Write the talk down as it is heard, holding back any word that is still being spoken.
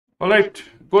All right.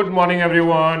 Good morning,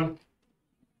 everyone.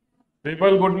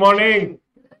 People, good morning.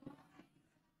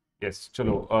 Yes,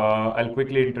 chalo. I'll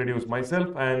quickly introduce myself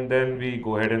and then we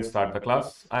go ahead and start the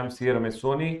class. I'm Ramesh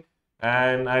Soni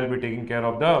and I'll be taking care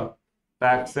of the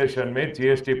taxation में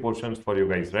GST portions for you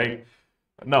guys, right?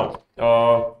 Now,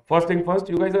 first thing first,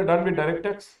 you guys are done with direct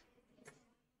tax?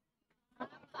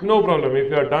 No problem.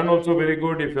 If you are done, also very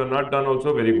good. If you are not done,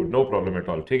 also very good. No problem at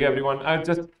all. Okay, everyone. I'm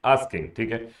just asking.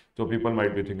 Okay. So people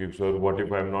might be thinking, sir, what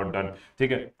if I am not done?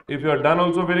 Okay. If you are done,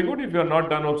 also very good. If you are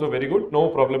not done, also very good. No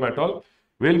problem at all.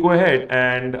 We'll go ahead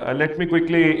and let me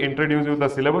quickly introduce you the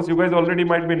syllabus. You guys already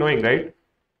might be knowing, right?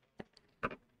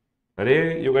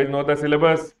 Arey, you guys know the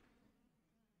syllabus?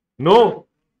 No.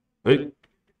 Hey.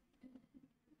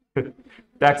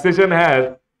 Taxation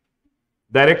has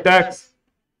direct tax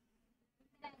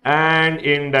and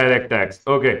indirect tax.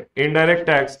 Okay, indirect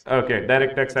tax. Okay,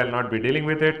 direct tax I'll not be dealing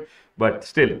with it, but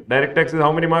still, direct tax is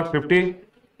how many marks? 50.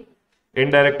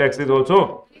 Indirect tax is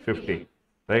also 50.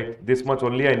 Right? This much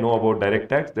only I know about direct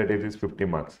tax, that it is 50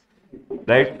 marks.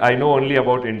 Right? I know only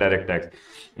about indirect tax.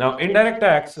 Now, indirect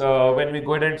tax, when we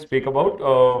go ahead and speak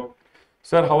about,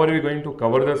 sir, how are we going to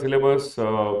cover the syllabus?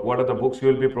 What are the books you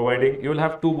will be providing? You will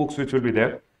have two books which will be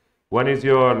there. One is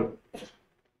your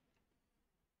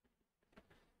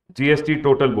GST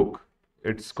total book.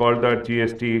 It's called the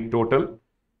GST total.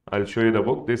 I'll show you the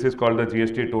book. This is called the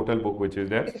GST total book, which is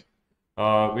there.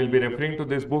 We'll be referring to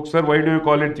this book. Sir, why do you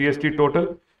call it GST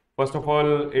total? First of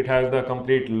all, it has the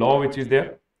complete law which is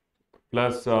there.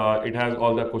 Plus, it has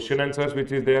all the question answers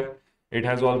which is there. It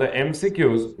has all the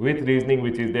MCQs with reasoning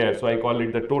which is there. So I call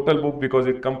it the total book because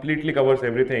it completely covers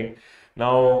everything.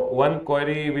 Now, one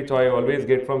query which I always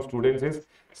get from students is,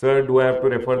 sir, do I have to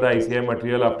refer the ICI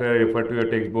material after I refer to your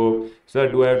textbook?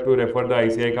 Sir, do I have to refer the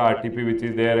ICI ka RTP which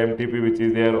is there, MTP which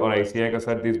is there, or ICI ka,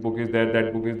 sir, this book is there,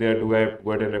 that book is there, do I have to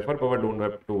go ahead and refer? But I don't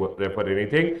have to refer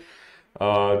anything.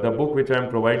 The book which I am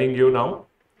providing you now,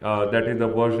 that is the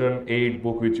version 8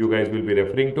 book which you guys will be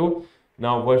referring to.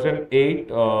 Now, version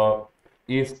 8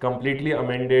 is completely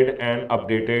amended and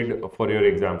updated for your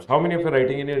exams. How many of you are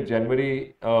writing in your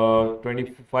January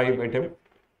 25 attempt?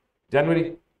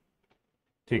 January?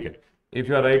 Okay. If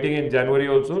you are writing in January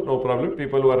also, no problem.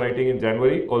 People who are writing in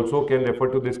January also can refer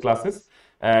to these classes,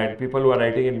 and people who are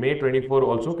writing in May 24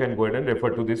 also can go ahead and refer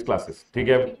to these classes.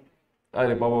 Okay.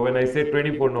 When I say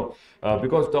 24, no,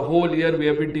 because the whole year we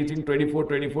have been teaching 24,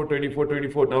 24, 24,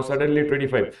 24. Now suddenly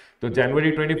 25. So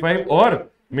January 25 or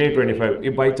May 25.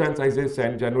 If by chance I say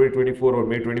January 24 or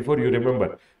May 24, you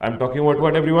remember. I'm talking about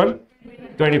what, everyone?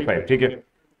 25. Okay.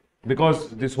 Because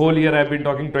this whole year I've been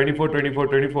talking 24, 24,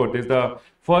 24. This is the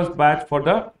first batch for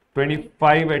the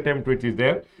 25 attempt which is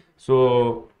there.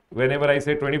 So whenever I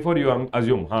say 24, you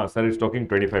assume, sir is talking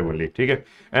 25 only. Okay?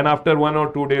 And after 1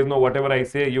 or 2 days, no, whatever I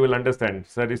say, you will understand.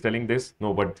 Sir is telling this.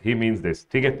 No, but he means this.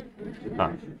 Okay?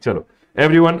 Chalo.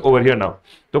 Everyone over here now.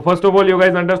 So first of all, you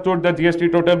guys understood the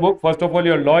GST total book. First of all,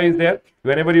 your law is there.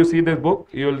 Whenever you see this book,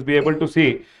 you will be able to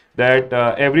see that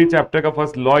every chapter ka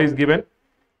first law is given.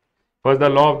 First, the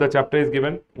law of the chapter is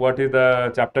given. What is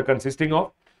the chapter consisting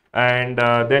of? And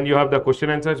then you have the question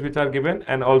answers which are given,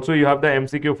 and also you have the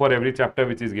MCQ for every chapter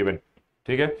which is given.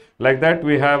 Okay? Like that,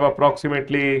 we have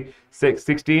approximately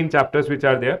 16 chapters which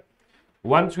are there.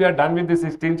 Once we are done with the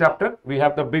 16 chapter, we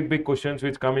have the big questions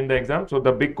which come in the exam. So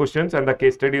the big questions and the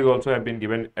case studies also have been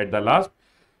given at the last,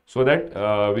 so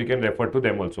that we can refer to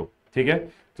them also. Okay?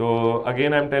 So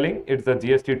again, I'm telling it's the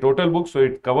GST total book, so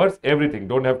it covers everything.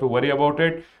 Don't have to worry about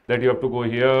it that you have to go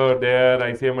here, there,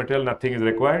 ICA material, nothing is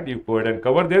required. You go ahead and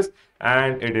cover this,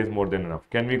 and it is more than enough.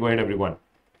 Can we go ahead, everyone?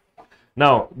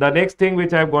 Now, the next thing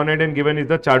which I've gone ahead and given is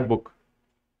the chart book.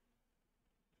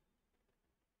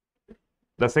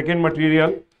 The second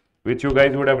material which you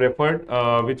guys would have referred,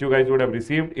 which you guys would have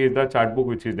received, is the chart book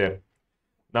which is there.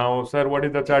 Now, sir, what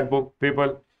is the chart book,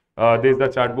 people? This is the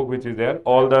chart book which is there.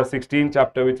 All the 16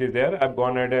 chapter which is there, I've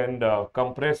gone ahead and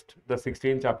compressed the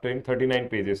 16 chapter in 39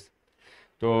 pages.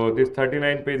 So this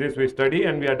 39 pages we study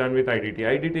and we are done with IDT.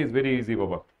 IDT is very easy,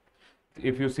 Baba.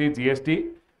 If you see GST,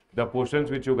 the portions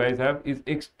which you guys have is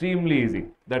extremely easy.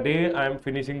 The day I am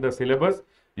finishing the syllabus,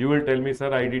 you will tell me,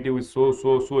 sir, IDT is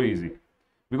so easy.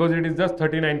 Because it is just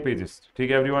 39 pages.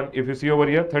 Okay, everyone, if you see over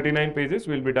here, 39 pages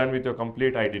will be done with your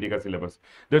complete IDT ka syllabus.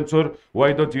 Then, sir,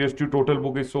 why the GST total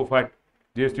book is so fat?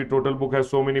 GST total book has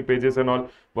so many pages and all.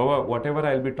 Baba, whatever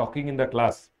I'll be talking in the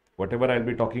class,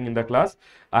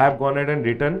 I have gone ahead and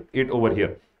written it over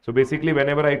here. So basically,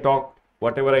 whenever I talk,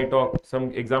 whatever I talk,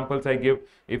 some examples I give,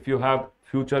 if you have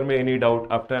future mein any doubt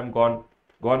after I'm gone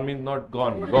means not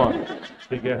gone.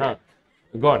 Okay,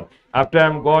 Gone. After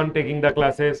I'm gone taking the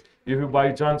classes, if you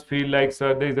by chance feel like,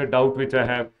 sir, there is a doubt which I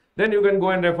have, then you can go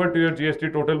and refer to your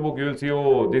GST total book. You will see,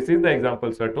 oh, this is the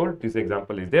example sir told. This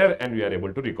example is there, and we are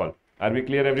able to recall. Are we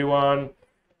clear, everyone?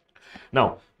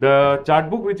 Now, the chart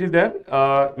book which is there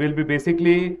will be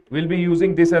basically, will be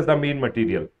using this as the main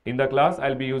material. In the class,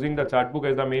 I'll be using the chart book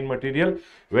as the main material,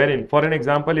 wherein, for an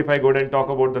example, if I go and talk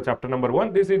about the chapter number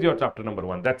 1, this is your chapter number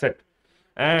 1. That's it.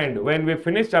 And when we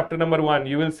finish chapter number 1,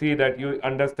 you will see that you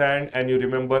understand and you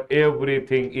remember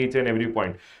everything, each and every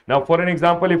point. Now, for an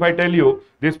example, if I tell you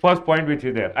this first point which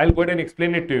is there, I'll go ahead and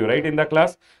explain it to you, right? In the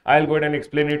class, I'll go ahead and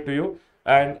explain it to you.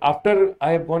 And after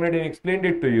I have gone ahead and explained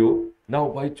it to you, now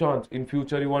by chance in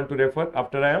future you want to refer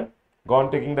after I am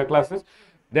gone taking the classes,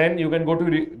 then you can go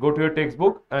to your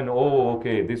textbook and, oh,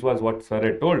 okay, this was what sir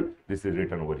had told. This is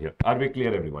written over here. Are we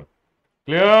clear, everyone?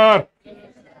 Clear?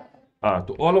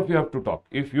 So all of you have to talk.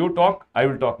 If you talk, I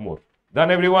will talk more. Done,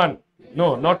 everyone?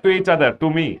 No, not to each other, to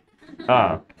me.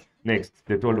 Next,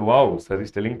 they told, wow, sir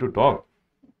is telling to talk.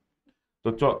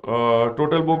 So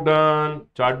total book done,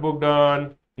 chart book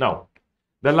done. Now,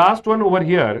 the last one over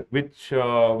here, which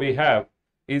we have,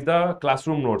 is the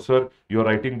classroom notes. Sir, you're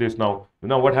writing this now.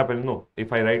 Now what happens? No,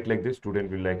 if I write like this,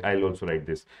 student will like, I'll also write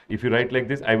this. If you write like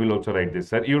this, I will also write this.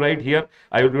 Sir, you write here,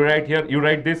 I will write here. You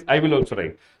write this, I will also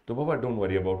write. So Baba, don't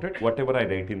worry about it. Whatever I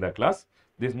write in the class,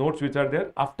 these notes which are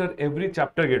there, after every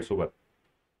chapter gets over.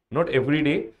 Not every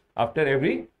day, after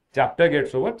every chapter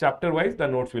gets over, chapter wise, the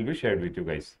notes will be shared with you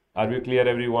guys. Are we clear,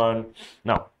 everyone?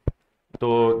 Now,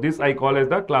 so this I call as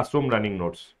the classroom running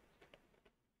notes.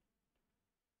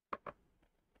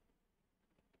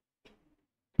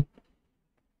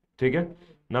 Okay.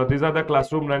 Now these are the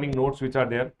classroom running notes which are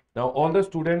there. Now all the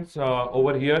students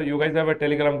over here, you guys have a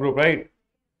Telegram group, right?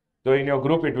 So in your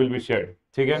group it will be shared.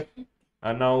 Okay.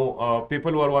 And now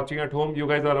people who are watching at home, you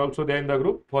guys are also there in the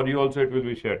group. For you also it will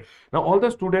be shared. Now all the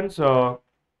students, now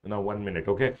 1 minute,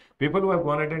 okay. People who have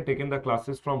gone ahead and taken the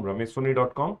classes from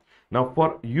rameshsoni.com. Now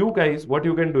for you guys, what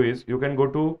you can do is you can go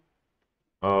to,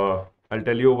 I'll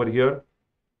tell you over here.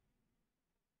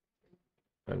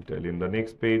 I'll tell you in the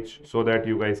next page so that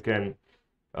you guys can,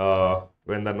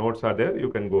 when the notes are there, you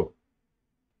can go.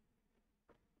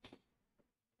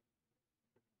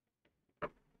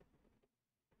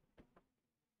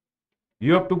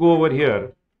 You have to go over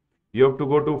here. You have to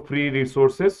go to free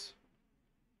resources.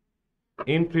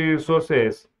 In free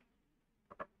resources,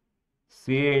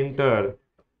 CA Inter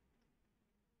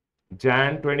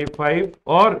Jan 25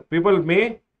 or people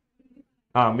May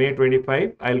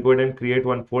 25. I'll go ahead and create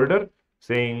one folder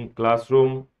saying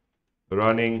classroom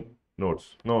running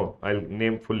notes. No, I'll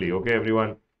name fully. Okay,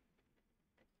 everyone.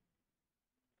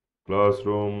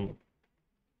 Classroom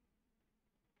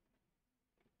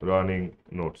running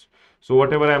notes. So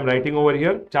whatever I'm writing over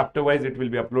here, chapter wise, it will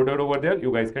be uploaded over there.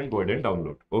 You guys can go ahead and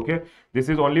download. Okay. This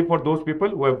is only for those people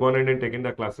who have gone ahead and taken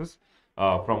the classes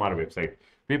from our website.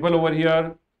 People over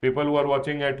here, people who are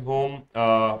watching at home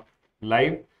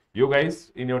live, you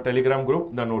guys in your Telegram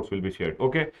group, the notes will be shared.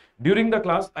 Okay. During the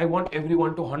class, I want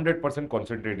everyone to 100%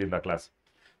 concentrate in the class.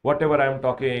 Whatever I am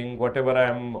talking, whatever I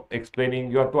am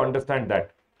explaining, you have to understand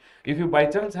that. If you by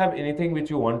chance have anything which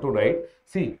you want to write,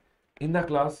 see, in the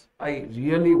class, I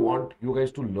really want you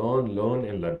guys to learn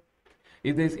and learn.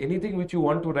 If there is anything which you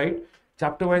want to write,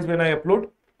 chapter wise when I upload,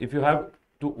 if you have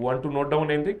to want to note down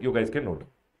anything, you guys can note down.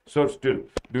 So still,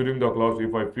 during the class,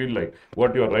 if I feel like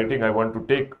what you are writing, I want to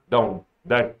take down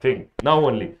that thing now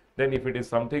only. Then if it is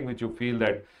something which you feel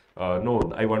that,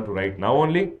 no, I want to write now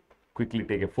only, quickly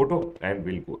take a photo and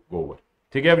we'll go over.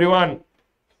 Okay, everyone?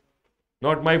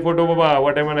 Not my photo, Baba.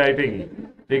 What am I writing?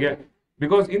 Okay?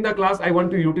 Because in the class, I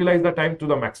want to utilize the time to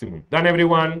the maximum. Done,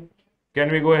 everyone?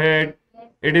 Can we go ahead?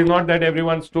 It is not that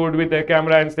everyone stood with a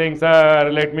camera and saying, sir,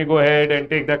 let me go ahead and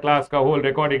take the class ka whole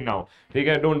recording now.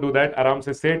 Okay, don't do that. Aram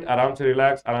se sit, aram se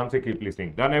relax, aram se keep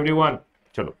listening. Done, everyone?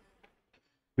 Chalo.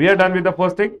 We are done with the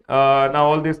first thing. Now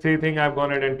all these three things I've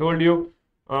gone ahead and told you.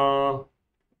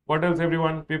 What else,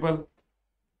 everyone? People?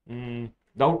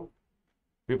 Doubt?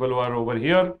 People who are over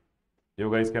here,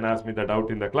 you guys can ask me the doubt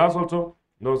in the class also.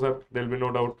 No, sir, there will be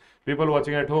no doubt. People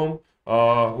watching at home,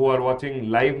 who are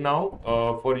watching live now,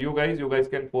 for you guys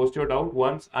can post your doubt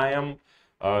once I am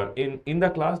in the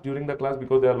class, during the class,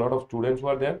 because there are a lot of students who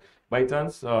are there. By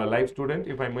chance, live student,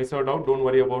 if I miss out doubt, don't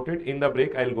worry about it. In the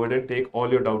break, I'll go ahead and take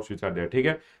all your doubts which are there.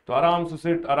 Okay? So, aram se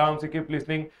sit, aram se keep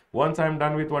listening. Once I'm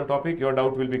done with one topic, your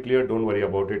doubt will be clear. Don't worry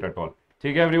about it at all.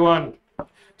 Okay, everyone?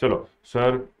 Chalo,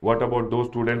 sir, what about those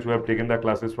students who have taken the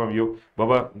classes from you?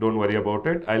 Baba, don't worry about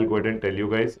it. I'll go ahead and tell you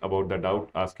guys about the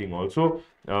doubt asking also.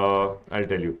 I'll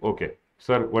tell you. Okay.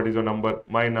 Sir, what is your number?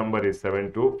 My number is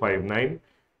 7259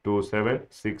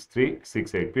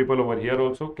 276368. People over here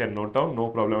also can note down, no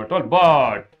problem at all.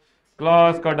 But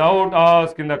class cut out,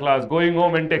 ask in the class, going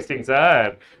home and texting,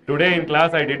 sir. Today in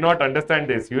class I did not understand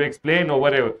this. You explain over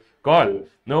a call.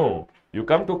 No, you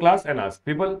come to class and ask.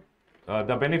 People,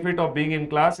 the benefit of being in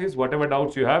class is whatever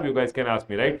doubts you have, you guys can ask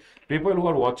me, right? People who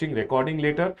are watching recording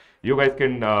later, you guys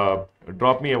can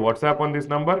drop me a WhatsApp on this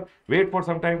number. Wait for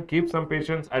some time, keep some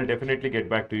patience. I'll definitely get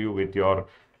back to you with your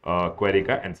query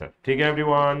ka answer. Okay,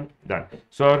 everyone, done.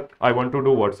 Sir, I want to do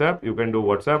WhatsApp. You can do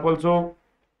WhatsApp also.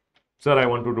 Sir, I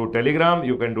want to do Telegram.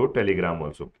 You can do Telegram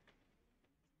also.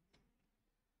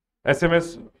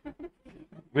 SMS,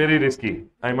 very risky.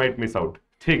 I might miss out.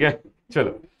 ठीक है,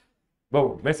 चलो.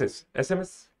 Wow, message,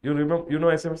 SMS. You remember? You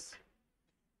know SMS?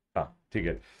 हाँ, ठीक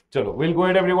है. चलो, we'll go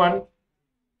ahead, everyone.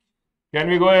 Can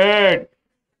we go ahead?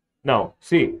 Now,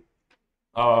 see,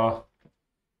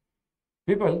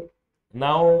 people.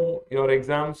 Now your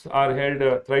exams are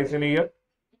held thrice in a year.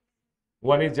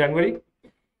 One is January.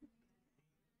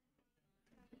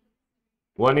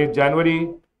 One is January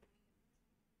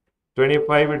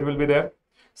 25, it will be there.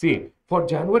 See, for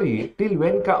January, till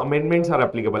when amendments are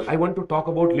applicable? I want to talk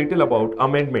about little about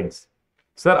amendments.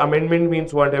 Sir, amendment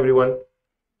means what, everyone?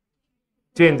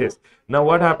 Changes. Now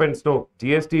what happens? No,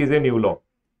 GST is a new law.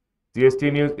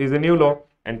 GST is a new law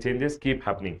and changes keep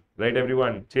happening. Right,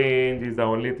 everyone? Change is the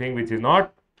only thing which is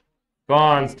not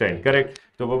constant. Correct?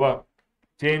 So, Baba,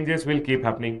 changes will keep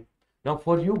happening. Now,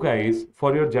 for you guys,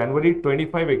 for your January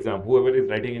 25 exam, whoever is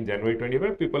writing in January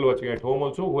 25, people watching at home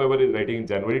also, whoever is writing in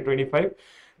January 25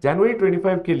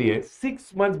 के लिए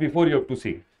 6 months before you have to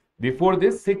see. Before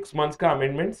this, 6 months ka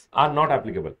amendments are not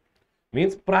applicable.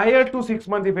 Means prior to 6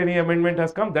 months, if any amendment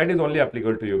has come, that is only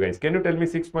applicable to you guys. Can you tell me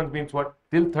 6 months means what?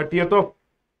 Till 30th of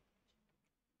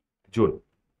June.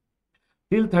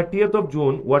 Till 30th of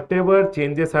June, whatever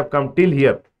changes have come till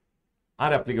here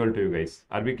are applicable to you guys.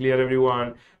 Are we clear,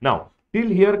 everyone? Now, till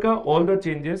here ka all the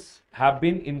changes have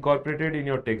been incorporated in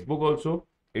your textbook also.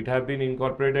 It have been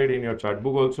incorporated in your chart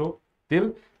book also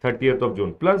till 30th of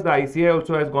June. Plus, the ICI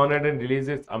also has gone ahead and released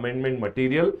its amendment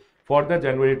material for the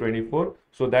January 24.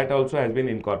 So that also has been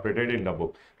incorporated in the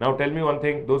book. Now, tell me one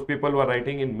thing. Those people who are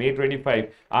writing in May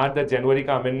 25, are the January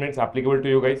ka amendments applicable to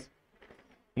you guys?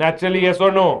 Naturally, yes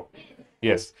or no?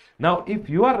 Yes. Now, if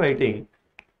you are writing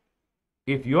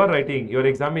your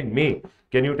exam in May,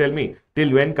 can you tell me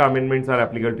till when ka amendments are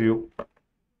applicable to you?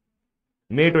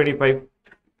 May 25.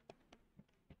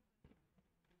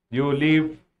 You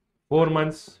leave 4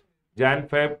 months, Jan,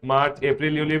 Feb, March,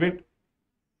 April, you leave it.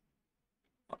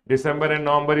 December and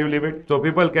November, you leave it. So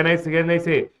people, can I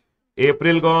say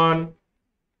April gone,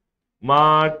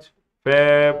 March,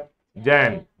 Feb,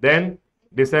 Jan, then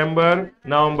December,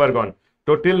 November gone.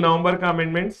 So till November ka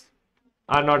amendments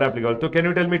are not applicable. So can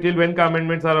you tell me till when ka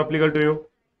amendments are applicable to you?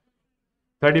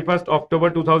 31st October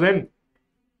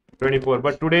 2024.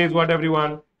 But today is what,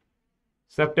 everyone?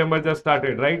 September just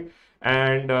started, right?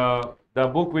 And the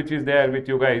book which is there with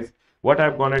you guys, what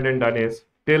I've gone ahead and done is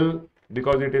till,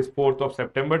 because it is 4th of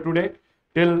September today,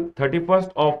 till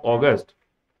 31st of August,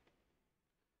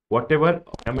 whatever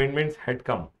amendments had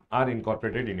come are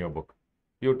incorporated in your book.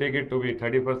 You take it to be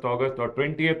 31st August or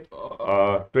 20th,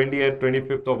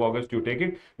 25th of August, you take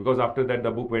it, because after that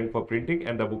the book went for printing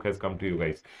and the book has come to you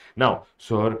guys. Now,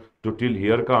 sir, to till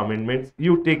here ka amendments,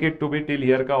 you take it to be till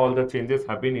here ka all the changes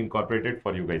have been incorporated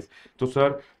for you guys. So,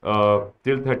 sir,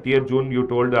 till 30th June, you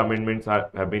told the amendments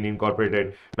have been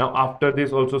incorporated. Now, after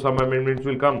this also some amendments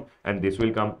will come and this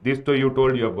will come. This to you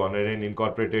told you have gone ahead and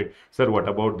incorporated. Sir, what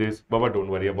about this? Baba, don't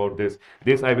worry about this.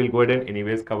 This I will go ahead and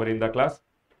anyways cover in the class.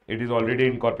 It is already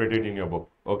incorporated in your book.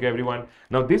 Okay, everyone.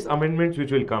 Now, these amendments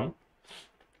which will come,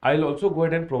 I'll also go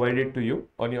ahead and provide it to you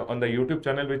on the YouTube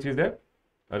channel which is there.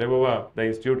 Arre Baba, the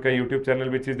institute ka YouTube channel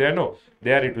which is there, no,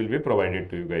 there it will be provided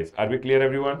to you guys. Are we clear,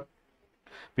 everyone?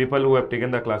 People who have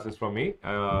taken the classes from me,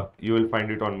 you will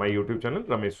find it on my YouTube channel,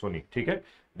 Ramesh Soni. Okay?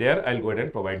 There I'll go ahead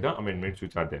and provide the amendments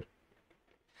which are there.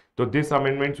 So these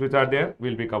amendments which are there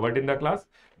will be covered in the class.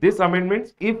 These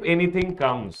amendments, if anything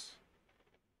comes,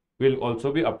 will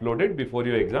also be uploaded before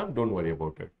your exam. Don't worry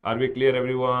about it. Are we clear,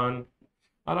 everyone?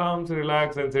 Aram se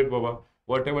relax and sit, Baba.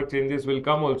 Whatever changes will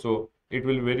come also, it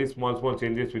will be very small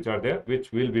changes which are there,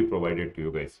 which will be provided to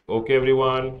you guys. Okay,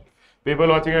 everyone? People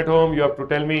watching at home, you have to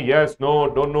tell me yes, no,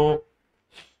 don't know.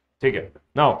 Okay.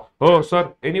 Now, oh,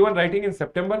 sir, anyone writing in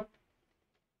September?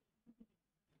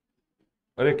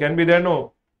 It can be there,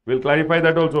 no? We'll clarify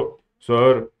that also.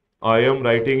 Sir, I am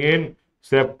writing in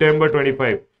September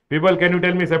 25. People, can you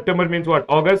tell me September means what?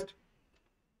 August,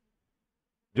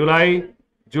 July,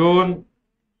 June,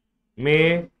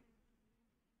 May,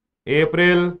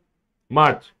 April,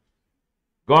 March.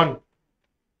 Gone.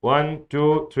 1,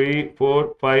 2, 3,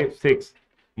 4, 5, 6.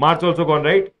 March also gone,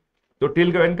 right? So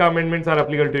till when ka amendments are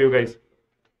applicable to you guys?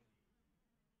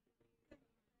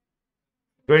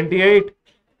 28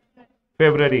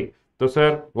 February. So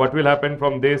sir, what will happen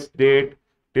from this date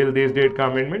till this date ka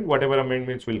amendment? Whatever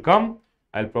amendments will come,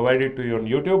 I'll provide it to you on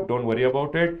YouTube. Don't worry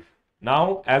about it.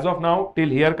 Now, as of now, till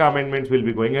here ka amendments will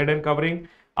be going ahead and covering.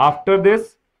 After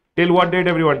this, till what date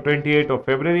everyone? 28th of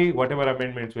February, whatever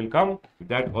amendments will come,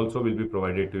 that also will be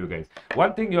provided to you guys.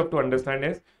 One thing you have to understand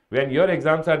is, when your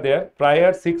exams are there,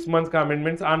 prior 6 months ka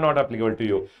amendments are not applicable to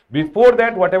you. Before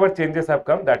that, whatever changes have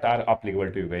come, that are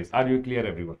applicable to you guys. Are you clear,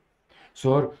 everyone?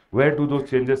 So where do those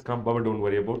changes come, Baba? Don't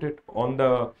worry about it.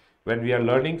 When we are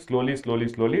learning slowly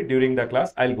during the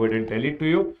class, I'll go ahead and tell it to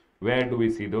you. Where do we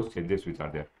see those changes which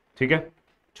are there? Okay?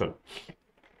 Chalo.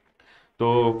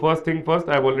 So first thing first,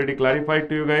 I've already clarified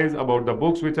to you guys about the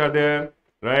books which are there,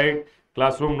 right?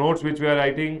 Classroom notes which we are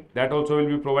writing, that also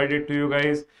will be provided to you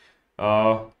guys.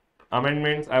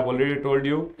 Amendments, I've already told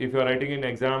you. If you are writing an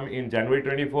exam in January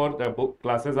 24, the book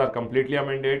classes are completely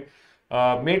amended.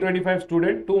 May 25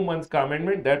 student, 2 months ka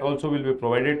amendment, that also will be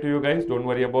provided to you guys. Don't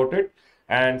worry about it.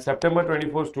 And September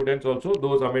 24 students also,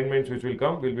 those amendments which will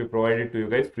come will be provided to you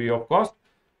guys free of cost.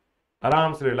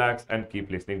 Arams, relax and keep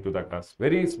listening to the class.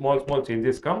 Very small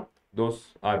changes come.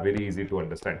 Those are very easy to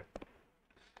understand.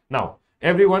 Now,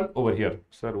 everyone over here.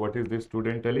 Sir, what is this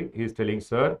student telling? He is telling,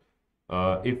 sir,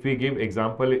 if we give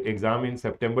exam in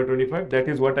September 25, that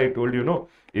is what I told you, no?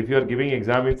 If you are giving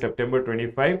exam in September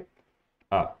 25,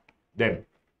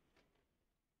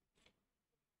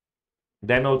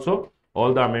 then also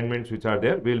all the amendments which are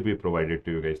there will be provided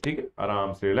to you guys. Okay?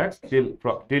 Aram se relax. Till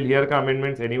here ka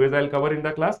amendments anyways I'll cover in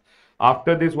the class.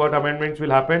 After this, what amendments will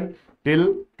happen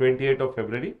till 28th of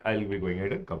February, I'll be going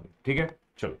ahead and cover. Okay?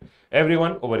 Chalo.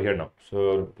 Everyone over here now.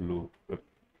 Sir, blue.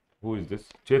 Who is this?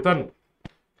 Chetan.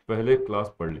 पहले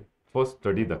class पढ़ ले. First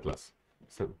study the class.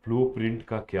 Sir, blueprint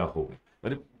का क्या होगा?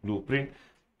 अरे blueprint.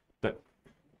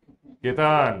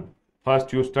 Chetan,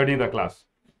 first you study the class.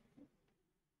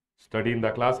 Study in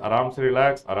the class. आराम से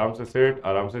relax, आराम से sit,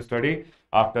 आराम से study.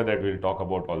 After that, we'll talk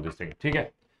about all these things. ठीक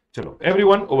है? चलो.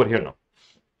 Everyone over here now.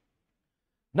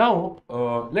 Now,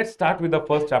 let's start with the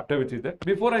first chapter, which is there.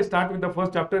 Before I start with the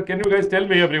first chapter, can you guys tell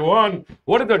me, everyone,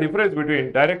 what is the difference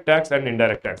between direct tax and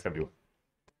indirect tax, everyone?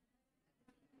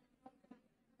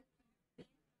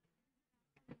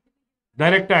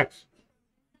 Direct tax.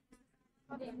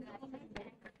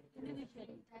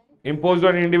 Imposed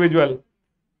on individual.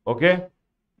 Okay.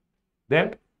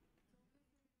 Then,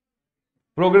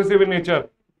 progressive in nature.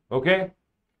 Okay.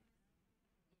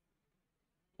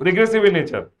 Regressive in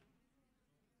nature.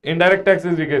 Indirect tax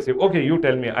is regressive. Okay, you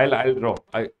tell me. I'll draw.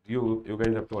 You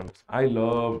guys have to understand. I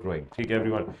love drawing. Okay,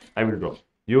 everyone. I will draw.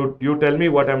 You tell me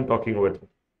what I'm talking about.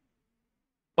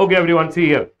 Okay, everyone. See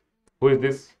here. Who is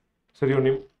this? Sir, your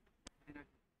name?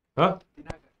 Huh?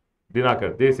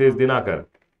 Dinakar. This is Dinakar.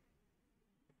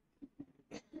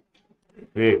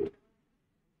 Wait.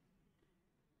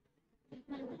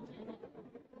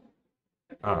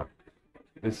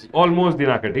 This is almost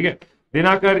Dinakar. Okay?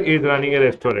 Dinakar is running a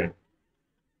restaurant.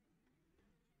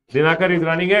 Dinakar is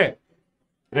running a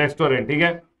restaurant.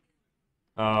 Okay?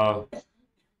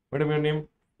 What is your name?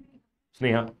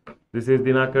 Sneha. This is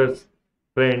Dinakar's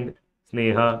friend,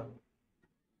 Sneha.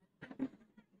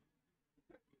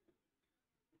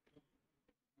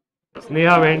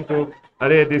 Sneha went to,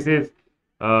 this is,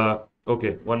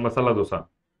 okay, one masala dosa.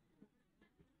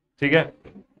 Okay?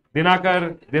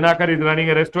 Dinakar is running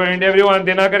a restaurant. Everyone,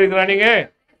 Dinakar is running a,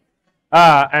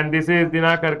 and this is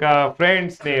Dinakar ka friend,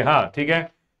 Sneha. Okay?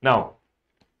 Now,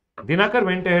 Dinakar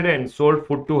went ahead and sold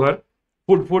food to her.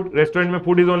 Food, restaurant mein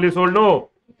food is only sold, no.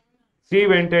 She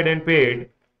went ahead and paid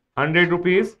 100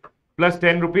 rupees plus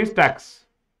 10 rupees tax.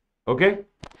 Okay?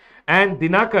 And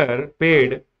Dinakar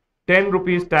paid 10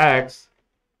 rupees tax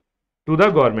to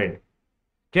the government.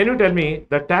 Can you tell me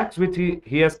the tax which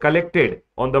he has collected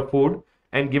on the food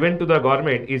and given to the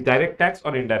government is direct tax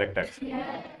or indirect tax?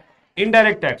 Yes.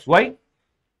 Indirect tax. Why?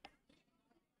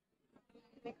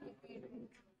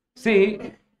 See,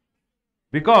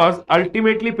 because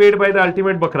ultimately paid by the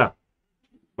ultimate bakra.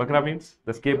 Bakra means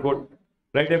the scapegoat.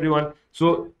 Right, everyone?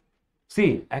 So,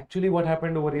 see, actually what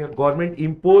happened over here? Government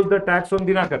imposed the tax on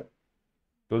Dinakar.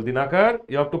 Told Dinakar,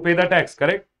 you have to pay the tax,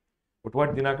 correct? But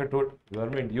what Dinakar told?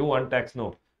 Government, you want tax?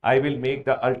 No. I will make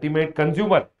the ultimate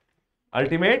consumer.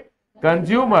 Ultimate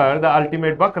consumer, the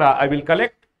ultimate bakra, I will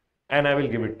collect and I will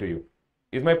give it to you.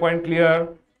 Is my point clear?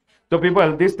 So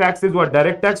people, this tax is what?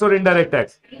 Direct tax or indirect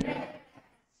tax?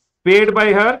 Paid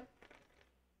by her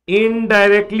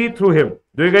indirectly through him.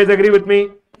 Do you guys agree with me?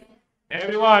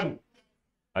 Everyone.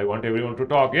 I want everyone to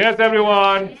talk. Yes,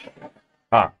 everyone.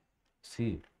 Ah,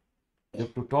 see, you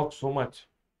have to talk so much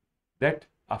that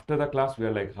after the class we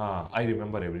are like, I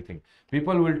remember everything.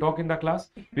 People will talk in the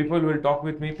class, people will talk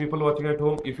with me, people watching at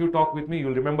home. If you talk with me,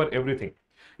 you'll remember everything.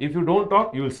 If you don't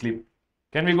talk, you will sleep.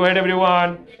 Can we go ahead,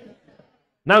 everyone?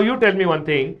 Now you tell me one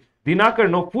thing. Dinakar,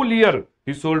 no, full year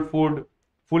he sold food,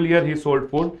 full year he sold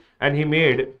food and he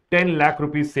made 10 lakh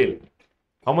rupees sale.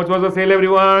 How much was the sale,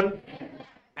 everyone?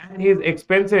 And his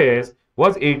expenses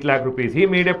was 8 lakh rupees. He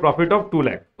made a profit of 2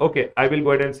 lakh. Okay, I will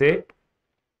go ahead and say,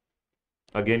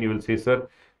 again you will say, sir,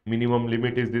 minimum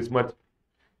limit is this much.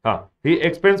 He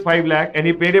expensed 5 lakh and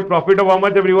he paid a profit of how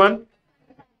much, everyone?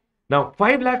 Now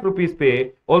 5 lakh rupees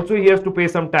pay, also he has to pay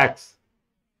some tax,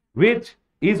 which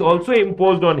is also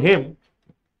imposed on him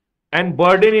and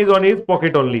burden is on his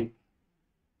pocket only.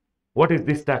 What is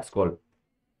this tax called?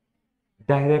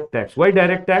 Direct tax. Why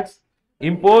direct tax?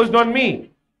 Imposed on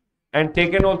me and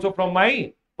taken also from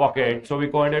my pocket. So we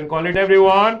go ahead and call it,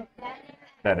 everyone,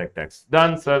 direct tax.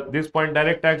 Done, sir. This point,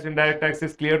 direct tax, indirect tax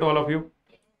is clear to all of you?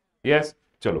 Yes?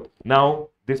 Chalo. Now,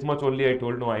 this much only I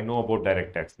told. No, I know about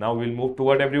direct tax. Now we'll move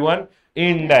toward, everyone,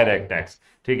 indirect tax.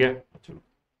 Okay? Chalo.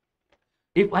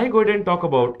 If I go ahead and talk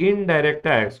about indirect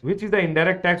tax, which is the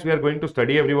indirect tax we are going to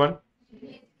study, everyone?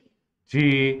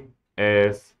 GST.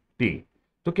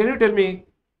 So can you tell me,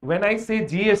 when I say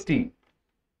GST,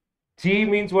 G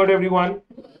means what, everyone?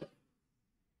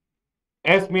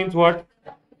 S means what?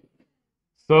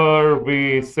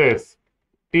 Services.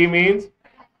 T means?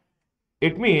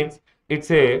 It means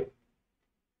it's a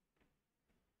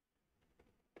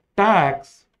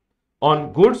tax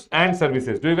on goods and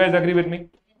services. Do you guys agree with me?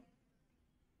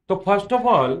 So first of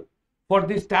all, for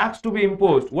this tax to be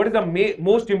imposed, what is the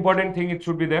most important thing it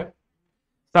should be there?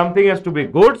 Something has to be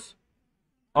goods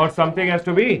or something has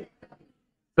to be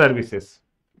services.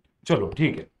 Chalo,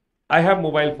 theek hai. I have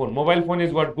mobile phone. Mobile phone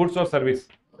is what? Goods or service?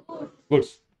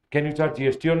 Goods. Can you charge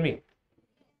GST on me?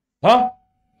 Huh?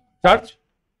 Charge?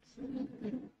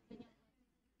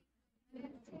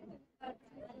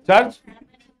 Charge?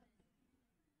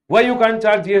 Why you can't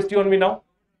charge GST on me now?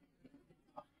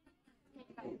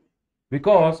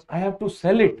 Because I have to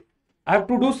sell it. I have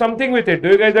to do something with it. Do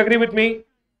you guys agree with me?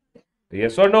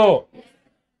 Yes or no?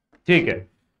 ठीक है.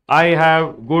 I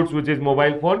have goods which is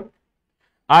mobile phone.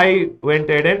 I went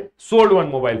ahead and sold one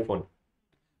mobile phone.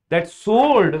 That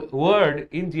sold word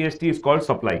in GST is called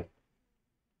supply.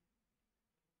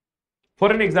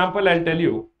 For an example, I'll tell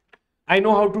you, I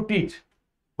know how to teach,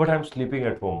 but I'm sleeping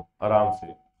at home. Aram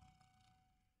se.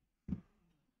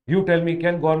 You tell me,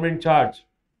 can government charge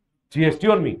GST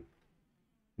on me?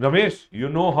 Ramesh, you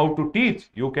know how to teach.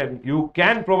 You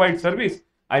can provide service.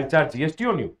 I'll charge GST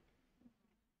on you.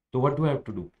 So what do I have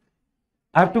to do?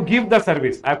 I have to give the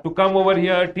service. I have to come over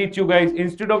here, teach you guys.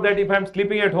 Instead of that, if I'm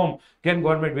sleeping at home, can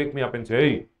government wake me up and say,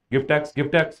 hey, give tax,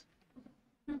 give tax?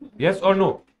 Yes or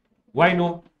no? Why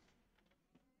no?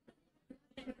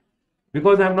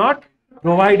 Because I'm not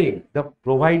providing. The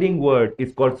providing word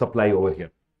is called supply over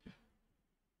here.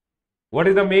 What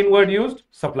is the main word used?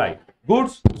 Supply.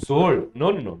 Goods sold.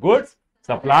 No. Goods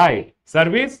supplied.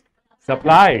 Service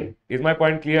supplied. Is my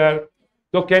point clear?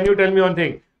 So can you tell me one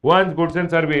thing? Once goods and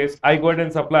service, I go ahead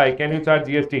and supply. Can you charge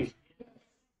GST?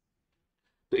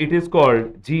 So it is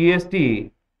called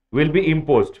GST will be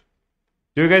imposed.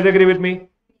 Do you guys agree with me?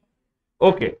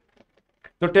 Okay.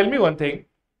 So tell me one thing.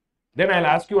 Then I'll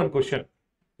ask you one question.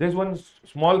 There's one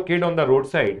small kid on the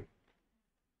roadside.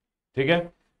 Okay?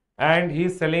 And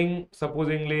he's selling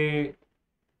supposedly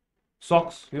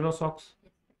socks. You know socks?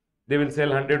 They will sell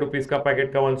 100 rupees ka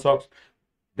packet ka one socks.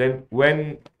 Then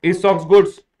when is socks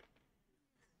goods?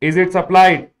 Is it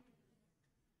supplied?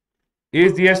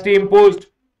 Is GST imposed?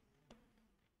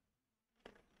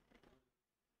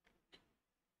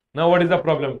 Now what is the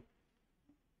problem?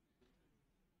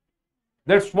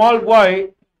 That small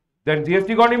boy, then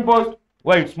GST got imposed.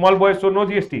 Why? Small boy, so no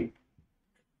GST.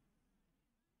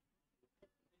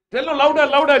 Tell no,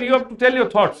 louder. You have to tell your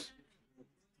thoughts.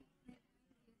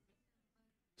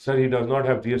 Sir, he does not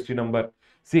have GST number.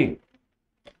 See,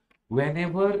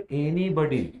 whenever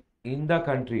anybody in the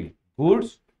country,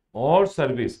 goods or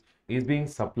service is being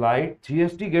supplied,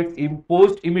 GST gets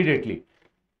imposed immediately.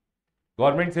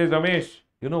 Government says, Ramesh,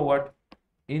 you know what?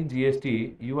 In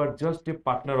GST, you are just a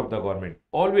partner of the government.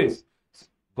 Always.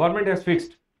 Government has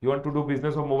fixed. You want to do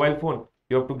business of mobile phone,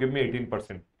 you have to give me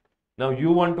 18%. Now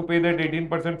you want to pay that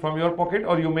 18% from your pocket,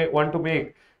 or you may want to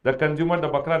make the consumer the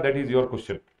bakra. That is your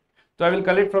question. So I will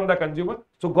collect from the consumer.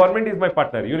 So government is my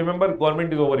partner. You remember,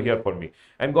 government is over here for me.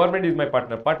 And government is my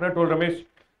partner. Partner told Ramesh,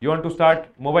 you want to start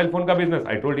mobile phone ka business?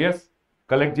 I told yes.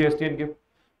 Collect GST and give.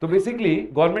 So basically,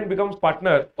 government becomes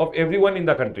partner of everyone in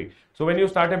the country. So when you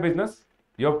start a business,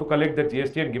 you have to collect the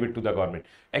GST and give it to the government.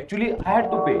 Actually, I had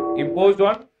to pay imposed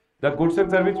on the goods and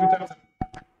service which are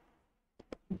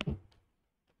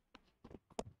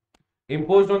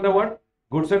imposed on the what?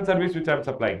 Goods and service which I am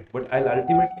supplying. But I'll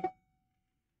ultimately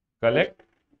collect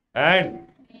and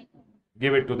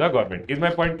give it to the government. Is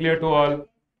my point clear to all?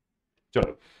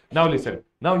 Chalo. Now listen.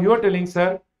 Now you are telling,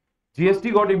 sir,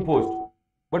 GST got imposed.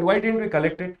 But why didn't we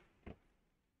collect it?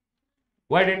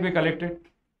 Why didn't we collect it?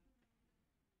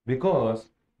 Because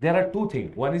there are two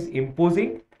things. One is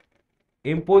imposing,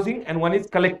 and one is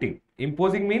collecting.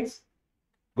 Imposing means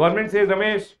government says,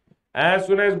 Ramesh, as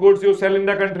soon as goods you sell in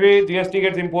the country, GST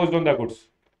gets imposed on the goods.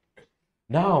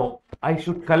 Now I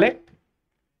should collect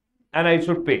and I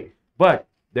should pay. But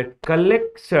the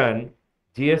collection,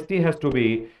 GST has to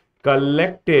be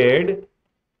collected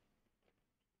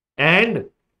and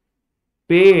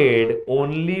paid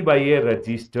only by a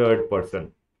registered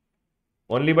person.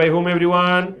 Only by whom,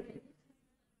 everyone?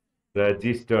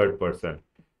 Registered person.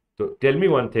 So tell me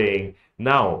one thing.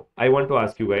 Now I want to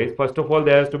ask you guys, first of all,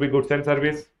 there has to be goods and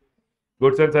service.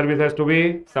 Goods and service has to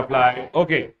be supplied.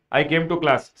 Okay, I came to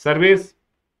class. Service.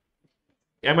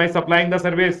 Am I supplying the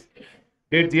service?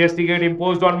 Did GST get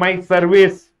imposed on my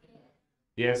service?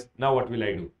 Yes. Now what will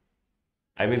I do?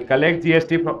 I will collect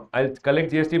GST from, I'll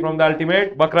collect GST from the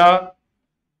ultimate Bakra.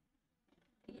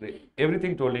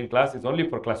 Everything told in class is only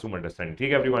for classroom understanding.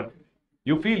 Okay, everyone?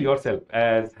 You feel yourself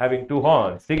as having two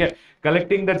horns. Okay?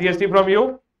 Collecting the GST from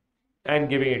you and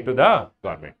giving it to the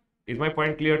government. Is my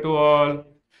point clear to all?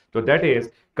 So that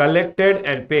is collected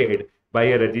and paid by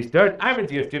a registered. I am a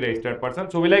GST registered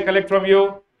person. So will I collect from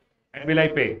you and will I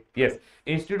pay? Yes.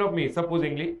 Instead of me,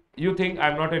 supposingly, you think I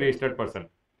am not a registered person.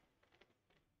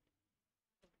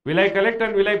 Will I collect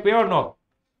and will I pay or no?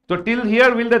 So till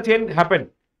here will the change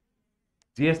happen?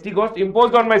 GST got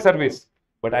imposed on my service,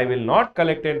 but I will not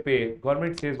collect and pay.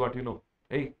 Government says what you know.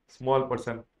 Hey, small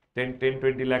person,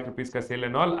 20 lakh rupees ka sale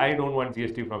and all, I don't want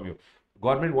GST from you.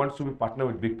 Government wants to be partner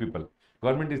with big people.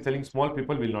 Government is telling small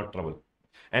people will not trouble.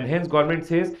 And hence government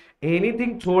says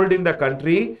anything sold in the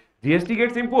country, GST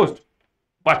gets imposed.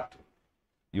 But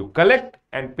you collect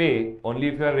and pay only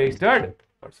if you are registered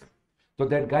person. So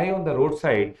that guy on the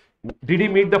roadside, did he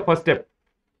meet the first step?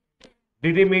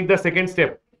 Did he meet the second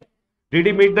step? Did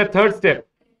he meet the third step?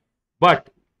 But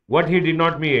what he did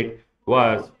not meet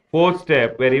was fourth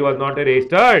step where he was not a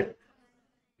registered.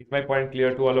 Is my point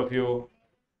clear to all of you?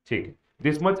 Check.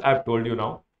 This much I've told you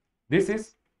now. This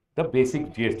is the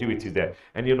basic GST which is there.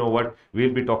 And you know what?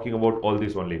 We'll be talking about all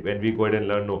this only when we go ahead and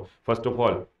learn. No, first of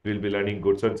all, we'll be learning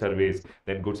goods and service.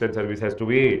 Then goods and service has to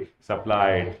be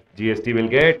supplied. GST will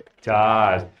get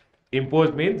charged.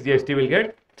 Imposed means GST will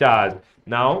get charged.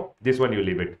 Now, this one you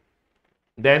leave it.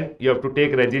 Then you have to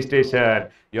take registration,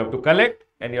 you have to collect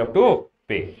and you have to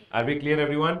pay. Are we clear,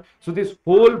 everyone? So this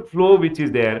whole flow which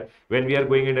is there when we are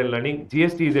going in and learning,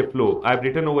 GST is a flow. I've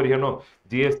written over here, no,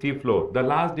 GST flow. The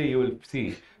last day you will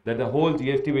see that the whole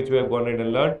GST which we have gone in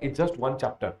and learned is just one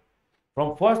chapter.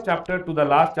 From first chapter to the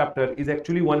last chapter is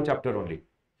actually one chapter only.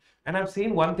 And I've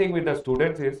seen one thing with the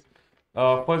students is,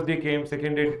 first day came,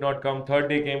 second day did not come, third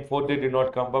day came, fourth day did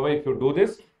not come. Baba, if you do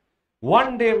this,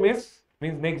 one day miss,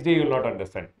 means next day you will not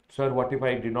understand. Sir, what if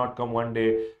I did not come one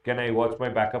day? Can I watch my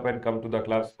backup and come to the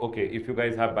class? Okay, if you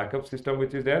guys have backup system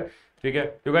which is there, okay,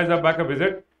 you guys have backup, is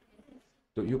it?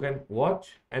 So you can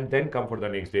watch and then come for the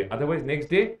next day. Otherwise, next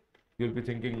day you'll be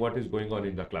thinking what is going on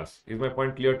in the class. Is my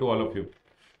point clear to all of you?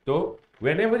 So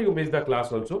whenever you miss the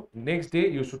class also, next day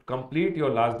you should complete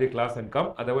your last day class and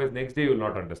come. Otherwise, next day you will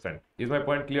not understand. Is my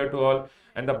point clear to all?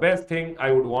 And the best thing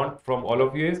I would want from all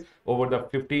of you is over the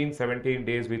 15, 17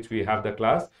 days which we have the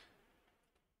class,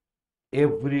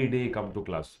 every day come to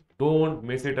class. Don't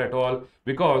miss it at all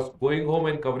because going home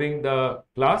and covering the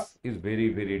class is very,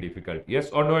 very difficult. Yes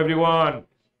or no, everyone?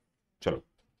 Chalo.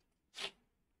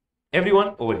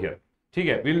 Everyone over here.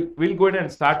 Okay, we'll go ahead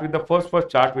and start with the first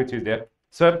chart which is there.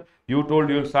 Sir, you told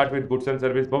you'll start with goods and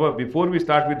service. Baba, before we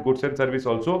start with goods and service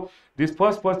also, this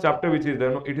first chapter which is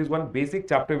there, no, it is one basic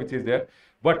chapter which is there,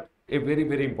 but a very,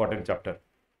 very important chapter.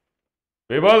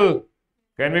 People,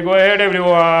 can we go ahead,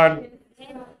 everyone?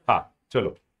 Ha,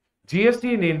 chalo.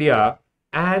 GST in India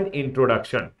and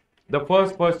introduction. The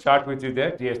first chart which is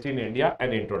there, GST in India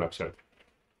and introduction.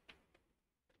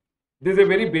 This is a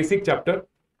very basic chapter.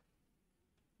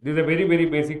 This is a very, very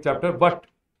basic chapter, but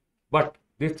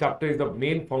this chapter is the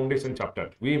main foundation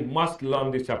chapter. We must learn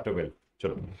this chapter well.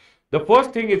 Chalo. The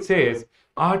first thing it says,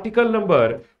 article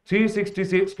number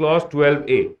 366 clause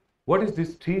 12A. What is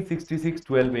this 366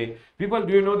 12A? People,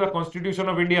 do you know the Constitution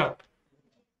of India?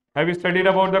 Have you studied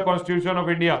about the Constitution of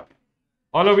India?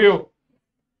 All of you?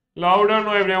 Louder,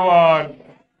 no, everyone.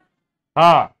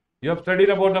 Ah, you have studied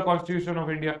about the Constitution of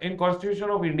India. In Constitution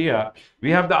of India, we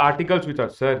have the articles which are,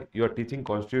 sir, you are teaching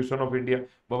Constitution of India.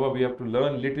 Baba, we have to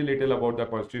learn little about the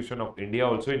Constitution of India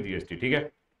also in GST.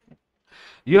 Okay?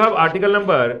 You have article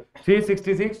number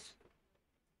 366.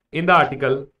 In the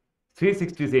article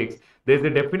 366, there is a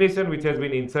definition which has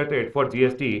been inserted for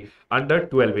GST under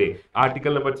 12A.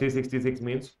 Article number 366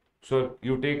 means, so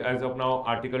you take as of now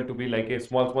article to be like a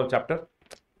small chapter.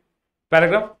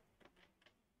 Paragraph.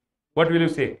 What will you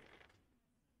say?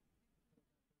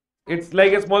 It's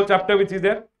like a small chapter which is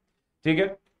there.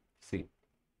 Okay? See,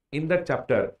 in that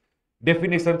chapter,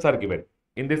 definitions are given.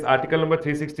 In this article number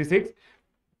 366,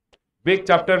 big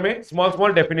chapter mein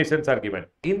small definitions are given.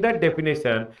 In that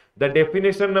definition, the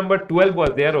definition number 12 was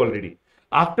there already.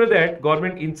 After that,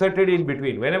 government inserted in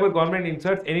between. Whenever government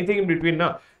inserts anything in between,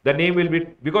 the name will be,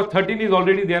 because 13 is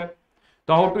already there.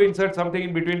 So how to insert something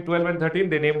in between 12 and 13?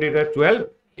 They named it as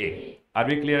 12A. Are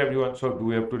we clear, everyone? So do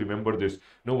we have to remember this?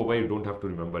 No, Baba, you don't have to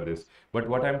remember this. But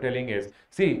what I'm telling is,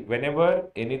 see, whenever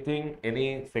anything,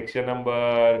 any section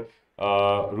number,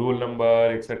 rule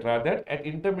number, etc., that at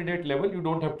intermediate level, you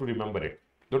don't have to remember it.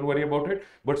 Don't worry about it.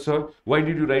 But sir, why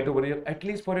did you write over here? At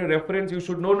least for your reference, you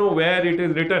should know where it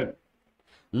is written.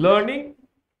 Learning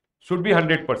should be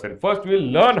 100%. First, we'll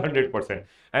learn 100%.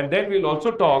 And then we'll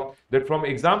also talk that from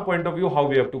exam point of view, how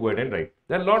we have to go ahead and write.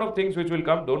 There are a lot of things which will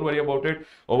come. Don't worry about it.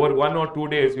 Over 1 or 2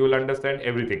 days, you will understand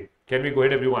everything. Can we go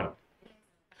ahead, everyone?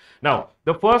 Now,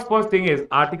 the first thing is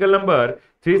article number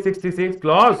 366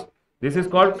 clause. This is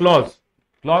called clause.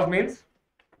 Clause means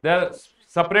there are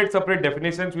separate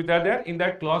definitions which are there. In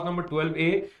that clause number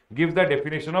 12A gives the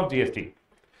definition of GST.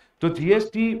 So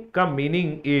GST ka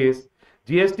meaning is,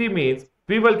 GST means,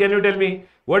 people, can you tell me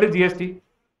what is GST?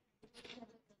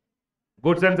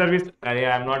 Goods and service. I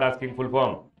am not asking full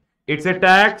form. It's a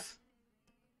tax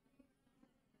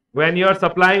when you are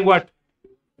supplying what?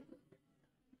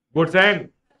 Goods and.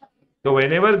 So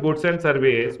whenever goods and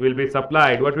service will be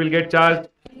supplied, what will get charged?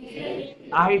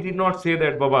 I did not say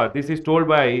that, Baba. This is told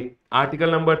by article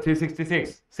number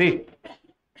 366. See,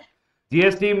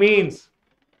 GST means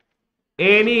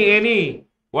any,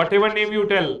 whatever name you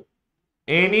tell,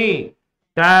 any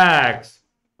tax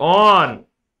on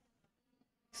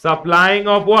supplying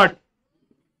of what?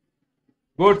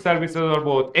 Goods, services or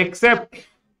both, except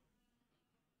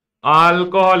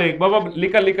alcoholic. Baba,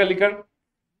 liquor.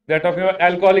 They're talking about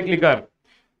alcoholic liquor.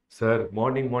 Sir,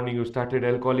 morning you started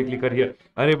alcoholic liquor here.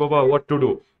 Arey Baba, what to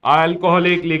do?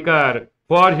 Alcoholic liquor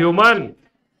for human.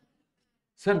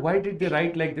 Sir, why did they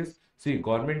write like this? See,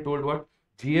 government told what?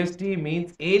 GST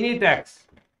means any tax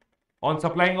on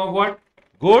supplying of what?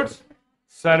 Goods,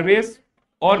 service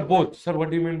or both. Sir, what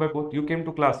do you mean by both? You came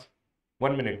to class.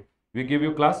 1 minute. We give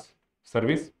you class,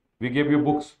 service. We give you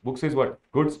books. Books is what?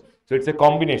 Goods. So it's a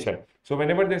combination. So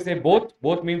whenever they say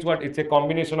both means what? It's a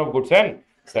combination of goods and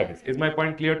service. Is my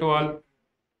point clear to all?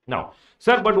 Now,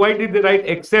 sir, but why did they write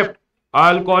except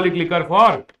alcoholic liquor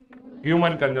for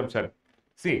human consumption?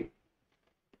 See,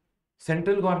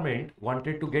 central government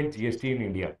wanted to get GST in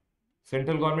India.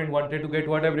 Central government wanted to get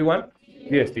what, everyone?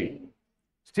 GST.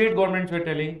 State governments were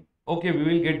telling, okay, we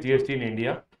will get GST in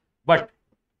India. But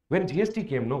when GST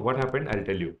came, no, what happened? I'll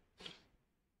tell you.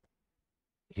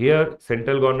 Here,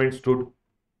 central government stood.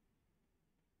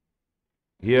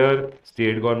 Here,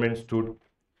 state government stood.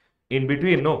 In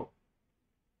between, no.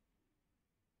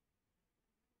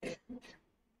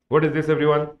 What is this,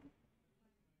 everyone?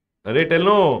 Arey,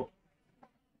 tell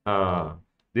no.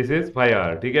 This is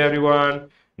fire. Okay, everyone.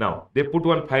 Now, they put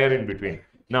one fire in between.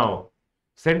 Now,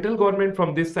 central government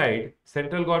from this side,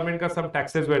 central government ka some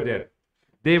taxes were there.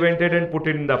 They went ahead and put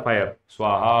it in the fire.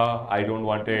 Swaha, I don't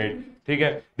want it.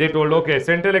 Okay. They told, okay,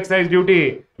 central excise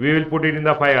duty, we will put it in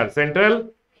the fire. Central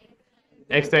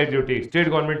excise duty. State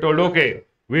government told, okay,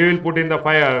 we will put in the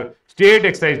fire state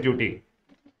excise duty.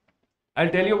 I'll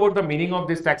tell you about the meaning of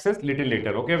these taxes little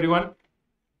later. Okay, everyone?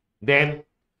 Then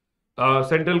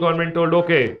central government told,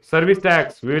 okay, service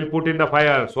tax, we will put in the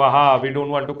fire. Swaha, we don't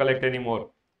want to collect anymore.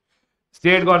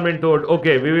 State government told,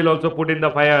 okay, we will also put in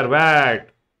the fire VAT.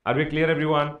 Are we clear,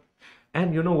 everyone?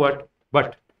 And you know what?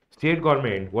 But state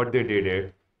government, what they did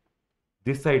is,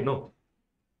 this side, no,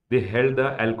 they held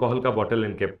the alcohol ka bottle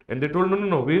and kept. And they told,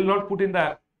 no, we will not put in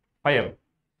the fire.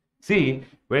 See,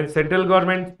 when central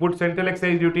government put central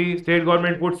excise duty, state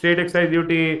government put state excise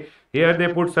duty, here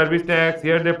they put service tax,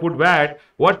 here they put VAT.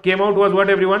 What came out was what,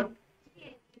 everyone?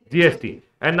 GST.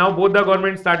 And now both the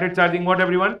governments started charging what,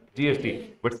 everyone?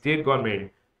 GST. But state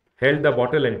government held the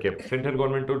bottle and kept. Central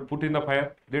government told, put in the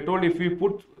fire. They told, if we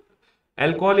put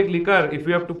Alcoholic liquor, if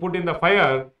you have to put in the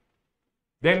fire,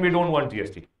 then we don't want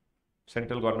GST.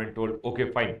 Central government told, okay,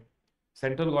 fine.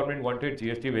 Central government wanted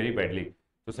GST very badly.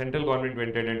 So central government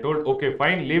went ahead and told, okay,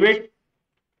 fine, leave it.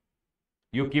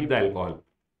 You keep the alcohol.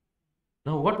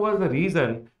 Now, what was the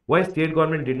reason why state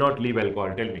government did not leave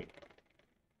alcohol? Tell me.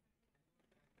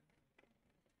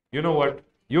 You know what?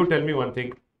 You tell me one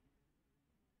thing.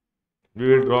 We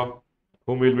will draw.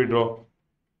 Whom will we draw?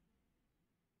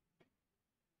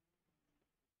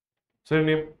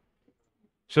 Surname?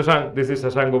 Shashank. This is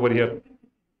Shashank over here.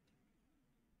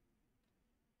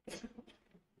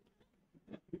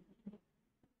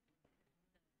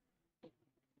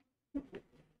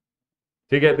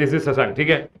 Okay, this is Shashank.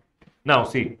 Okay. Now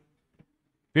see,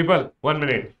 people, 1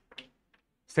 minute.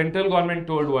 Central government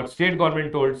told what? State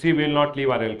government told, see, we will not leave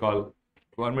our alcohol.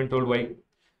 Government told why?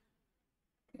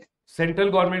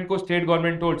 Central government को state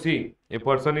government told, see, a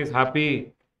person is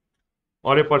happy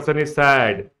or a person is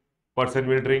sad, person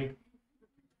will drink.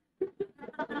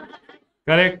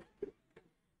 Correct?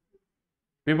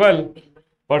 People,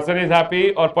 person is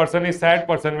happy or person is sad,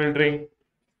 person will drink.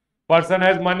 Person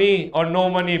has money or no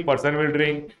money, person will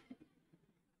drink.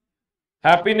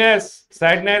 Happiness,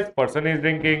 sadness, person is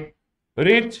drinking.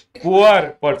 Rich,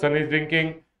 poor, person is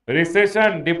drinking.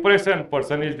 Recession, depression,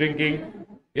 person is drinking.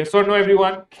 Yes or no,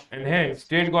 everyone? And hence,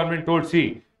 state government told,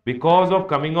 see, because of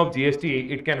coming of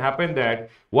GST, it can happen that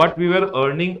what we were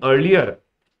earning earlier,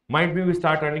 might be we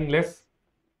start earning less.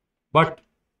 But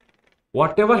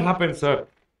whatever happens, sir,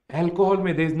 alcohol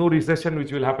may, there is no recession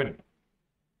which will happen.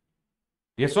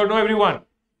 Yes or no, everyone?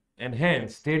 And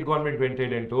hence, state government went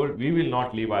ahead and told, we will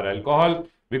not leave our alcohol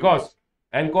because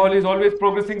alcohol is always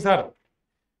progressing, sir.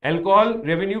 Alcohol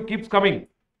revenue keeps coming.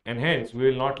 And hence, we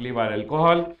will not leave our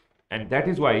alcohol. And that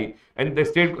is why, and the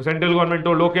central government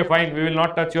told, okay, fine, we will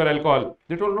not touch your alcohol.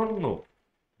 They told, no, no, no.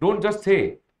 Don't just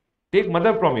say, take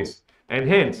mother promise. And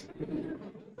hence,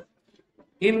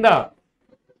 in the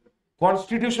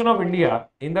Constitution of India,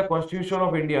 they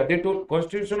told,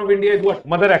 Constitution of India is what?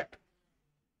 Mother Act.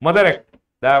 Mother Act.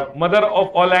 The mother of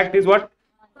all act is what?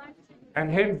 And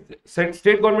hence,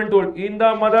 state government told, in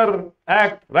the Mother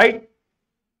Act, right?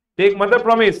 Take mother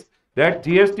promise that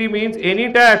GST means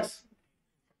any tax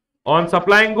on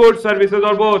supplying goods, services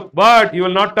or both, but you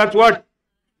will not touch what?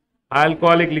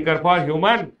 Alcoholic liquor for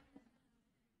human.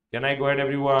 Can I go ahead,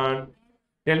 everyone?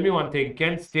 Tell me one thing,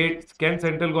 can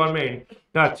central government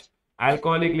touch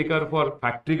alcoholic liquor for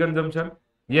factory consumption?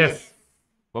 Yes.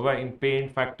 Baba, in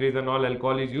paint factories and all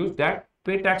alcohol is used, that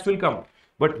pay tax will come.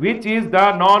 But which is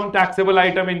the non-taxable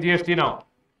item in GST now?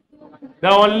 The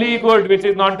only good which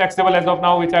is non-taxable as of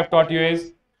now, which I have taught you,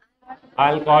 is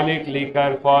alcoholic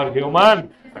liquor for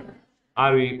human.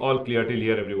 Are we all clear till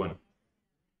here, everyone?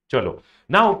 Chalo.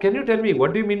 Now, can you tell me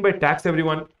what do you mean by tax,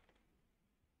 everyone?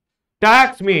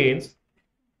 Tax means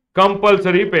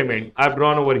compulsory payment. I have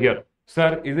drawn over here.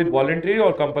 Sir, is it voluntary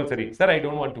or compulsory? Sir, I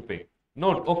don't want to pay.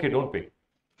 No, okay, don't pay.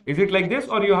 Is it like this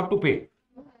or you have to pay?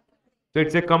 So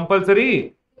it's a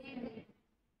compulsory.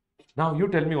 Now you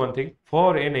tell me one thing.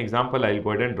 For an example, I'll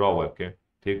go ahead and draw. Okay,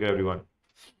 take care, everyone.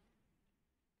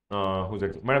 Who's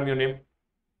that? Madam, your name?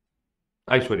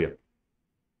 Aishwarya.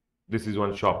 This is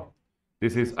one shop.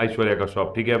 This is Aishwarya ka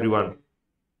shop. Take care, everyone.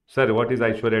 Sir, what is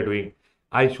Aishwarya doing?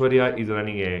 Aishwarya is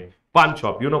running a pan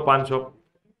shop. You know pan shop?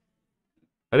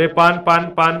 Arey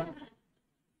pan.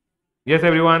 Yes,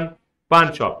 everyone.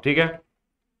 Pan shop. ठीक है?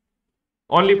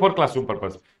 Only for classroom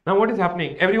purpose. Now, what is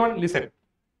happening? Everyone, listen.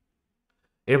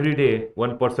 Every day,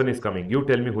 one person is coming. You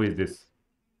tell me who is this?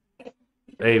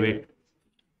 Hey, wait.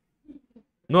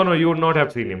 No, you would not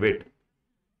have seen him. Wait.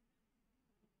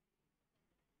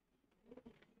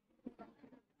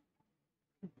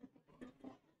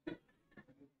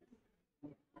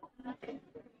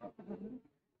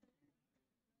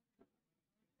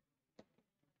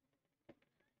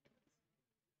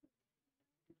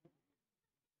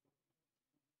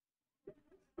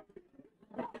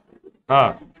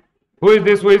 Who is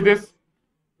this? Who is this?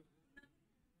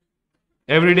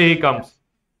 Every day he comes.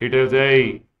 He tells,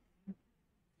 hey,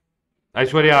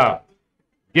 Aishwarya,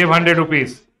 give 100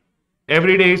 rupees.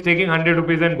 Every day he is taking 100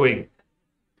 rupees and going.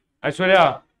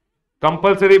 Aishwarya,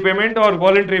 compulsory payment or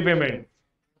voluntary payment?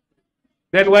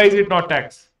 Then why is it not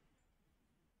tax?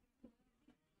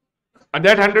 And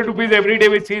that 100 rupees every day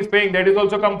which he is paying, that is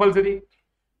also compulsory.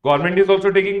 Government is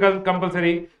also taking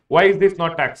compulsory. Why is this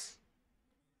not tax?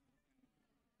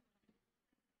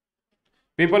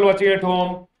 People watching at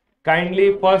home,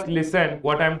 kindly first listen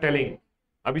what I am telling.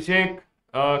 Abhishek,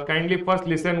 kindly first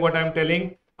listen what I am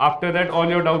telling. After that, all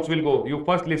your doubts will go. You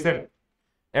first listen.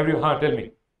 Tell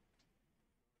me.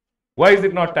 Why is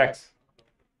it not tax?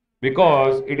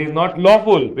 Because it is not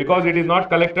lawful, because it is not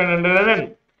collected under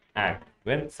an act.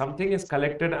 When something is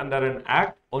collected under an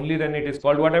act, only then it is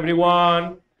called what,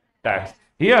 everyone? Tax.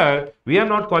 Here, we are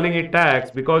not calling it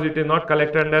tax because it is not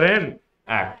collected under an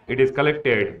act. It is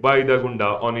collected by the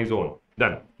Gunda on his own.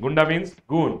 Done. Gunda means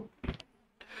goon.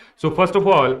 So first of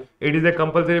all, it is a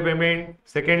compulsory payment.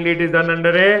 Secondly, it is done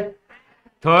under a.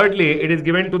 Thirdly, it is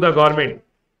given to the government.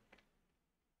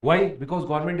 Why? Because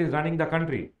government is running the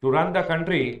country. To run the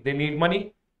country, they need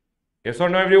money. Yes or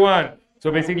no, everyone?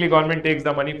 So basically, government takes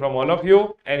the money from all of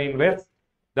you and invests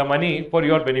the money for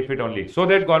your benefit only, so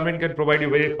that government can provide you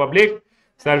various public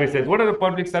services. What are the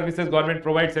public services government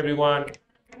provides, everyone?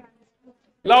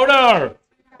 Louder!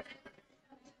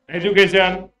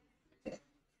 Education,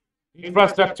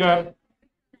 infrastructure,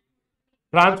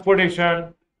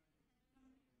 transportation,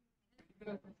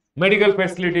 medical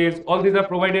facilities, all these are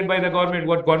provided by the government.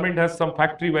 What government has some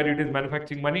factory where it is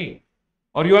manufacturing money?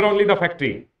 Or you are only the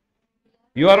factory?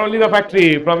 You are only the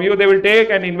factory. From you they will take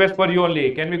and invest for you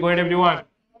only. Can we go ahead, everyone?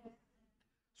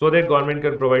 So that government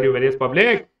can provide you various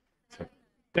public.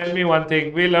 Tell me one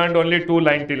thing. We learned only 2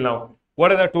 lines till now.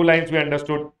 What are the 2 lines we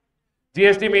understood?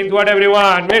 GST means what,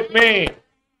 everyone? With me.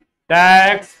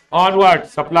 Tax on what?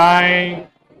 Supplying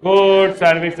goods,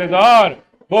 services, or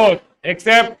both.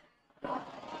 Except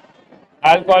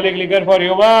alcoholic liquor for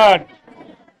human.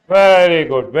 Very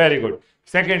good, very good.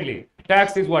 Secondly,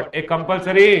 tax is what? A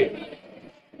compulsory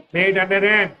paid under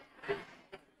an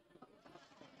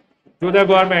to the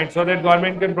government, so that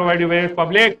government can provide you various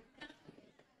public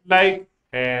like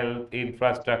health,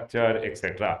 infrastructure,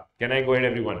 etc. Can I go ahead,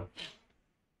 everyone?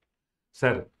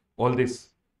 Sir, all these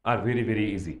are very,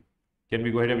 very easy. Can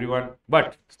we go ahead, everyone?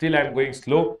 But still I am going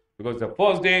slow because the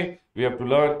first day we have to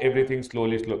learn everything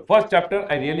slowly. First chapter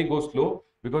I really go slow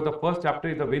because the first chapter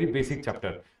is a very basic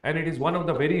chapter and it is one of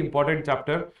the very important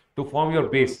chapter to form your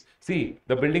base. See,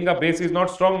 the building of base is not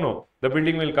strong, no. The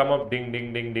building will come up ding,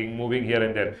 ding, ding, ding, moving here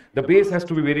and there. The base has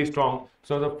to be very strong.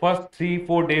 So the first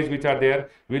 3-4 days which are there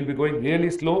will be going really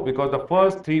slow because the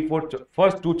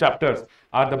first 2 chapters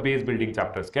are the base building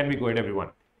chapters. Can we go ahead, everyone?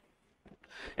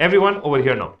 Everyone over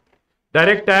here now.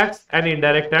 Direct tax and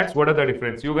indirect tax, what are the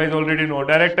difference? You guys already know.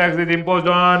 Direct tax is imposed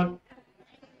on,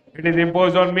 it is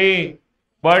imposed on me.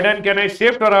 Burden can I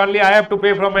shift or only I have to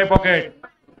pay from my pocket?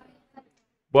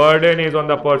 Burden is on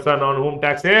the person on whom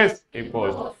tax is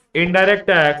imposed. Indirect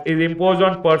tax is imposed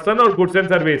on person or goods and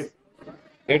service?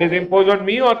 It is imposed on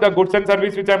me or the goods and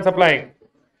service which I am supplying.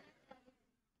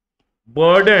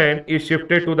 Burden is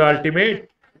shifted to the ultimate.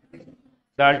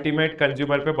 The ultimate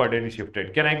consumer pe burden is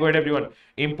shifted. Can I go ahead, everyone?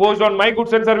 Imposed on my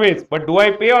goods and service, but do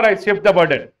I pay or I shift the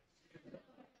burden?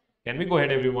 Can we go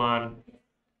ahead, everyone?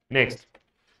 Next.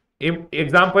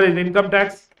 Example is income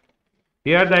tax.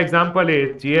 Here the example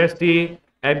is GST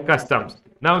and customs.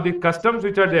 Now the customs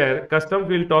which are there, customs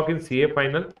we'll talk in CA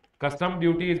final. Custom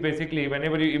duty is basically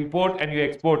whenever you import and you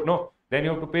export, no, then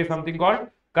you have to pay something called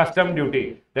custom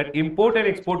duty. That import and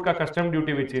export ka custom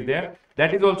duty which is there,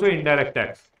 that is also indirect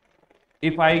tax.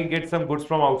 If I get some goods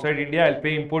from outside India, I'll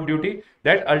pay import duty.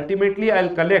 That ultimately I'll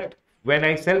collect. When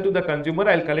I sell to the consumer,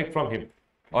 I'll collect from him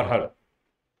or her.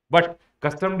 But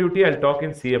custom duty, I'll talk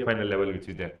in CA final level, which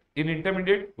is there. In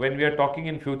intermediate, when we are talking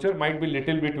in future, might be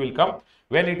little bit will come.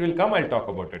 When it will come, I'll talk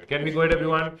about it. Can we go ahead,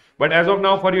 everyone? But as of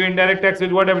now, for you, indirect tax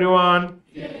is what, everyone?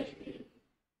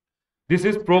 This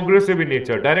is progressive in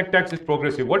nature. Direct tax is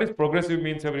progressive. What is progressive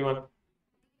means, everyone?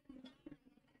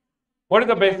 What is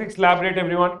the basic slab rate,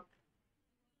 everyone?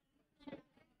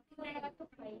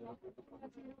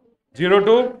 0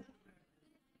 to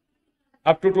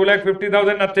up to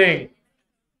 2,50,000, nothing.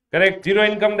 Correct. 0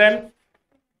 income, then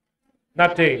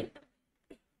nothing.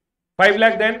 5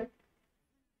 lakh, then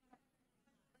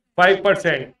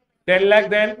 5%. 10 lakh,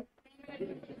 then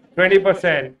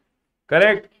 20%.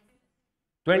 Correct.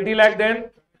 20 lakh, then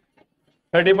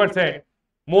 30%.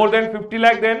 More than 50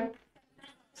 lakh, then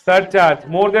surcharge.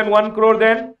 More than 1 crore,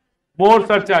 then more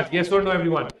surcharge. Yes or no,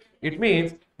 everyone? It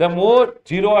means the more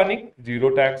zero earning, zero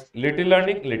tax, little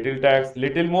earning, little tax,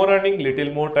 little more earning,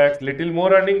 little more tax, little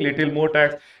more earning, little more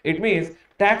tax. It means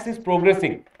tax is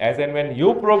progressing. As and when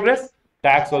you progress,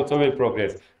 tax also will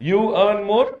progress. You earn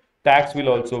more, tax will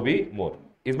also be more.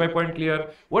 Is my point clear?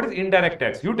 What is indirect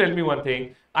tax? You tell me one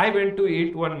thing. I went to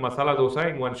eat one masala dosa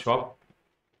in one shop.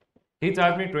 He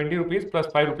charged me 20 rupees plus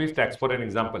 5 rupees tax, for an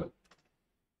example.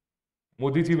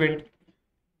 Modi ji went.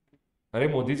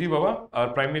 Modi ji Baba, our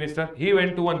Prime Minister, he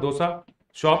went to one dosa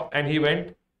shop and he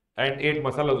went and ate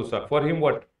masala dosa. For him,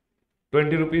 what?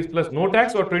 20 rupees plus no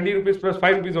tax or 20 rupees plus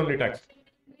 5 rupees only tax?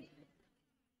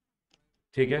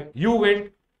 Okay. You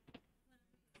went.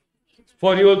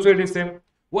 For you also it is same.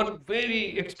 One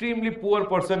very extremely poor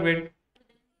person went,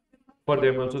 for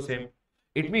them also same.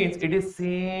 It means it is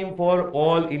same for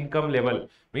all income level.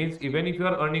 Means even if you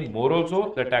are earning more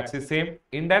also, the tax is same.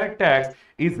 Indirect tax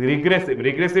is regressive.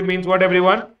 Regressive means what,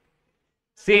 everyone?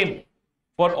 Same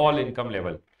for all income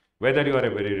level. Whether you are a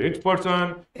very rich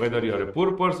person, whether you are a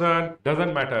poor person,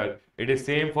 doesn't matter. It is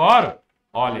same for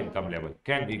all income level.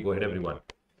 Can we go ahead, everyone?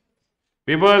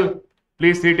 People,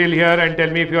 please see till here and tell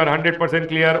me if you are 100%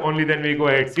 clear. Only then we go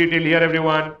ahead. See till here,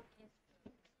 everyone.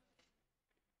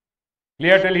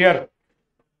 Clear till here?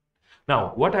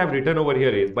 Now, what I have written over here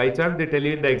is, by chance they tell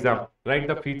you in the exam, write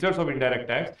the features of indirect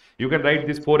tax. You can write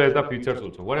these 4 as the features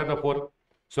also. What are the 4?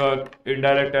 So,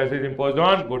 indirect tax is imposed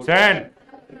on goods and...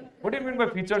 What do you mean by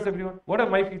features, everyone? What are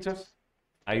my features?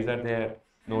 Eyes are there,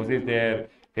 nose is there,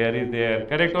 hair is there.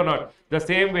 Correct or not? The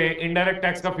same way, indirect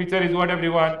tax ka feature is what,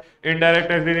 everyone? Indirect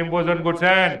tax is imposed on goods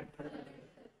and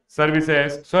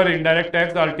services. Sir, indirect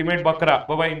tax, the ultimate bakra.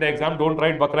 Baba, in the exam, don't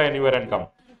write bakra anywhere and come.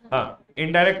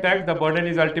 Indirect tax, the burden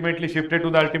is ultimately shifted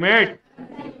to the ultimate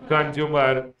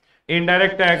consumer.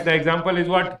 Indirect tax, the example is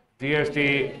what?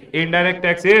 GST. Indirect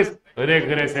tax is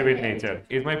regressive in nature.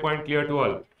 Is my point clear to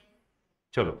all?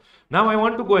 Chalo. Now I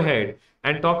want to go ahead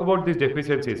and talk about these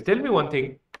deficiencies. Tell me one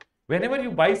thing. Whenever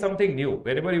you buy something new,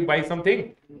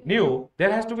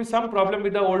 there has to be some problem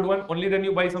with the old one. Only then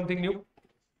you buy something new.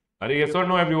 Are yes or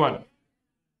no, everyone?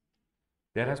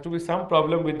 There has to be some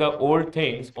problem with the old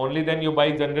things. Only then you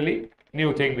buy generally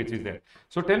new thing which is there.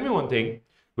 So tell me one thing.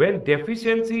 When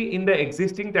deficiency in the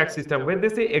existing tax system, when they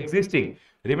say existing,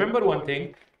 remember one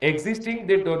thing. Existing,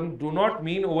 they do not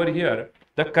mean over here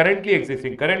the currently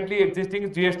existing. Currently existing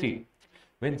is GST.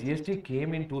 When GST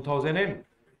came in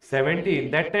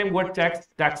 2017, that time what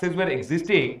taxes were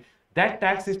existing, that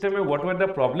tax system, what were the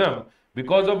problem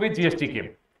because of which GST came?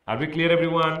 Are we clear,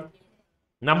 everyone?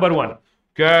 Number 1,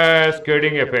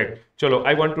 cascading effect. Chalo,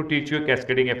 I want to teach you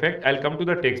cascading effect. I'll come to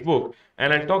the textbook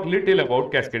and I'll talk little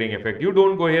about cascading effect. You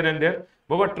don't go here and there.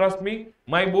 But trust me,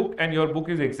 my book and your book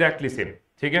is exactly same.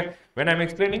 Okay? When I'm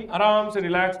explaining, aram se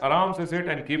relax, aram se sit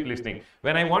and keep listening.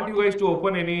 When I want you guys to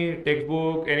open any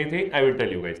textbook, anything, I will tell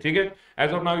you guys. Okay?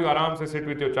 As of now, you aram se sit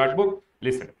with your chart book.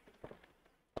 Listen.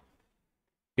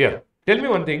 Here, tell me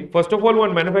one thing. First of all,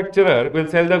 one manufacturer will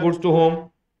sell the goods to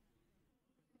whom?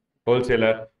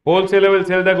 Wholesaler. Wholesaler will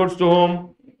sell the goods to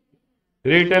whom?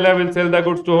 Retailer will sell the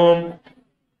goods to whom?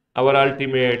 Our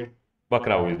ultimate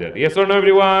bakra who is there. Yes or no,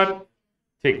 everyone?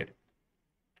 Okay.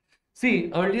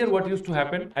 See, earlier what used to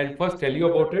happen, I'll first tell you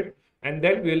about it and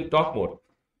then we'll talk more.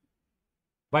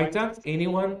 By chance,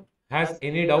 anyone has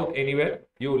any doubt anywhere,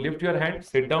 you lift your hand,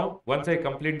 sit down. Once I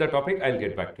complete the topic, I'll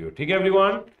get back to you. Okay,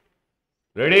 everyone?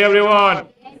 Ready, everyone?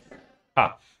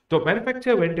 Yes. So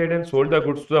manufacturer went ahead and sold the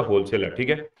goods to the wholesaler.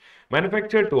 Okay?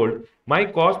 Manufacturer told, my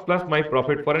cost plus my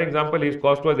profit. For an example, his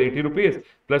cost was 80 rupees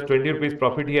plus 20 rupees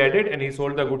profit he added and he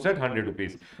sold the goods at 100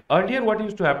 rupees. Earlier, what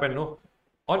used to happen? No,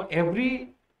 on every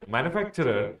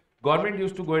manufacturer, government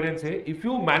used to go ahead and say, if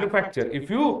you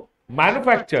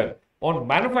manufacture, on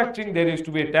manufacturing, there used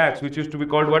to be a tax which used to be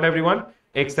called what, everyone?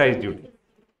 Excise duty.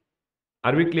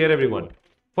 Are we clear, everyone?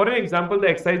 For an example, the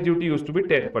excise duty used to be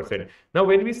 10%. Now,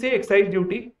 when we say excise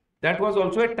duty, that was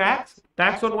also a tax.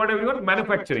 Tax on what, everyone?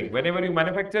 Manufacturing. Whenever you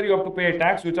manufacture, you have to pay a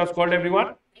tax which was called,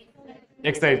 everyone?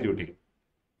 Excise duty.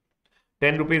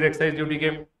 10 rupees excise duty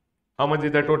came. How much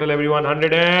is the total, everyone?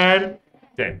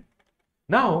 110.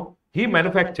 Now, he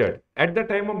manufactured. At the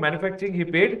time of manufacturing, he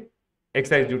paid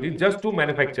excise duty just to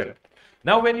manufacture.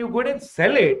 Now, when you go and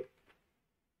sell it,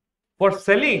 for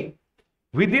selling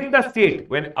within the state,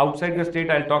 when outside the state,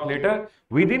 I'll talk later.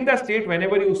 Within the state,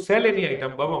 whenever you sell any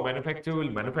item, Baba, manufacturer will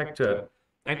manufacture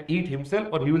and eat himself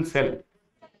or he will sell.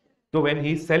 So, when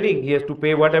he is selling, he has to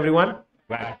pay what, everyone?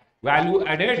 VAT. Value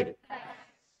added.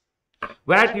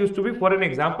 VAT used to be, for an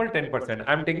example, 10%.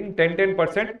 I'm taking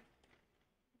 10%.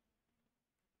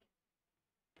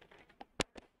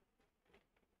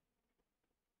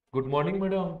 Good morning,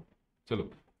 madam. Chalo.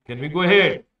 Can we go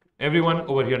ahead? Everyone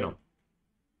over here now.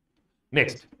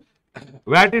 Next.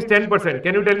 VAT is 10%.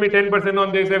 Can you tell me 10%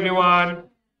 on this, everyone?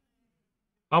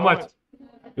 How much?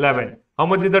 11. How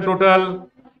much is the total?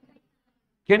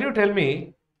 Can you tell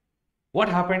me what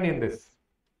happened in this?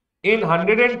 In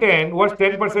 110, was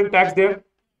 10% tax there?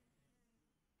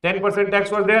 10% tax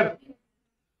was there.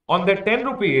 On the 10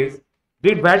 rupees,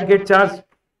 did VAT get charged?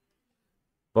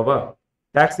 Baba,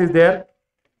 tax is there.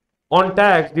 On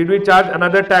tax, did we charge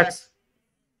another tax?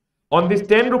 On this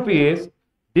 10 rupees,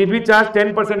 did we charge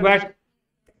 10% VAT?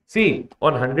 See,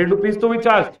 on 100 rupees, so we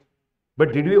charged.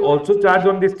 But did we also charge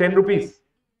on this 10 rupees?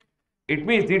 It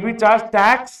means, did we charge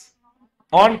tax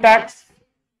on tax?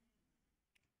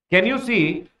 Can you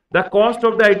see the cost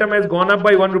of the item has gone up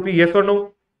by 1 rupee? Yes or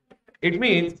no? It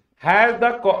means has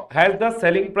the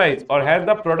selling price or has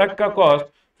the product ka cost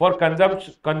for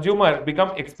consumer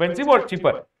become expensive or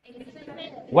cheaper?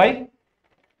 Why?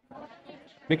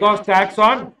 Because tax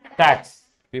on tax.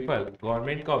 People,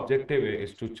 government का objective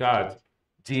is to charge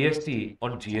GST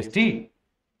on GST.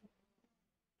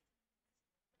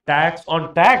 Tax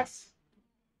on tax.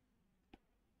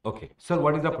 Okay, sir,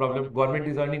 what is the problem? Government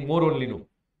is earning more only, no?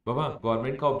 Baba,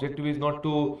 government ka objective is not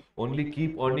to only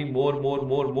keep earning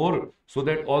more, so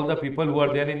that all the people who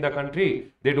are there in the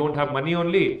country, they don't have money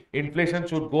only. Inflation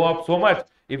should go up so much.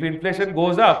 If inflation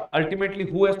goes up, ultimately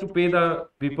who has to pay the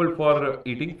people for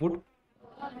eating food?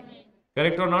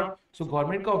 Correct or not? So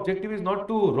government ka objective is not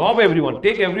to rob everyone,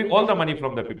 take all the money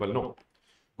from the people. No.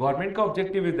 Government ka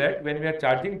objective is that when we are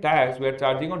charging tax, we are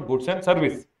charging on goods and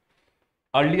service.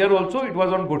 Earlier also it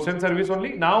was on goods and service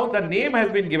only. Now the name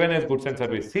has been given as goods and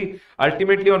service. See,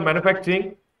 ultimately on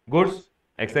manufacturing goods,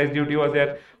 excise duty was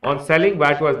there. On selling,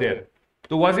 VAT was there.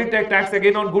 So was it a tax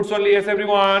again on goods only? Yes,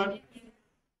 everyone.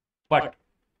 But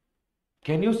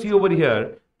can you see over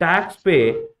here, tax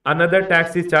pay, another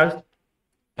tax is charged.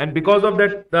 And because of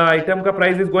that, the item ka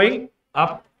price is going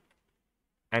up.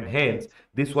 And hence,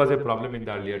 this was a problem in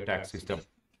the earlier tax system.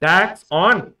 Tax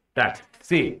on tax.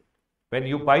 See, when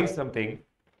you buy something,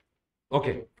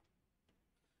 okay,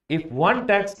 if one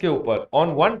tax ke upar,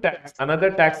 on one tax, another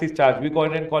tax is charged, we go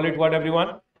ahead and call it what,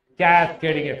 everyone?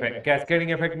 Cascading effect.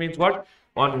 Cascading effect means what?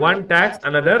 On one tax,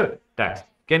 another tax.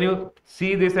 Can you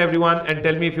see this, everyone, and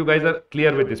tell me if you guys are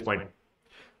clear with this point?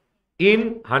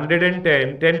 In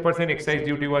 110, 10% excise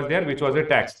duty was there, which was a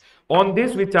tax. On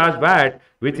this, we charge VAT,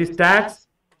 which is tax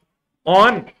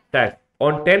on tax.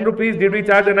 On 10 rupees, did we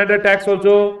charge another tax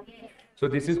also? So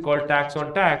this is called tax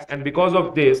on tax, and because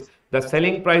of this, the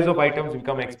selling price of items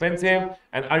become expensive,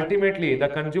 and ultimately the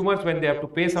consumers, when they have to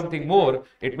pay something more,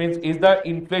 it means is the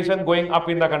inflation going up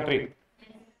in the country,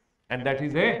 and that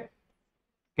is a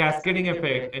cascading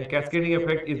effect. And cascading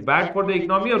effect is bad for the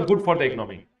economy or good for the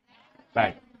economy?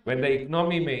 Bad. When the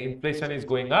economy inflation is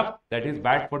going up, that is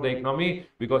bad for the economy,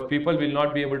 because people will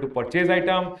not be able to purchase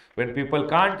item. When people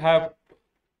can't have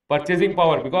purchasing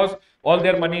power, because all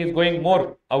their money is going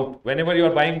more out. Whenever you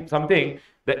are buying something,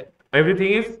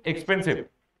 everything is expensive,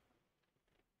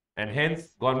 and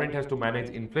hence government has to manage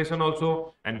inflation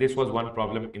also, and this was one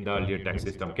problem in the earlier tax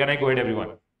system. Can I go ahead,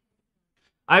 everyone?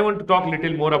 I want to talk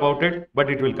little more about it, but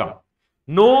it will come.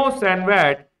 No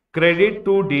SANVAT credit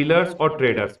to dealers or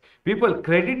traders. People,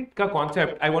 credit ka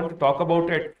concept, I want to talk about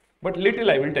it, but little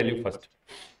I will tell you first.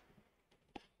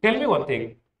 Tell me one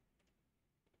thing.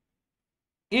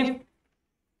 If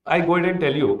I go ahead and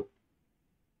tell you,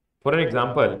 for an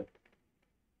example,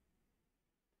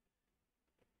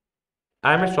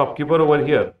 I am a shopkeeper over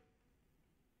here.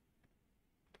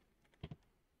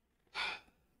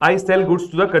 I sell goods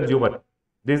to the consumer.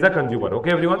 This is the consumer.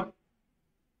 Okay, everyone?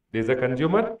 This is the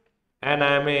consumer, and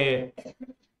I am a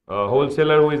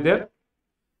wholesaler who is there.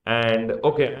 And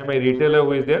okay, I am a retailer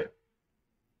who is there.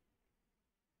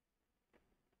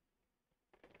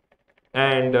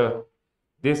 And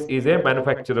this is a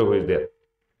manufacturer who is there.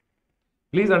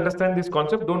 Please understand this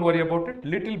concept. Don't worry about it.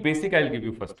 Little basic I'll give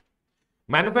you first.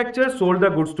 Manufacturer sold the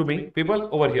goods to me, people,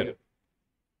 over here.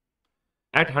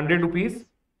 At 100 rupees,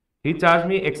 he charged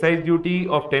me excise duty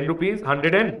of 10 rupees,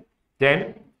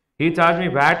 110. He charged me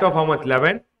VAT of how much?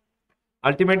 11.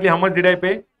 Ultimately, how much did I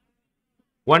pay?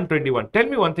 121. Tell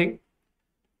me one thing.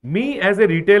 Me as a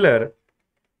retailer,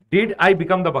 did I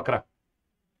become the bakra?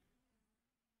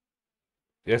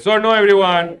 Yes or no,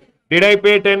 everyone? Did I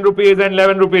pay 10 rupees and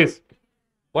 11 rupees?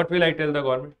 What will I tell the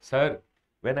government? Sir,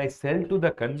 when I sell to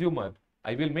the consumer,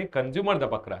 I will make consumer the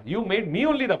bakra. You made me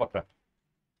only the bakra.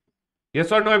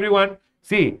 Yes or no, everyone?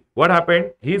 See, what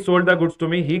happened? He sold the goods to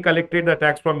me. He collected the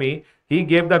tax from me. He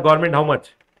gave the government how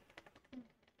much?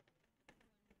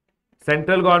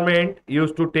 Central government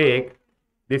used to take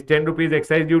this 10 rupees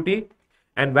excise duty,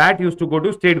 and VAT used to go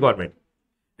to state government.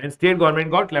 And state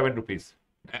government got 11 rupees.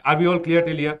 Are we all clear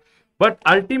till here? But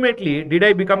ultimately, did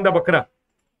I become the bakra?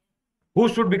 Who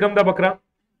should become the bakra?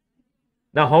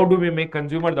 Now, how do we make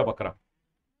consumer the bakra?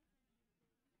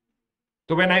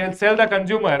 So when I will sell the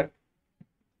consumer,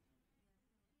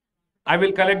 I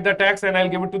will collect the tax and I'll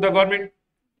give it to the government.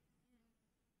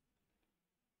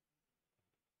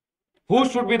 Who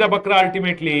should be the bakra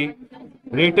ultimately?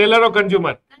 Retailer or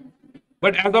consumer?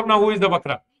 But as of now, who is the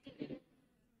bakra?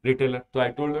 Retailer. So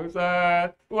I told him,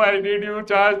 sir, why did you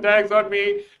charge tax on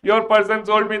me? Your person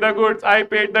sold me the goods. I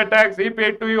paid the tax. He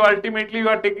paid to you. Ultimately, you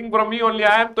are taking from me only.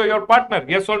 I am to your partner.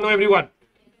 Yes or no, everyone?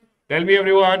 Tell me,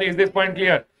 everyone, is this point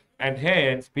clear? And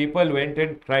hence, people went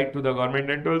and cried to the government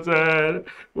and told, sir,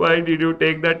 why did you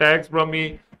take the tax from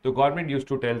me? The government used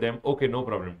to tell them, okay, no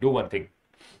problem, do one thing.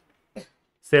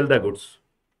 Sell the goods.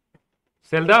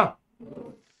 Sell the,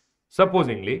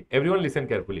 supposingly, everyone listen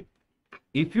carefully.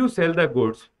 If you sell the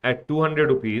goods at 200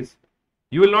 rupees,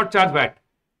 you will not charge VAT.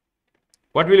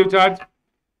 What will you charge?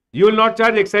 You will not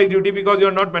charge excise duty because you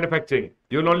are not manufacturing.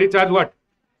 You will only charge what?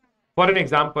 For an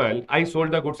example, I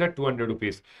sold the goods at 200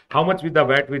 rupees. How much with the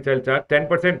VAT which I will charge?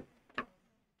 10%.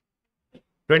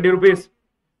 20 rupees.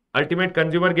 Ultimate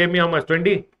consumer gave me how much?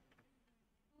 20.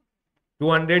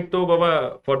 200 to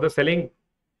Baba for the selling.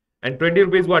 And 20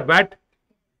 rupees what? VAT?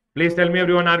 Please tell me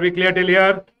everyone, are we clear till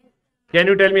here? Can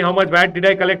you tell me how much VAT did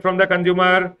I collect from the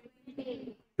consumer?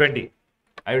 20.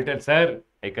 I will tell, sir,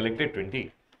 I collected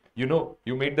 20. You know,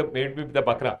 you made with the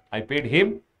bakra. I paid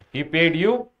him, he paid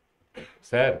you.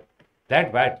 Sir,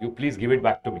 that VAT, you please give it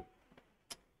back to me.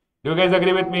 Do you guys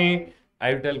agree with me?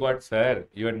 I will tell God, sir,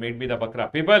 you had made me the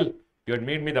bakra. People, you had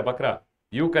made me the bakra.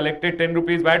 You collected 10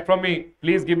 rupees VAT from me.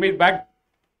 Please give me it back.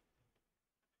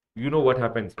 You know what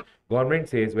happens? Government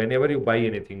says whenever you buy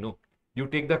anything, no, you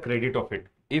take the credit of it.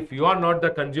 If you are not the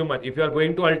consumer, if you are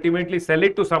going to ultimately sell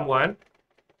it to someone,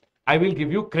 I will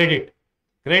give you credit.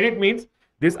 Credit means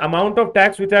this amount of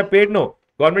tax which I paid, no.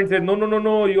 Government says, no, no, no,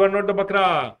 no, you are not the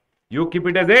bakra. You keep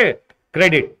it as a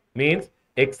credit. Means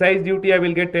excise duty, I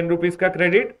will get 10 rupees ka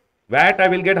credit. VAT, I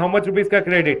will get how much rupees ka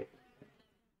credit?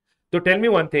 So tell me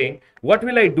one thing, what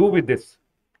will I do with this?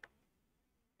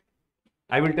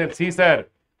 I will tell, see sir,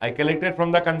 I collected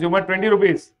from the consumer 20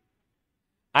 rupees.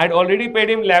 I had already paid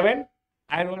him 11.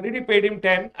 I had already paid him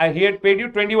 10. He had paid you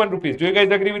 21 rupees. Do you guys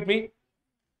agree with me?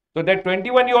 So that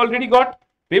 21 you already got.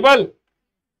 People,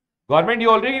 government, you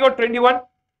already got 21.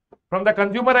 From the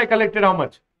consumer, I collected how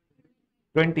much?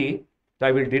 20. So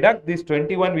I will deduct this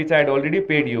 21 which I had already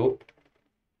paid you.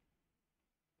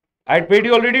 I had paid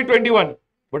you already 21.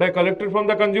 But I collected from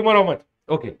the consumer how much?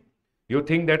 Okay. You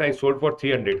think that I sold for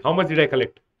 300. How much did I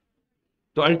collect?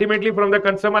 So ultimately from the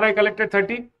consumer I collected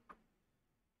 30.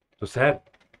 So sir,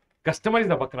 customer is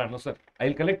the bakra. No sir, I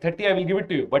will collect 30, I will give it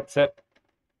to you. But sir,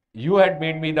 you had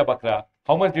made me the bakra.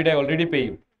 How much did I already pay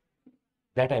you?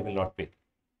 That I will not pay.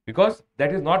 Because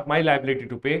that is not my liability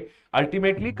to pay.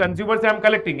 Ultimately, consumers I am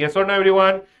collecting. Yes or no,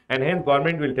 everyone? And hence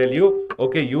government will tell you,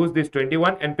 okay, use this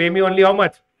 21 and pay me only how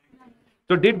much?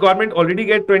 So did government already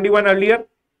get 21 earlier?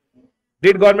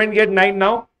 Did government get 9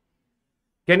 now?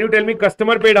 Can you tell me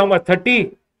customer paid how much?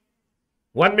 30.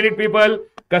 1 minute people.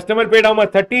 Customer paid how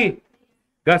much? 30.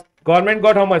 Government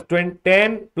got how much?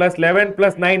 10 plus 11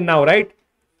 plus 9 now, right?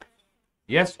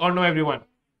 Yes or no, everyone?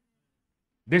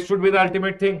 This should be the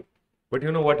ultimate thing. But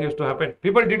you know what used to happen?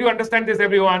 People, did you understand this,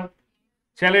 everyone?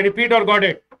 Shall I repeat or got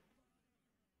it?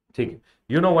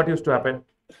 You know what used to happen?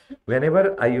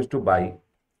 Whenever I used to buy,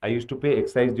 I used to pay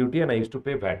excise duty and I used to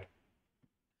pay VAT.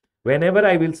 Whenever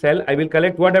I will sell, I will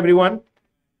collect what, everyone?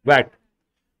 VAT.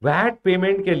 VAT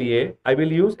payment ke liye, I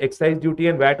will use excise duty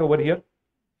and VAT over here.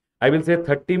 I will say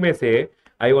 30 mein se,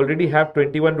 I already have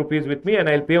 21 rupees with me and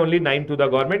I'll pay only 9 to the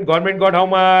government. Government got how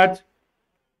much?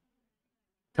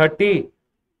 30.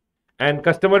 And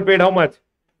customer paid how much?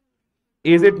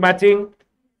 Is it matching?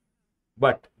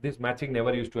 But this matching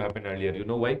never used to happen earlier. You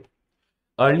know why?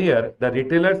 Earlier, the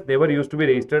retailers never used to be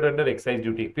registered under excise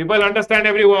duty. People understand,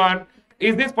 everyone?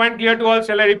 Is this point clear to all?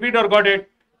 Shall I repeat or got it?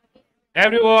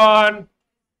 Everyone,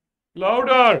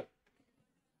 louder.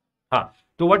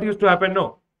 So what used to happen?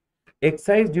 No.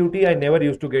 Excise duty, I never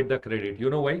used to get the credit. You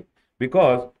know why?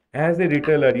 Because as a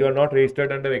retailer, you are not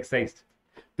registered under excise.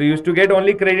 So you used to get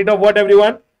only credit of what,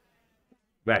 everyone?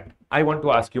 VAT. I want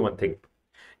to ask you one thing.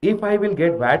 If I will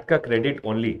get VAT ka credit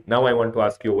only, now I want to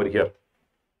ask you over here.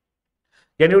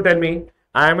 Can you tell me,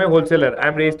 I am a wholesaler. I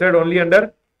am registered only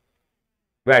under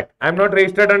VAT. I am not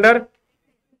registered under.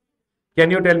 Can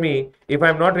you tell me, if I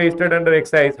am not registered under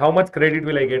excise, how much credit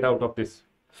will I get out of this?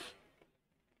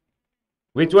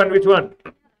 Which one? Which one?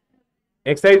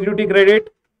 Excise duty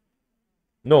credit?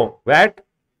 No. VAT?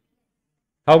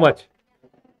 How much?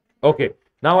 Okay.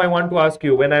 Now I want to ask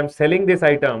you, when I am selling this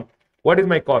item, what is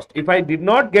my cost? If I did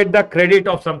not get the credit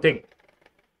of something,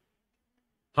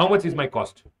 how much is my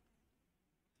cost?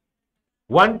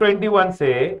 121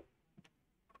 say,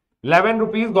 11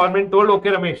 rupees government told, okay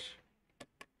Ramesh,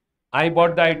 I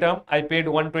bought the item, I paid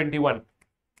 121.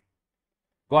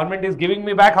 Government is giving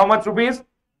me back how much rupees?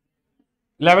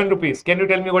 11 rupees. Can you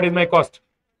tell me what is my cost?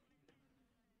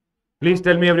 Please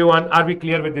tell me, everyone, are we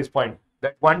clear with this point?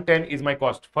 That 110 is my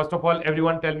cost. First of all,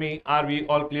 everyone tell me, are we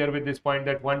all clear with this point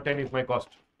that 110 is my cost?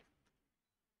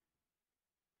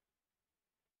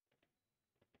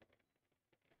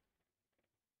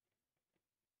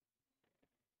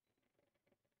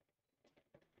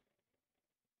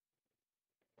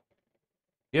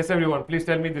 Yes, everyone, please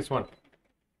tell me this one.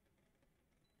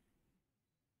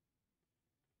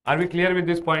 Are we clear with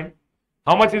this point?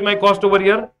 How much is my cost over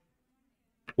here?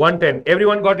 110.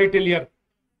 Everyone got it till here?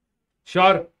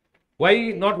 Sure.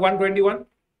 Why not 121?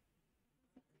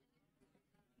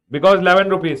 Because 11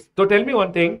 rupees. So tell me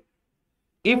one thing.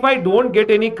 If I don't get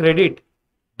any credit,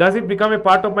 does it become a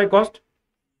part of my cost?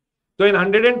 So in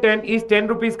 110, is 10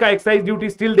 rupees ka excise duty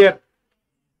still there?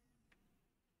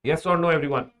 Yes or no,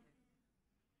 everyone?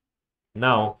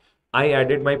 Now, I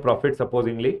added my profit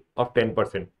supposingly of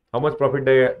 10%. How much profit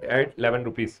did I add? 11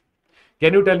 rupees.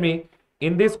 Can you tell me,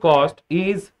 in this cost,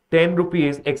 is 10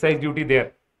 rupees excise duty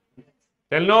there?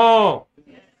 Tell no.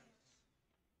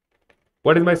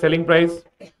 What is my selling price?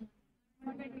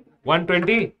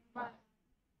 120?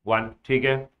 1.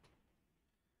 Okay.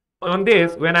 On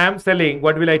this, when I am selling,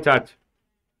 what will I charge?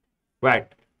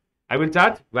 VAT. I will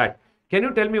charge VAT. Can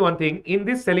you tell me one thing? In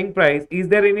this selling price, is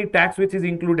there any tax which is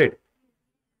included?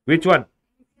 Which one?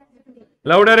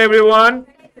 Louder, everyone.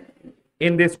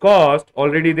 In this cost,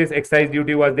 already this excise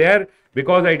duty was there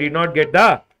because I did not get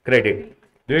the credit.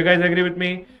 Do you guys agree with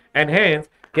me? And hence,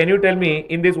 can you tell me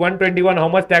in this 121 how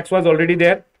much tax was already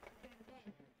there?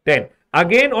 10.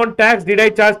 Again on tax, did I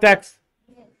charge tax?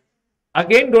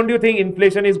 Again, don't you think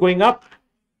inflation is going up?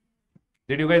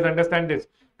 Did you guys understand this?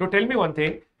 So tell me one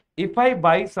thing. If I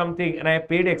buy something and I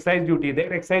paid excise duty,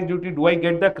 that excise duty, do I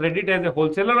get the credit as a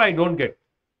wholesaler or I don't get?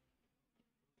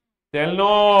 Tell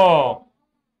no.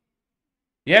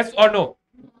 Yes or no?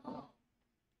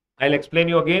 I'll explain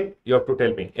you again. You have to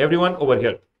tell me. Everyone over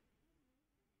here.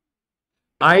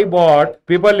 I bought,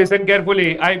 people listen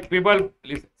carefully.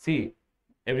 Listen, see,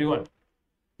 everyone,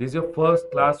 this is your first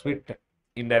class with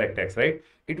indirect tax, right?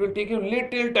 It will take you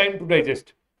little time to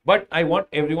digest. But I want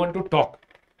everyone to talk.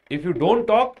 If you don't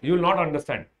talk, you will not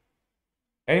understand.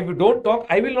 And if you don't talk,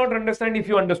 I will not understand if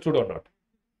you understood or not.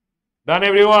 Done,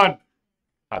 everyone?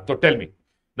 So tell me.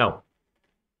 Now,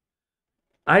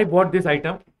 I bought this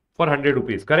item for 100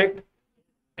 rupees, correct?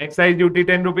 Excise duty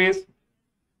 10 rupees.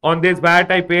 On this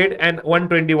VAT I paid and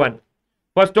 121.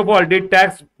 First of all, did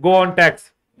tax go on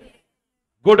tax?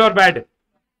 Good or bad?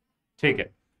 Okay.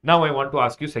 Now I want to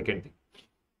ask you second thing.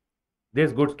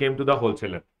 This goods came to the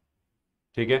wholesaler.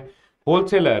 Okay.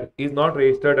 Wholesaler is not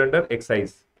registered under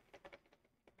excise.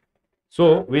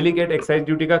 So, will he get excise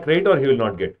duty ka credit or he will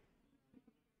not get?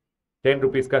 10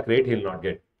 rupees ka credit he will not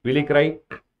get. Will he cry?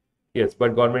 Yes,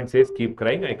 but government says keep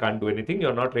crying. I can't do anything.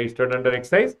 You're not registered under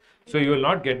excise. So, you will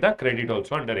not get the credit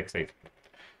also under excise.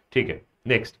 Okay.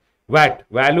 Next. VAT.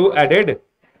 Value added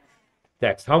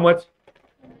tax. How much?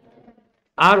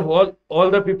 Are all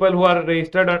the people who are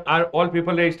registered, are all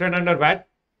people registered under VAT?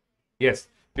 Yes.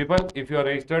 People, if you are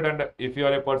registered under, if you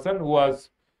are a person who was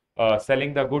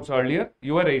selling the goods earlier,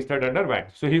 you are registered under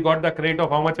VAT. So, he got the credit of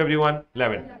how much, everyone?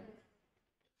 11.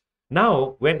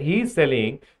 Now, when he is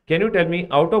selling, can you tell me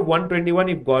out of 121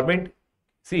 if government,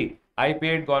 see, I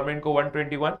paid government ko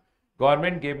 121,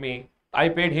 government gave me, I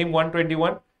paid him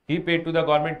 121, he paid to the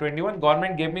government 21,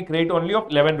 government gave me credit only of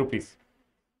 11 rupees.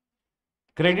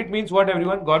 Credit means what,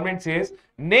 everyone? Government says,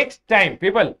 next time,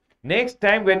 people, next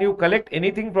time when you collect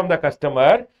anything from the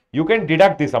customer, you can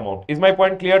deduct this amount. Is my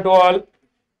point clear to all?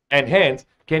 And hence,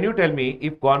 can you tell me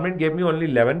if government gave me only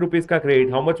 11 rupees ka credit,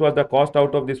 how much was the cost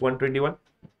out of this 121?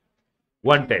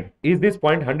 110. Is this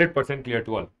point 100% clear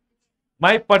to all?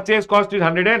 My purchase cost is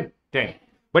 110.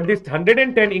 But this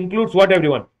 110 includes what,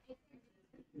 everyone?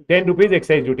 10 rupees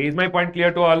excise duty. Is my point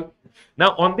clear to all?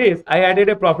 Now on this, I added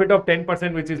a profit of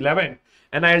 10%, which is 11.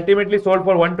 And I ultimately sold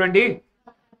for 120.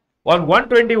 On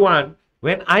 121,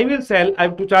 when I will sell, I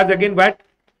have to charge again VAT.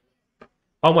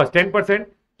 How much? 10%.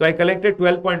 So I collected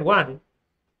 12.1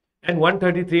 and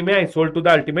 133 may I sold to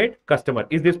the ultimate customer.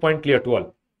 Is this point clear to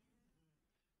all?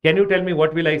 Can you tell me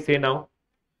what will I say now?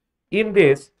 In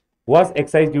this, was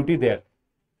excise duty there?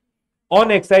 On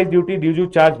excise duty, did you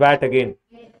charge VAT again?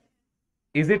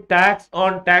 Is it tax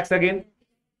on tax again?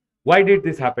 Why did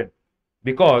this happen?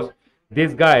 Because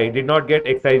this guy did not get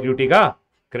excise duty ka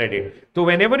credit. So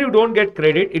whenever you don't get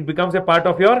credit, it becomes a part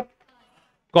of your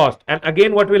cost. And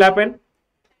again, what will happen?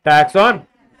 Tax on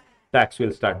tax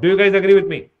will start. Do you guys agree with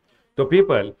me? So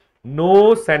people,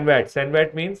 no SENVAT.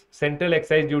 SENVAT means central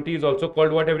excise duty is also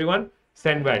called what, everyone?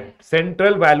 SENVAT.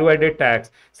 Central value added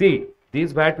tax. See,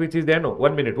 this VAT which is there, no,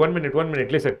 1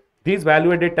 minute, listen. This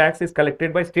value added tax is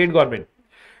collected by state government.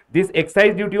 This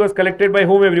excise duty was collected by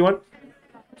whom, everyone?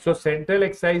 So central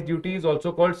excise duty is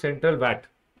also called central VAT.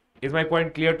 Is my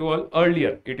point clear to all?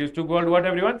 Earlier, it used to called what,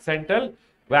 everyone? Central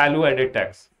value added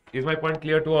tax. Is my point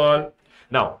clear to all?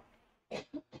 Now,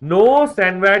 no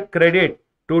SENVAT credit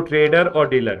to trader or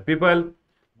dealer. People,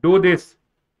 do this.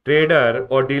 trader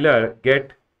or dealer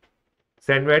get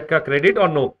send VAT ka credit or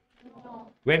no?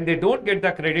 When they don't get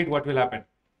the credit, what will happen?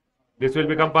 This will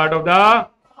become part of the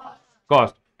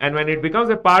cost. And when it becomes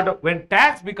a part of, when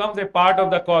tax becomes a part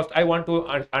of the cost, I want to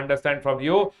understand from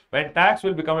you, when tax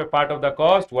will become a part of the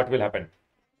cost, what will happen?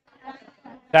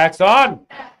 Tax on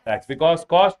tax, because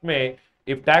cost may,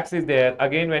 if tax is there,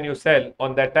 again when you sell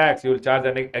on that tax, you will charge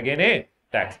again a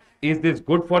tax. Is this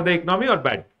good for the economy or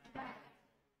bad?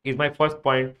 Is my first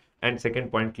point and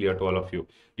second point clear to all of you?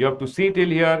 You have to see till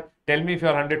here. Tell me if you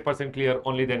are 100% clear,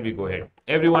 only then we go ahead.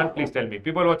 Everyone, please tell me.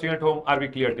 People watching at home, are we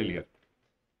clear till here?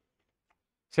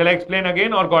 Shall I explain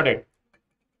again or got it?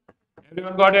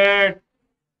 Everyone got it?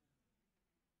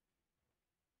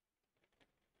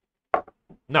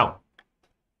 Now,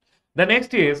 the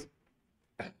next is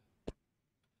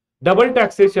double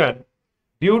taxation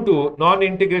due to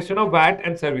non-integration of VAT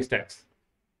and service tax.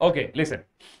 Okay, listen.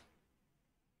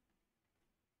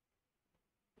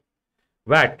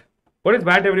 VAT. What is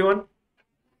VAT, everyone?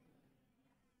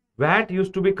 VAT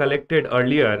used to be collected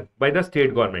earlier by the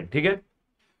state government. Okay?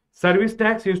 Service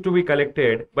tax used to be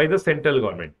collected by the central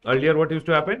government. Earlier, what used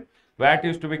to happen? VAT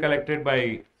used to be collected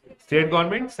by state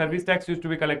government. Service tax used to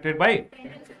be collected by.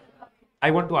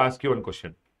 I want to ask you one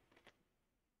question.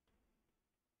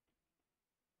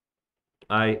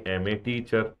 I am a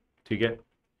teacher. Okay?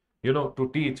 You know, to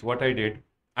teach, what I did,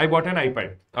 I bought an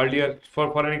iPad. Earlier,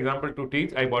 for an example, to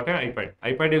teach, I bought an iPad.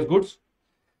 iPad is goods.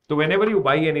 So whenever you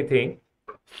buy anything,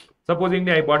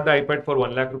 supposingly I bought the iPad for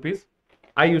 1 lakh rupees,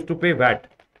 I used to pay VAT.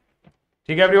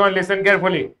 Okay, everyone listen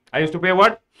carefully. I used to pay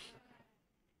what?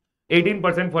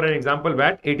 18% for an example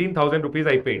VAT, 18,000 rupees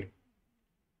I paid.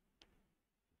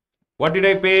 What did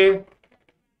I pay?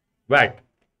 VAT.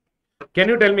 Can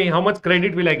you tell me how much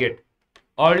credit will I get?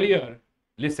 Earlier,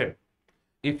 listen,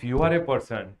 if you are a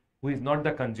person who is not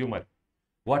the consumer,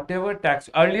 whatever tax,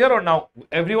 earlier or now,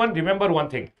 everyone remember one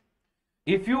thing.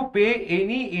 If you pay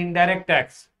any indirect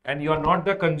tax and you are not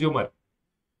the consumer,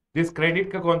 this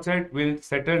credit concept will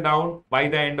settle down by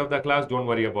the end of the class. Don't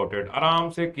worry about it.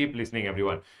 Aram se keep listening,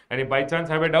 everyone. And if by chance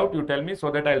have a doubt, you tell me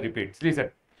so that I'll repeat. Listen,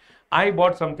 I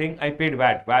bought something, I paid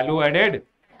VAT, value added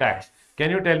tax. Can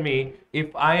you tell me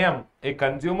if I am a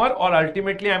consumer or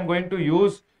ultimately I'm going to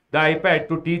use the iPad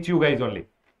to teach you guys only?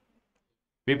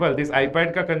 People, this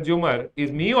iPad ka consumer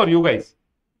is me or you guys?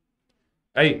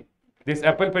 This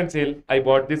Apple Pencil I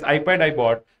bought, this iPad I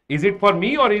bought, is it for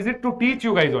me or is it to teach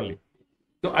you guys only?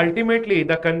 So ultimately,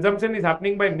 the consumption is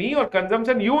happening by me or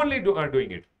consumption you only are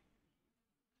doing it?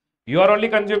 You are only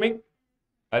consuming?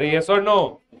 Are yes or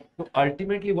no? So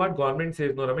ultimately, what government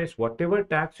says, no Ramesh, whatever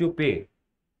tax you pay,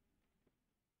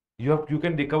 you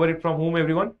can recover it from whom,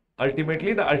 everyone?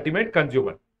 Ultimately, the ultimate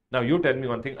consumer. Now you tell me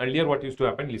one thing. Earlier, what used to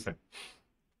happen? Listen.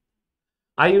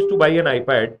 I used to buy an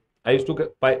iPad. I used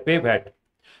to pay VAT.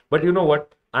 But you know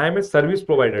what? I am a service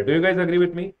provider. Do you guys agree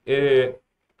with me?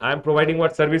 I am providing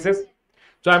what services?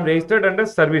 So I am registered under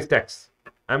service tax.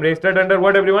 I am registered under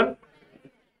what, everyone?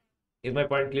 Is my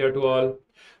point clear to all?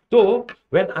 So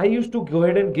when I used to go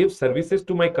ahead and give services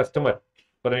to my customer,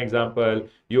 for an example,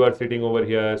 you are sitting over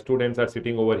here, students are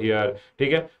sitting over here.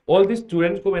 Okay? All these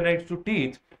students, when I used to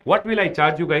teach, what will I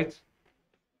charge you guys?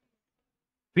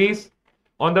 Fees.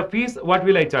 On the fees, what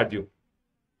will I charge you?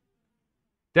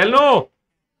 Tell no.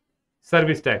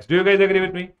 Service tax. Do you guys agree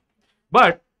with me?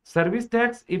 But service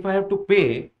tax, if I have to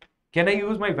pay, can I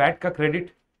use my VAT ka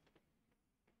credit?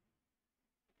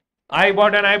 I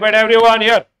bought an iPad, everyone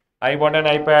here. I bought an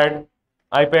iPad.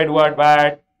 I paid what?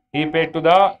 VAT. He paid to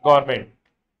the government.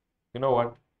 You know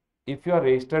what? If you are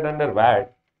registered under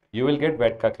VAT, you will get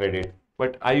VAT ka credit.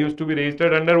 But I used to be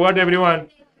registered under what, everyone?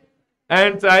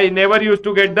 And I never used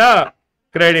to get the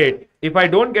credit. If I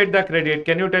don't get the credit,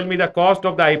 can you tell me the cost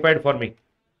of the iPad for me?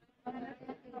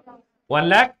 1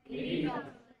 lakh?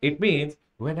 It means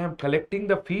when I'm collecting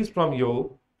the fees from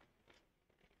you,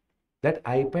 that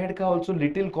iPad ka also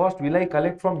little cost will I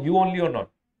collect from you only or not?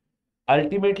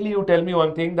 Ultimately, you tell me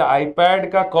one thing, the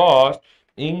iPad ka cost,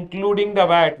 including the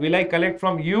VAT, will I collect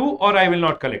from you or I will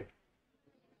not collect?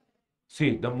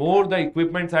 See, the more the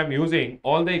equipments I'm using,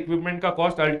 all the equipment ka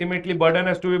cost, ultimately burden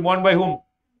has to be borne by whom?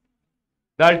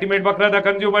 The ultimate bakra, the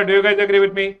consumer. Do you guys agree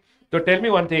with me? So tell me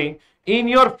one thing, in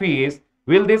your fees,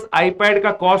 will this iPad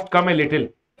ka cost come a little?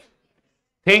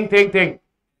 Think.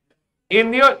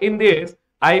 In this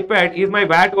iPad, is my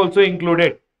VAT also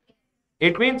included?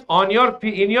 It means on your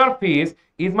fee, in your fees,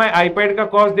 is my iPad ka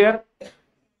cost there?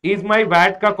 Is my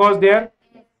VAT ka cost there?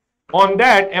 On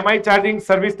that, am I charging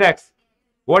service tax?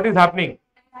 What is happening?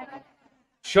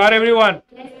 Sure, everyone.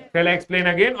 Shall I explain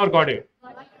again or got it?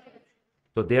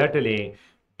 So they are telling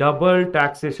double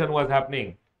taxation was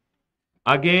happening.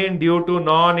 Again, due to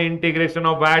non-integration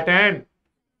of VAT. And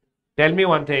tell me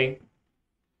one thing,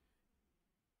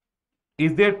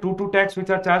 is there two tax which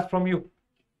are charged from you?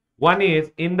 One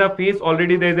is in the fees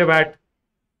already there is a VAT.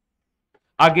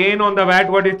 Again on the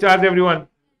VAT, what is charged, everyone?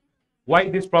 Why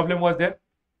this problem was there?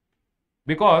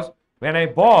 Because when I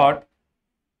bought,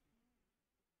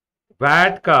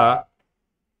 VAT ka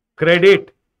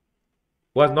credit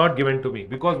was not given to me.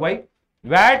 Because why?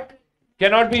 VAT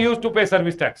cannot be used to pay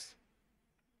service tax.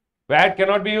 VAT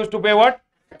cannot be used to pay what?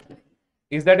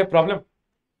 Is that a problem?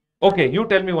 Okay, you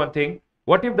tell me one thing.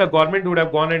 What if the government would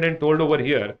have gone in and told over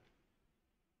here,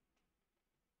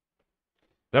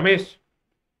 Ramesh,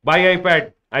 buy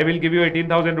iPad, I will give you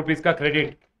 18,000 rupees ka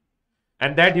credit,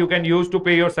 and that you can use to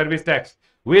pay your service tax.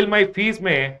 Will my fees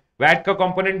mein VAT ka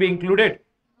component be included?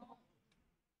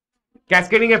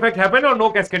 Cascading effect happen or no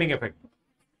cascading effect?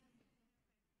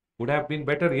 Would have been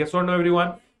better, yes or no,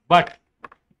 everyone? But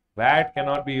VAT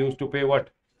cannot be used to pay what?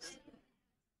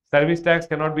 Service tax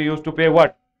cannot be used to pay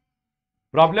what?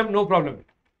 Problem? No problem.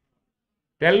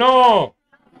 Tell no.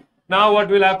 Now what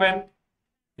will happen?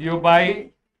 You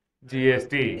buy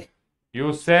GST.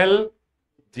 You sell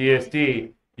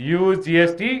GST. Use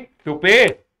GST to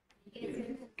pay.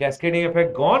 Cascading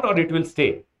effect gone or it will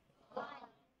stay?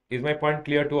 Is my point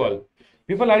clear to all?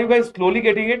 People, are you guys slowly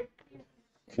getting it?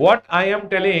 What I am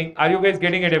telling, are you guys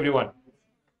getting it, everyone?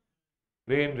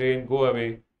 Rain, go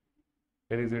away.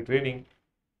 There is it raining.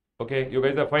 Okay, you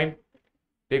guys are fine.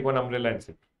 Take one umbrella and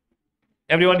sit.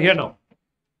 Everyone here now.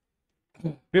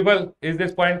 People, is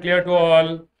this point clear to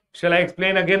all? Shall I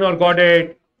explain again or got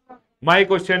it? My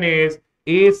question is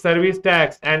service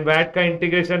tax and VAT ka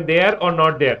integration there or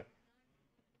not there?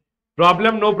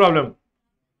 Problem? No problem.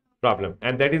 Problem.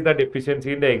 And that is the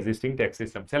deficiency in the existing tax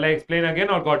system. Shall I explain again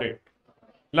or got it?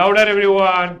 Louder,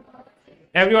 everyone.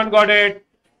 Everyone got it?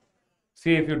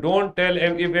 See, if you don't tell,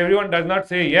 if everyone does not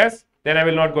say yes, then I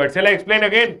will not go ahead. Shall I explain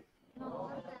again?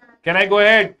 Can I go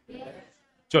ahead?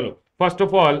 Chalo. First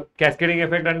of all, cascading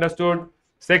effect understood.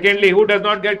 Secondly, who does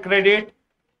not get credit?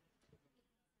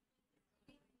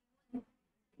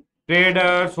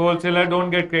 Traders, wholesaler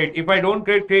don't get credit. If I don't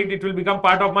get credit, it will become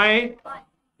part of my...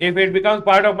 If it becomes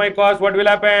part of my cost, what will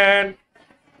happen?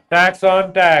 Tax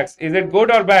on tax. Is it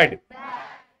good or bad?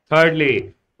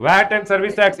 Thirdly, VAT and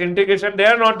service tax integration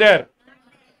there or not there?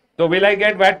 So will I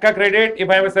get VAT ka credit if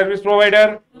I am a service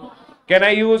provider? Can I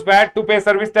use VAT to pay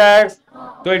service tax?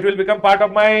 So it will become part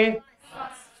of my...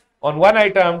 On one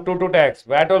item, two tax.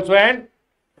 VAT also and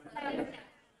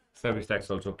service tax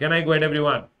also. Can I go ahead,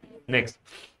 everyone? Next.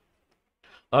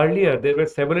 Earlier, there were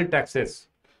several taxes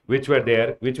which were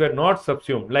there, which were not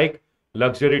subsumed, like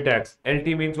luxury tax.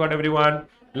 LT means what, everyone?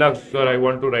 Sir, I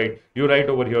want to write. You write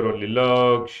over here only.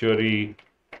 Luxury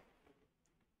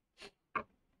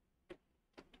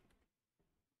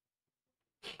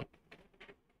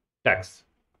tax.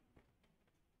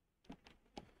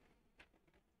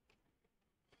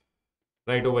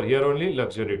 Right over here only,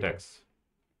 luxury tax.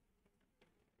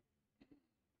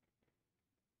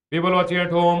 People watching at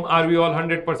home, are we all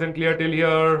 100% clear till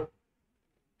here?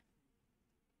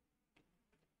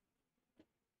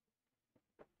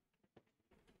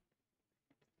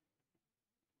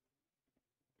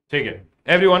 Take it.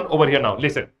 Everyone over here now,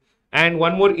 listen. And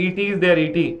one more ET is there,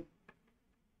 ET.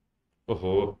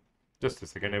 Oh, just a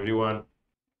second, everyone.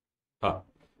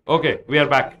 Okay, we are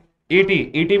back. ET.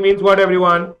 ET means what,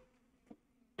 everyone?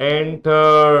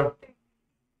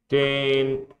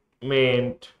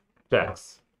 Entertainment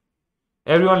tax.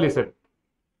 Everyone listen.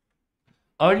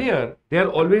 Earlier, there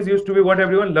always used to be what,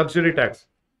 everyone? Luxury tax.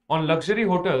 On luxury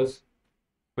hotels,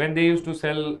 when they used to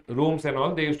sell rooms and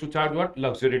all, they used to charge what?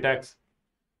 Luxury tax.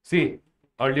 See,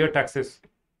 earlier taxes,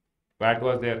 VAT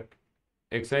was there,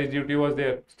 excise duty was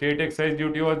there, state excise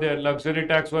duty was there, luxury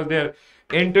tax was there,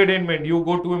 entertainment, you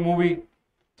go to a movie,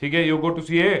 okay, you go to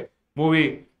see a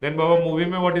movie, then Baba, movie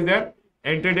mein what is there?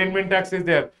 Entertainment tax is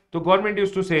there. So government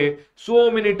used to say,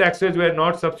 so many taxes were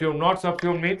not subsumed. Not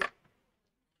subsumed means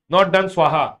not done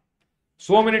swaha.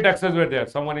 So many taxes were there.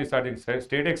 Someone is starting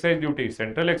state excise duty,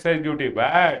 central excise duty,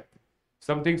 VAT,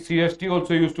 something CST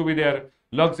also used to be there.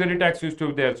 Luxury tax used to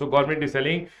be there. So government is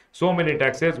selling so many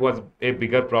taxes was a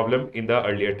bigger problem in the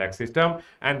earlier tax system.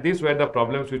 And these were the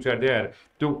problems which are there.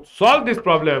 To solve this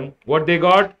problem, what they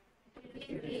got?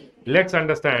 Let's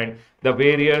understand the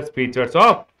various features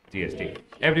of GST.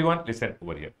 Everyone listen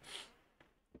over here.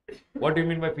 What do you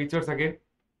mean by features again?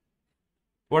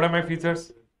 What are my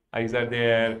features? Eyes are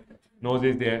there, nose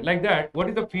is there. Like that, what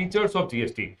is the features of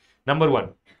GST? Number one,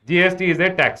 GST is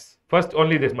a tax. First,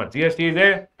 only this much. GST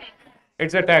is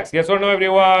it's a tax. Yes or no,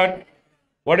 everyone?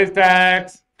 What is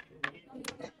tax?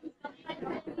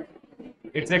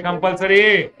 It's a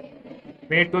compulsory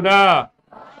paid to the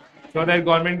so that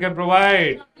government can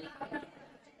provide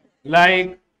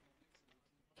like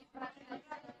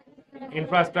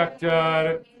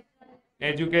infrastructure,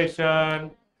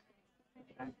 education,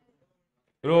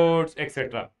 roads,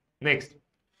 etc. Next,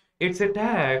 it's a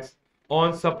tax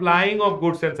on supplying of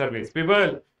goods and service.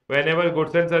 People, whenever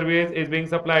goods and service is being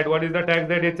supplied, what is the tax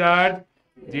that is charged?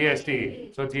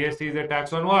 GST. So GST is a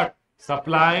tax on what?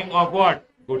 Supplying of what?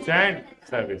 Goods and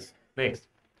service. Next,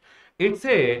 it's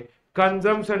a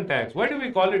consumption tax. Why do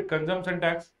we call it consumption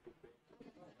tax?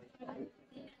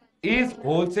 Is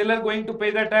wholesaler going to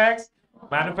pay the tax?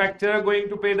 Manufacturer going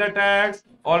to pay the tax?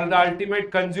 Or the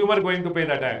ultimate consumer going to pay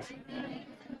the tax?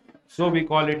 So we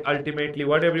call it ultimately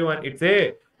what everyone? It's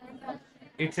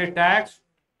a tax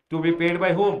to be paid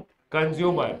by whom?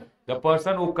 Consumer. The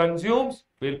person who consumes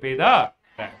will pay the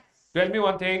tax. Tell me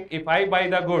one thing, if I buy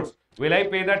the goods, will I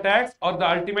pay the tax or the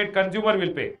ultimate consumer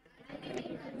will pay?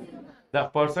 The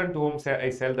person to whom I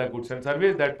sell the goods and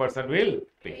service, that person will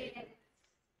pay.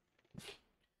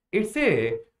 It's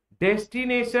a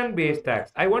destination based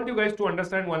tax. I want you guys to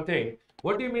understand one thing.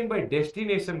 What do you mean by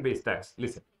destination based tax?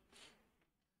 Listen.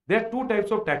 There are two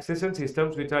types of taxation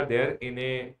systems which are there in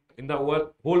the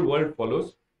whole world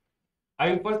follows.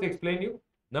 I will first explain you.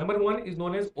 Number one is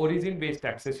known as origin based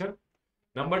taxation.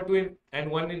 Number two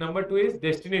is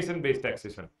destination based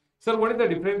taxation. Sir, what is the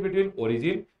difference between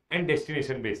origin and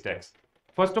destination based tax?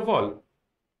 First of all,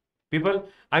 people,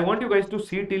 I want you guys to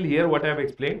see till here what I have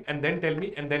explained and then tell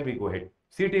me and then we go ahead.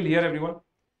 See till here everyone.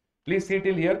 Please see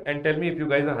till here and tell me if you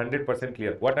guys are 100%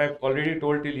 clear. What I have already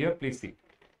told till here, please see.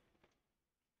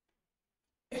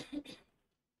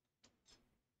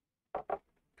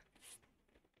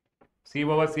 See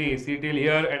Baba, see till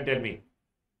here and tell me.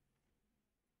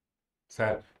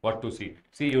 Sir, what to see?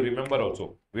 See, you remember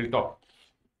also. We'll talk.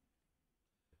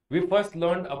 We first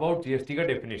learned about GST ka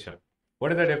definition.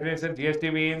 What is the definition?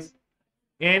 GST means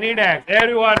any tax.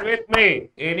 Everyone with me.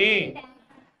 Any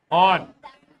on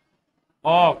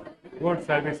of goods,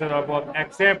 services or both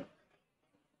except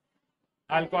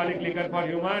alcoholic liquor for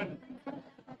human.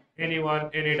 Anyone,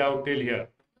 any doubt till here?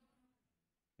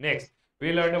 Next,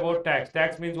 we learned about tax.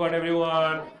 Tax means what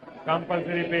everyone?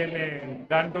 Compulsory payment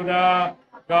done to the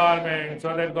government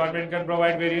so that government can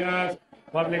provide various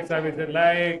public services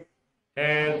like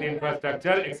health,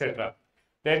 infrastructure, etc.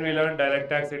 Then we learned direct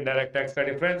tax, indirect tax ka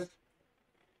difference.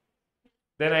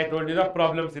 Then I told you the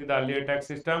problems in the earlier tax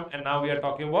system and now we are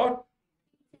talking about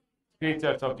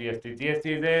features of GST. GST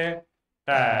is a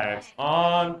tax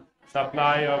on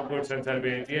supply of goods and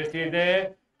services. GST is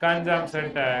a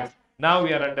consumption tax. Now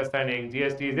we are understanding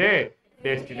GST is a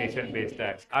destination based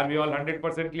tax. Are we all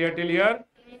 100% clear till here?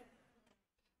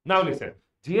 Now listen,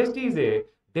 GST is a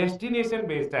destination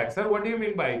based tax. Sir, what do you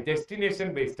mean by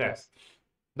destination based tax?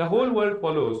 The whole world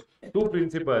follows two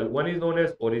principles. One is known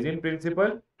as origin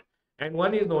principle and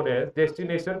one is known as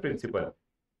destination principle.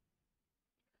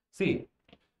 See,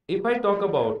 if I talk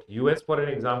about US for an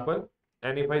example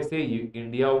and if I say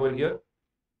India over here,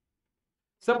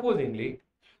 supposingly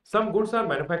some goods are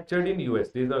manufactured in US.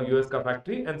 This is a US ka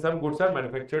factory and some goods are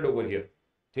manufactured over here.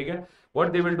 Okay?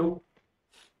 What they will do?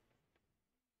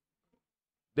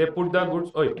 They put the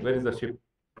goods, oh, where is the ship?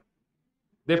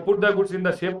 They put the goods in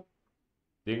the ship.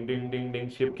 Ding, ding, ding, ding,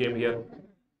 ship came here.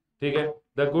 Okay?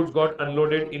 The goods got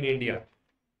unloaded in India.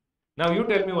 Now you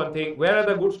tell me one thing, where are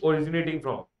the goods originating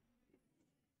from?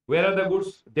 Where are the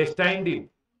goods destined in?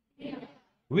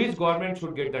 Which government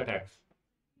should get the tax?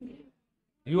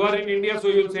 You are in India, so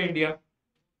you will say India.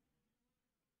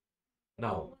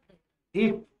 Now,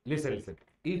 listen,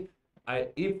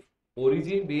 if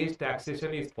origin based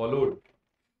taxation is followed,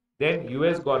 then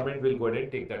US government will go ahead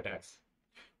and take the tax.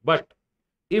 But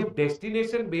if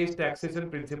destination based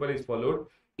taxation principle is followed,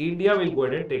 India will go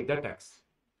ahead and take the tax.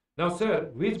 Now,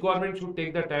 sir, which government should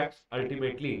take the tax?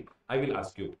 Ultimately, I will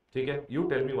ask you. Okay? You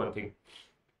tell me one thing.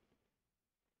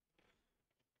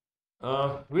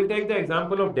 We'll take the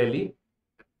example of Delhi.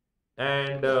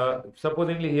 And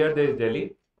supposingly here there is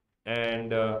Delhi.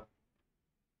 And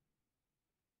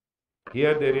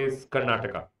here there is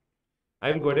Karnataka.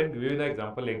 I will go ahead and give you the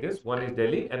example like this. One is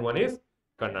Delhi and one is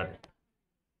Karnataka.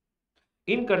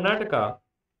 In Karnataka,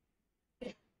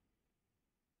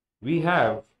 we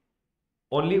have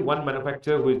only one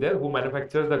manufacturer who is there who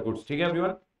manufactures the goods. Okay,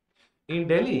 everyone? In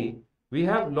Delhi, we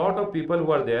have lot of people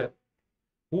who are there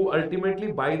who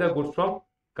ultimately buy the goods from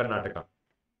Karnataka.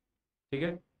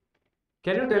 Okay?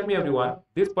 Can you tell me, everyone,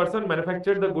 this person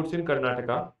manufactured the goods in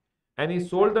Karnataka and he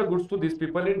sold the goods to these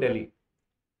people in Delhi.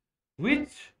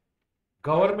 Which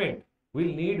government will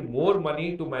need more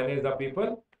money to manage the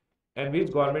people and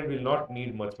which government will not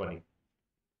need much money?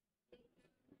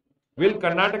 Will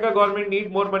Karnataka government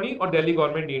need more money or Delhi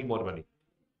government need more money?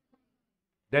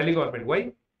 Delhi government.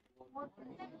 Why?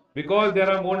 Because there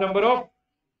are more number of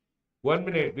 1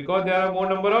 minute. Because there are more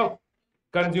number of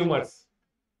consumers.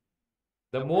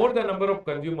 The more the number of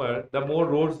consumers, the more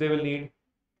roads they will need,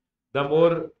 the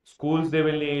more schools they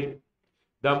will need,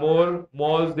 the more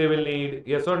malls they will need.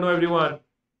 Yes or no, everyone?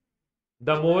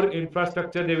 The more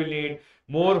infrastructure they will need,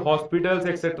 more hospitals,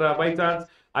 etc. By chance,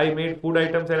 I made food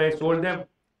items and I sold them.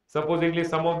 Supposedly,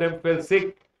 some of them fell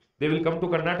sick. They will come to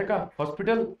Karnataka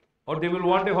hospital, or they will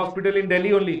want a hospital in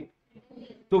Delhi only.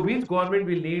 So, which government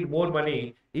will need more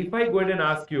money? If I go ahead and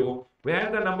ask you where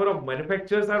the number of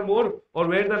manufacturers are more, or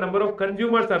where the number of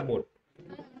consumers are more?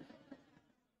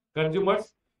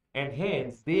 Consumers, and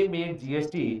hence they made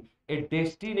GST a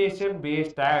destination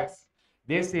based tax.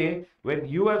 They say when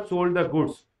you have sold the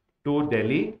goods to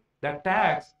Delhi, the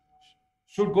tax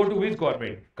should go to which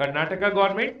government? Karnataka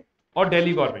government or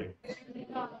Delhi government?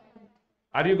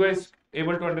 Are you guys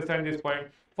able to understand this point?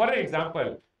 For an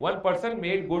example, one person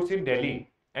made goods in Delhi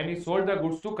and he sold the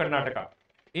goods to Karnataka.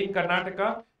 In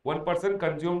Karnataka, one person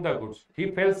consumed the goods.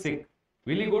 He fell sick.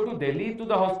 Will he go to Delhi to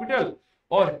the hospital,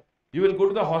 or you will go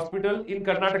to the hospital in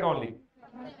Karnataka only?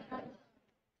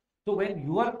 So when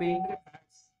you are paying the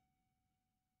tax,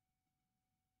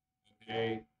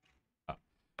 okay,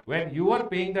 when you are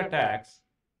paying the tax,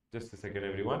 just a second,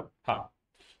 everyone.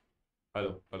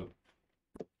 Hello.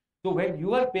 So when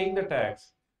you are paying the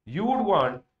tax, you would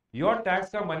want your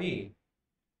tax ka money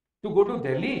to go to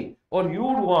Delhi, or you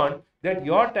would want that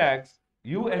your tax,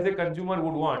 you as a consumer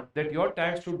would want that your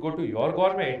tax should go to your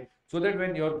government, so that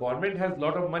when your government has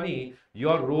lot of money,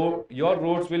 your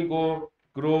roads will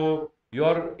grow,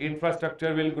 your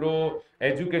infrastructure will grow,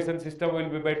 education system will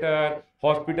be better,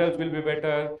 hospitals will be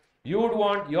better. You would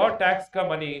want your tax ka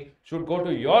money should go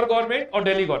to your government or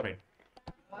Delhi government.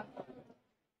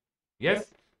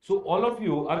 Yes. So all of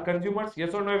you are consumers.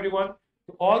 Yes or no, everyone?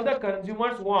 So all the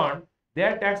consumers want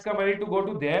their tax ka money to go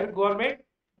to their government,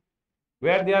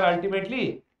 where they are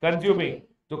ultimately consuming.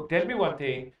 So tell me one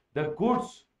thing: the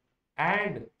goods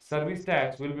and service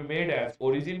tax will be made as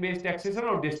origin based taxation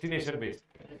or destination based?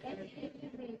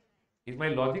 Is my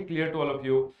logic clear to all of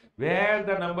you? Where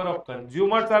the number of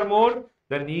consumers are more,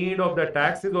 the need of the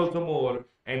tax is also more,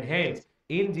 and hence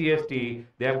in GST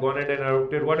they have gone ahead and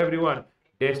adopted what, everyone?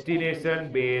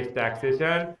 Destination based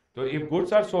taxation. So if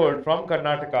goods are sold from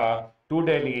Karnataka to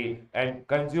Delhi and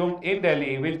consumed in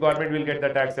Delhi, which government will get the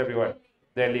tax, everyone?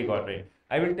 Delhi government.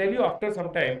 I will tell you after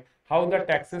some time how the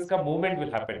taxes ka movement will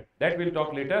happen. That we'll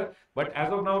talk later. But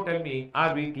as of now, tell me,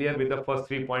 are we clear with the first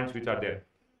 3 points which are there?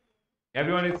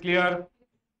 Everyone is clear?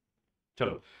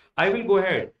 Chalo. I will go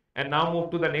ahead and now move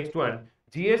to the next one.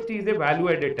 GST is a value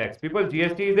added tax. People,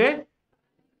 GST is a,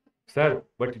 sir,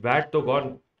 but VAT to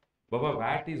gone. Baba,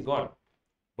 VAT is gone.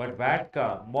 But VAT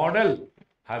ka model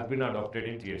has been adopted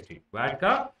in GST. VAT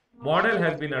ka model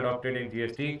has been adopted in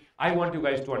GST. I want you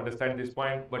guys to understand this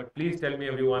point, but please tell me,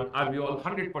 everyone, are we all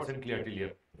 100% clear till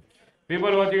here?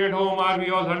 People watching at home, are we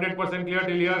all 100% clear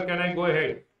till here? Can I go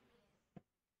ahead?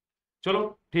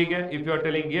 चलो ठीक है, if you are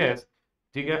telling yes,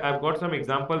 ठीक है, I've got some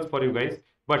examples for you guys,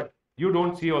 but you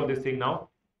don't see all this thing now.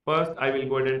 First I will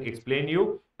go ahead and explain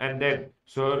you, and then,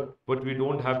 sir, but we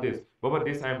don't have this. Baba,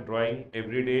 this I am drawing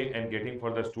every day and getting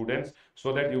for the students,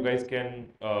 so that you guys can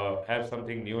have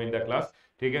something new in the class.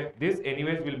 ठीक है, this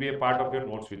anyways will be a part of your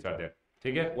notes which are there.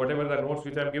 ठीक है, whatever the notes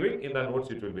which I am giving, in the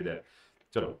notes it will be there.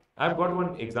 चलो, I've got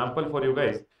one example for you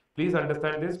guys. Please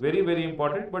understand this, very very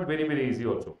important, but very very easy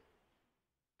also.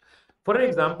 For an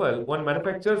example, one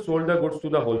manufacturer sold the goods to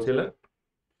the wholesaler.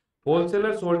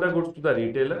 Wholesaler sold the goods to the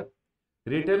retailer.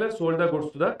 Retailer sold the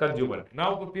goods to the consumer.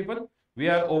 Now, people, we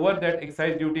are over that.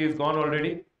 Excise duty is gone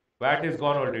already. VAT is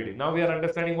gone already. Now we are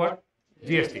understanding what?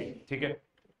 GST. Okay.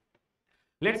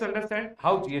 Let's understand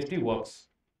how GST works.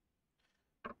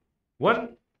 One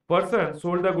person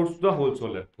sold the goods to the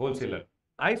wholesaler.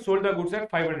 I sold the goods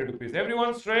at 500 rupees.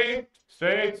 Everyone straight.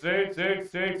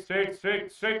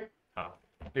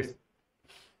 Listen.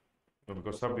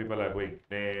 Because some people are going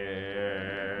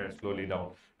slowly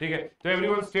down. Okay, so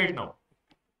everyone straight now.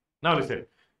 Now listen.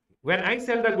 When I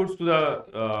sell the goods to the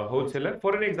wholesaler,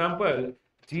 for an example,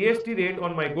 GST rate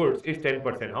on my goods is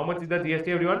 10%. How much is the GST,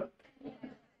 everyone?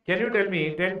 Can you tell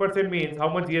me 10% means how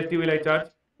much GST will I charge?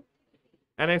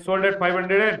 And I sold at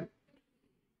 500 and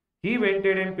he went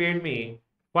in and paid me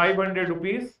 500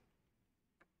 rupees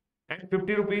and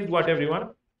 50 rupees what,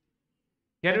 everyone?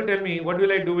 Can you tell me what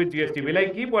will I do with GST? Will I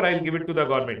keep or I'll give it to the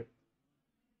government?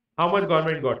 How much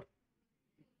government got?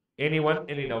 Anyone?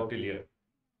 Any doubt till here?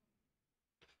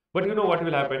 But you know what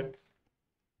will happen?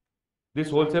 This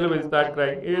wholesaler will start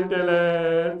crying. He'll tell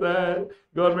us, sir,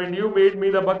 government, you made me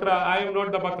the bakra. I am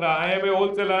not the bakra. I am a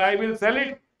wholesaler. I will sell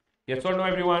it. Yes or no,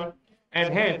 everyone?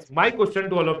 And hence, my question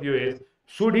to all of you is,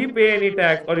 should he pay any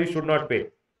tax or he should not pay?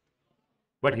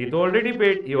 But he already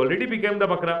paid. He already became the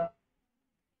bakra.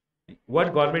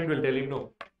 What government will tell him?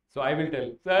 No. So I will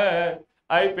tell, sir,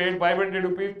 I paid 500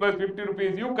 rupees plus 50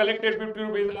 rupees. You collected 50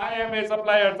 rupees. I am a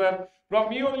supplier, sir. From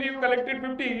me only you collected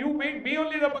 50. You made me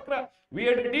only the bakra. We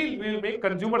had a deal. We will make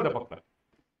consumer the bakra.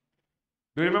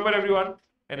 Do you remember, everyone?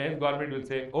 And hence government will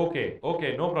say, okay,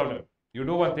 no problem. You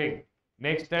do one thing.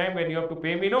 Next time when you have to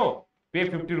pay me, no, pay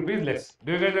 50 rupees less.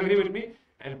 Do you guys agree with me?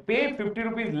 And pay 50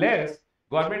 rupees less,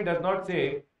 government does not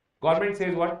say, government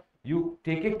says what? You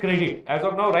take a credit. As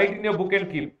of now, write in your book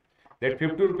and keep. That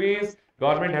 50 rupees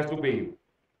government has to pay you.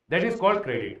 That is called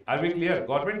credit. Are we clear?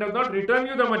 Government does not return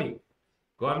you the money.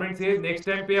 Government says next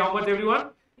time pay how much, everyone?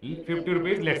 50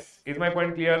 rupees less. Is my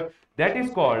point clear? That is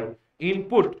called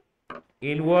input.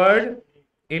 Inward,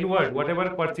 whatever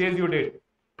purchase you did.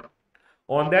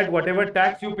 On that, whatever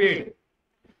tax you paid,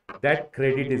 that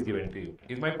credit is given to you.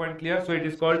 Is my point clear? So it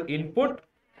is called input.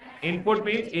 Input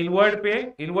means inward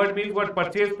pay. Inward means what?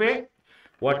 Purchase pay.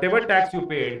 Whatever tax you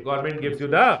paid, government gives you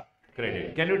the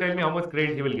credit. Can you tell me how much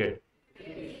credit he will get?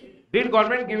 Did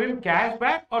government give him cash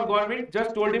back or government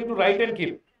just told him to write and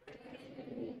keep?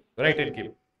 Write and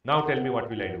keep. Now tell me, what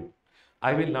will I do?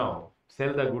 I will now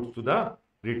sell the goods to the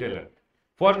retailer.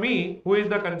 For me, who is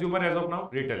the consumer as of now?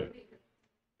 Retailer.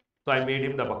 So I made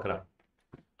him the bakra.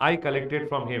 I collected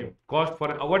from him. Cost for,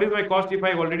 what is my cost if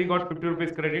I already got 50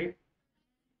 rupees credit?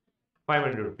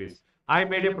 500 rupees. I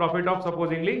made a profit of,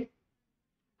 supposingly,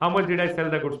 how much did I sell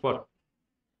the goods for?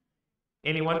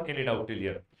 Anyone? Any doubt till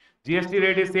here? GST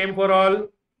rate is same for all.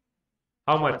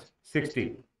 How much?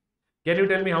 60. Can you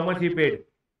tell me how much he paid?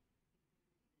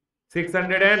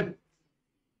 600 and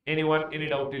anyone? Any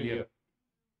doubt till here?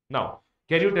 Now,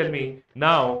 can you tell me,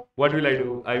 now what will I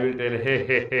do? I will tell,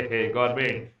 hey,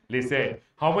 government, listen,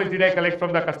 how much did I collect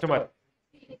from the customer?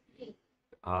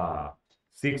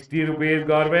 60 rupees,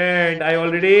 government, I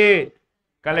already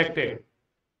collected.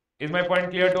 Is my point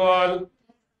clear to all?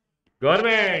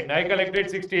 Government, I collected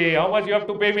 60. How much you have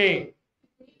to pay me?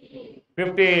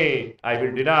 50. I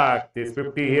will deduct this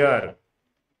 50 here.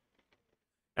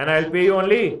 And I'll pay you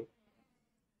only.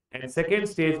 And second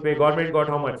stage pay, government got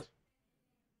how much?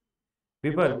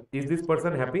 People, is this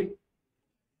person happy?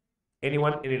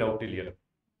 Anyone? Any doubt till here?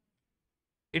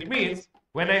 It means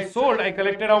when I sold, I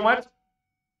collected how much?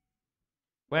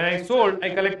 When I sold, I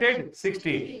collected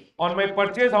 60. On my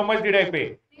purchase, how much did I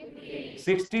pay?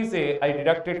 60 say I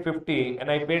deducted 50 and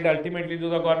I paid ultimately to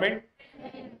the government.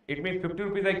 It means 50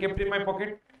 rupees I kept in my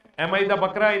pocket. Am I the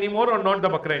bakra anymore or not the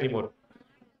bakra anymore?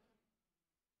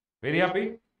 Very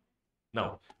happy?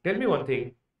 Now, tell me one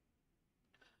thing.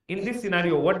 In this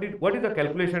scenario, what is the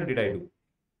calculation did I do?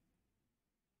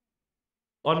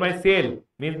 On my sale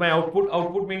means my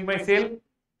output means my sale.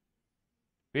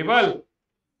 People,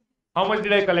 how much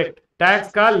did I collect?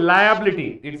 Tax ka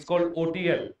liability. It's called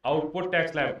OTL, output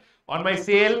tax liability. On my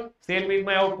sale means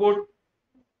my output.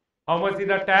 How much is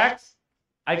the tax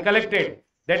I collected?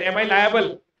 Then am I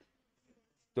liable?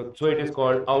 So it is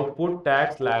called output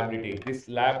tax liability. This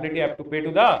liability I have to pay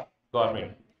to the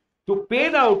government. To pay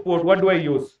the output, what do I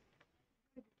use?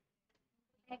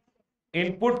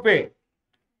 Input pay.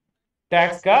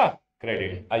 Tax ka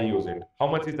credit. I use it. How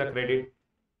much is the credit?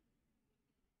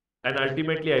 And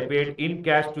ultimately I paid in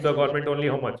cash to the government only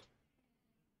how much?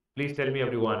 Please tell me,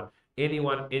 everyone.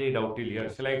 Anyone, any doubt till here?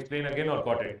 Shall I explain again or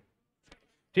got it?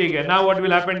 Okay, now what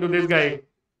will happen to this guy?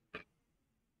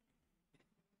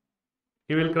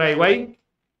 He will cry. Why?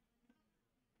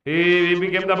 He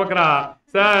became the bakra.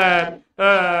 Sir,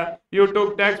 you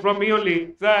took tax from me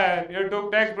only. Sir, you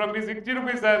took tax from me 60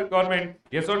 rupees, sir. Government.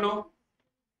 Yes or no?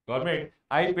 Government.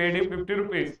 I paid him 50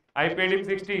 rupees. I paid him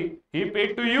 60. He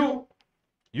paid to you.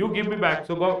 You give me back.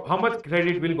 So how much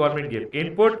credit will government give?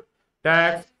 Input,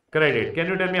 tax, credit. Can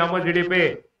you tell me how much did he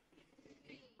pay?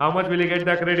 How much will he get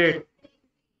the credit?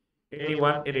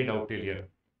 Anyone, any doubt till here?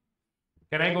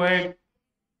 Can I go ahead?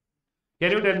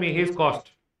 Can you tell me his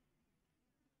cost?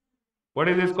 What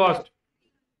is his cost?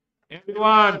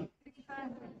 Everyone.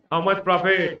 How much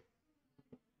profit?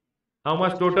 How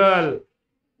much total?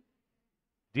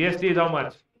 GST is how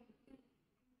much?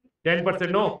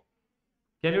 10%, no?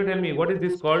 Can you tell me what is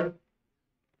this called?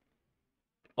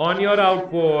 On your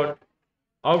output.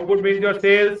 Output means your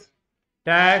sales.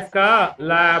 Tax ka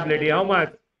liability. How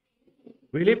much?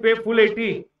 Will he pay full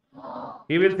 80?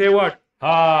 He will say what?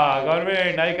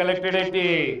 Government, I collected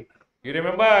 80. You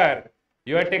remember?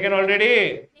 You had taken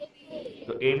already.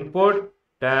 So input,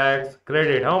 tax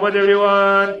credit. How much,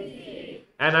 everyone?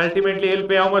 And ultimately he'll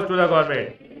pay how much to the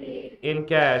government? In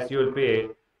cash you will pay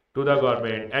to the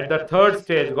government. At the third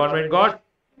stage, government got,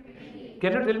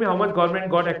 can you tell me how much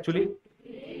government got actually?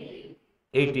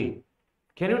 80.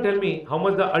 Can you tell me how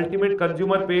much the ultimate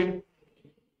consumer paid?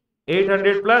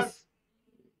 800 plus.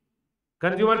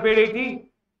 Consumer paid 80.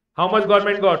 How much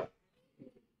government got?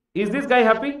 Is this guy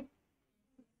happy?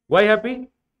 Why happy?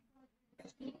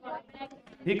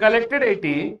 He collected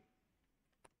 80.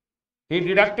 He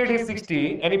deducted his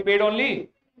 60 and he paid only.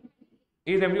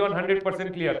 Is everyone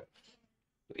 100% clear?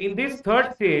 In this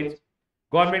third stage,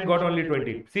 government got only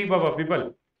 20. See, Baba,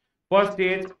 people. First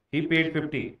stage, he paid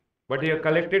 50. But he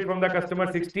collected from the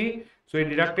customer 60. So he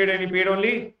deducted and he paid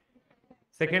only.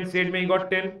 Second stage, he got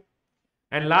 10.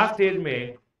 And last stage,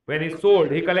 when he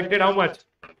sold, he collected how much?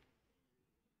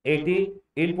 80.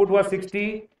 Input was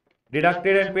 60.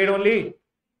 Deducted and paid only.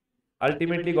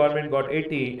 Ultimately, government got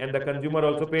 80 and the consumer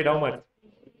also paid how much?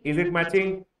 Is it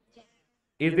matching?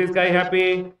 Is this guy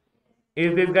happy?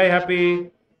 Is this guy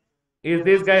happy? Is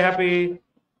this guy happy?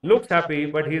 Looks happy,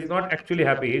 but he is not actually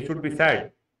happy. He should be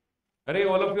sad. Arey,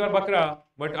 all of you are bakra,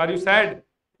 but are you sad?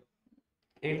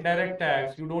 Indirect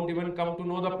tax, you don't even come to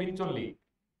know the pinch only.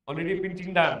 Already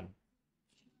pinching done.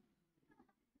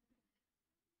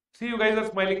 See, you guys are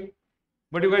smiling,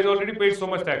 but you guys already paid so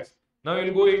much tax. Now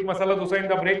you will go eat masala dosa in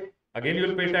the break. Again, you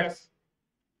will pay tax.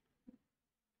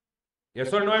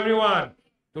 Yes or no, everyone?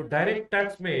 So direct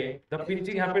tax the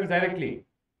pinching happens directly.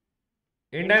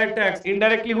 Indirect tax,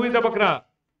 indirectly, who is the bakra?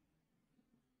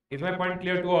 Is my point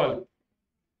clear to all?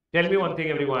 Tell me one thing,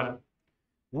 everyone.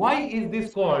 Why is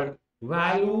this called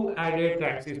value added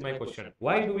tax? Is my question.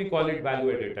 Why do we call it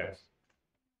value added tax?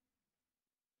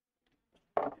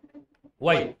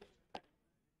 Why?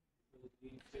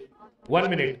 1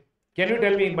 minute. Can you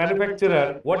tell me,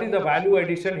 manufacturer, what is the value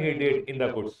addition he did in the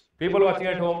goods? People watching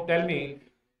at home, tell me.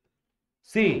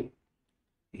 See,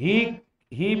 he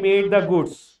made the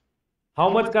goods. How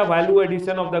much ka value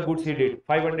addition of the goods he did?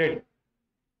 500.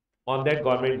 On that,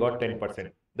 government got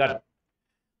 10%. Done.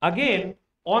 Again,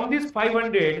 on this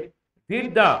 500,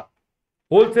 did the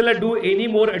wholesaler do any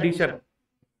more addition?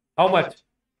 How much?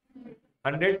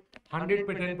 100. 100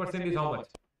 per 10% is how much?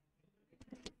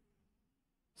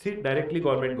 See, directly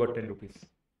government got 10 rupees.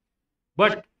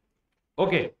 But,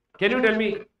 okay, can you tell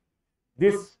me,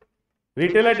 this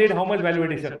retailer did how much value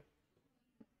addition?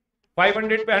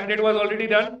 500 per 100 was already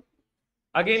done.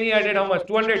 Again, he added how much?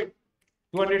 200.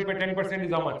 200 per 10%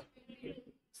 is how much?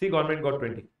 See, government got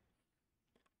 20.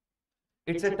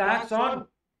 It's a tax on.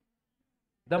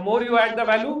 The more you add the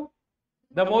value,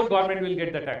 the more government will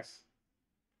get the tax.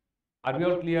 Are we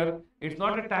all clear? It's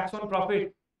not a tax on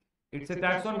profit. It's a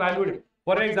tax on value.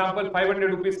 For example,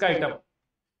 500 rupees ka item.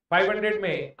 500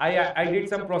 mein, I did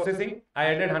some processing. I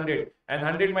added 100. And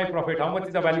 100 my profit. How much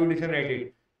is the value addition I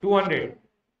did? 200.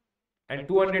 And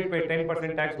 200 per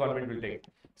 10% tax government will take.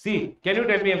 See, can you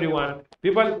tell me, everyone?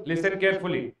 People, listen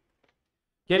carefully.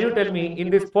 Can you tell me, in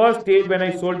this first stage when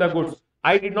I sold the goods,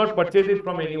 I did not purchase it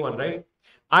from anyone, right?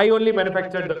 I only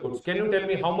manufactured the goods. Can you tell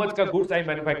me how much ka goods I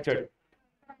manufactured?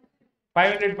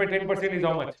 500 per 10% is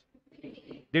how much?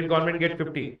 Did government get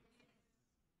 50?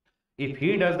 If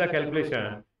he does the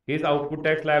calculation, his output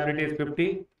tax liability is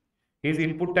 50. His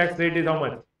input tax rate is how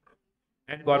much?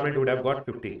 And government would have got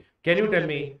 50. Can you tell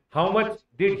me how much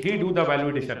did he do the value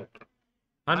addition?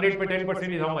 100 per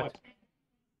 10% is how much?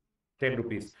 10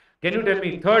 rupees. Can you tell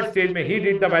me third stage he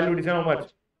did the value addition how much?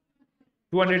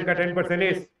 200 ka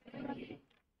 10%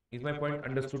 is my point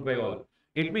understood by all?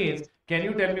 It means, can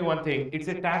you tell me one thing? It's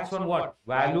a tax on what?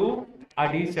 Value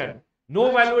addition.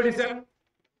 No value addition?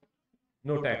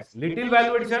 No tax. Little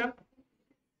value addition?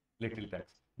 Little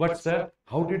tax. But sir,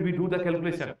 how did we do the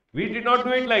calculation? We did not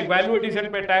do it like value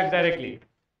addition per tax directly.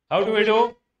 How do we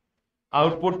do?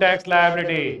 Output tax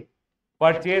liability.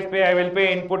 Purchase pay, I will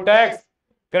pay input tax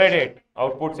credit.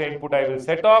 Output say input I will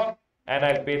set off and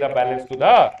I'll pay the balance to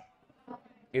the.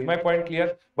 Is my point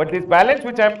clear? But this balance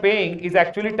which I am paying is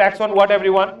actually tax on what,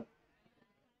 everyone?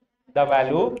 The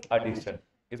value addition.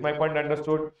 Is my point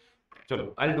understood?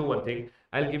 Chalo, I'll do one thing.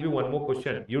 I'll give you one more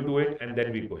question. You do it and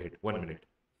then we go ahead. 1 minute.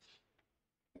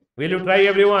 Will you try,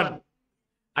 everyone?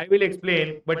 I will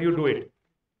explain, but you do it.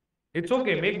 It's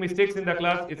okay. Make mistakes in the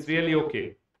class. It's really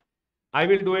okay. I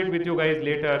will do it with you guys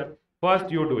later.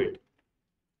 First, you do it.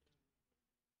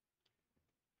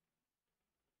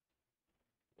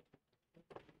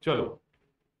 Chalo.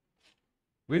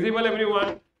 Visible,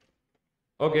 everyone?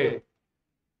 Okay.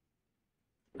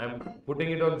 I'm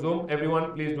putting it on Zoom.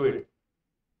 Everyone, please do it.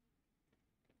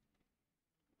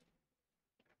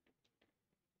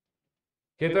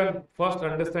 Ketan, first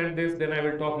understand this, then I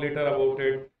will talk later about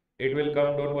it. It will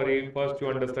come, don't worry. First you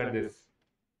understand this.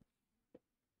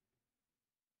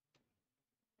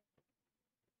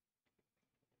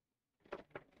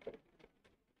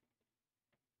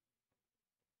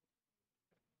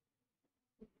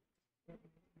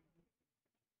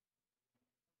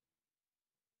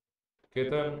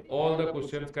 Ketan, all the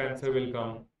questions का answer will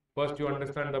come. First you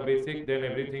understand the basic, then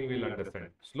everything will understand.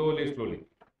 Slowly, slowly.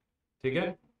 ठीक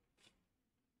है?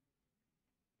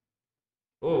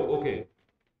 Oh, okay.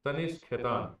 Tanish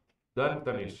Ketan. Done,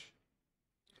 Tanish.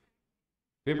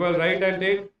 People, right, I'll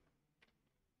take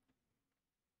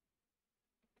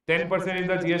 10% is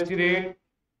the GST rate.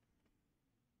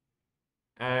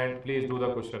 And please do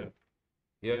the question.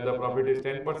 Here the profit is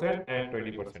 10% and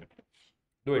 20%.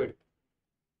 Do it.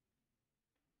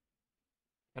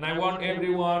 And I want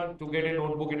everyone to get a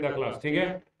notebook in the class. ठीक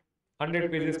है?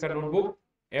 100 pages का notebook.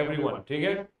 Everyone. ठीक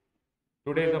है?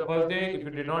 Today is the first day. If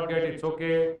you did not get, it's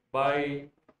okay. Buy,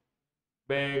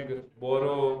 beg,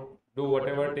 borrow, do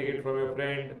whatever. Take it from your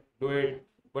friend. Do it.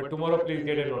 But tomorrow, please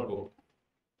get a notebook.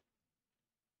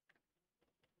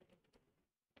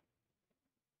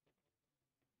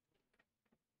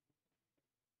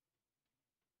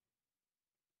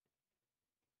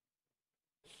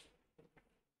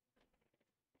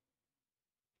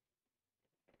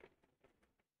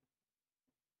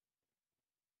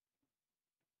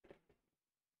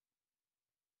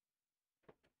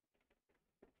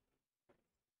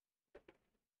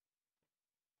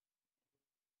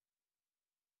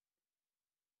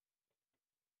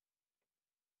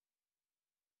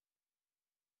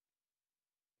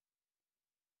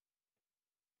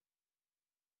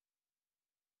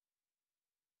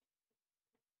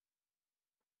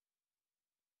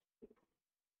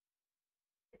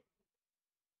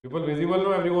 People visible,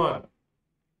 no, everyone?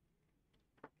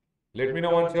 Let me know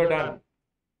once you're done.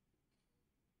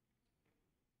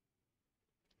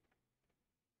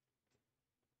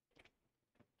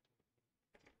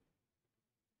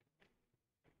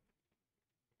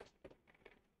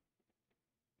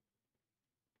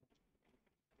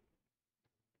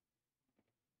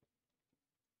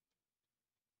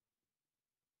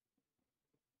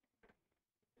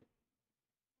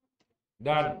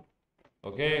 Done.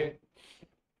 Okay.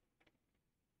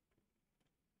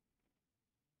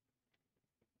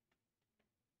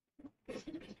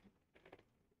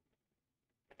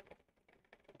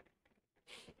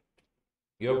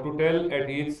 You have to tell at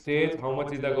each stage how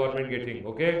much is the government getting.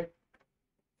 Okay.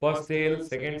 First sale,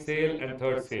 second sale, and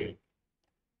third sale.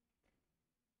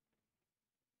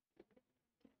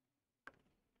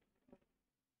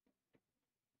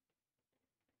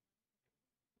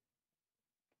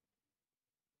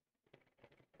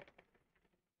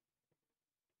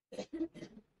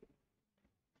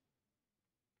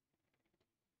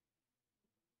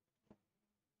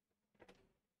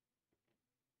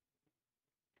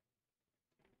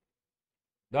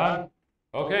 Done?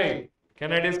 Okay.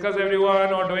 Can I discuss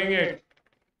everyone or doing it?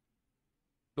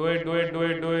 Do it, do it, do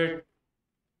it, do it.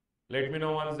 Let me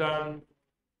know once done.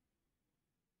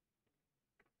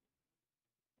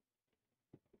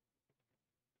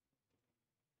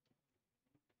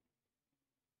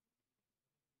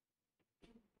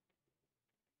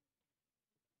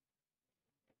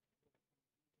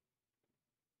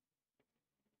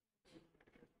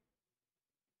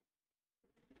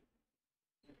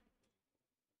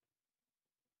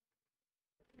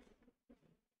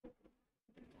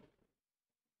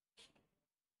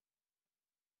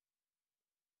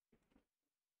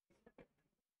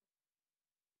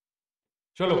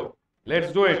 Chalo,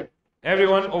 let's do it.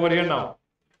 Everyone over here now.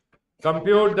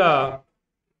 Compute the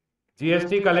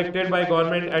GST collected by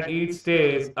government at each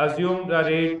stage. Assume the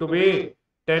rate to be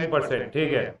 10%.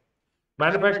 ठीक है.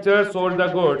 Manufacturer sold the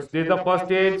goods. This is the first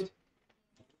stage.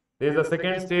 This is the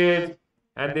second stage.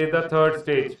 And this is the third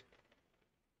stage.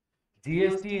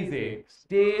 GST is a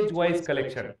stage-wise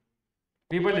collection.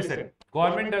 People listen.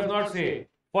 Government does not say,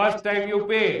 first time you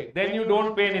pay, then you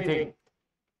don't pay anything.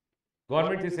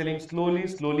 Government is selling slowly,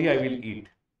 slowly I will eat.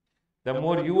 The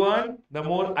more you earn, the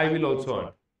more I will also earn.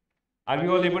 Are we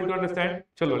all able to understand?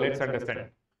 Chalo, let's understand.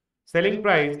 Selling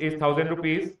price is 1000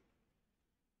 rupees,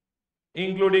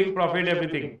 including profit,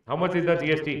 everything. How much is the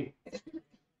GST?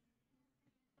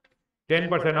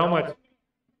 10%. How much?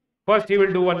 First, he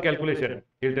will do one calculation.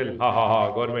 He'll tell, ha ha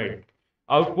ha, government.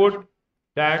 Output,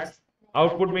 tax.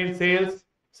 Output means sales.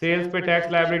 Sales pay tax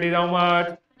liability is how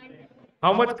much?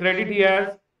 How much credit he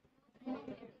has?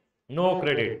 No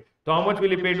credit. So how much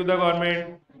will he pay to the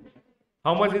government?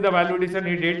 How much is the value addition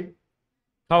he did?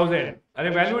 1000.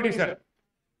 And value addition.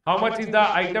 How much is the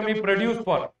item he produced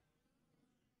for?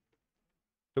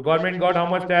 So government got how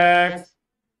much tax?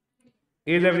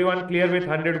 Is everyone clear with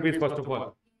 100 rupees first of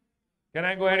all? Can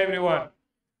I go ahead, everyone?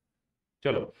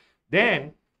 Chalo.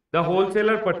 Then the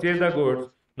wholesaler purchased the goods.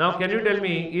 Now can you tell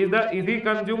me, is he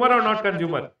consumer or not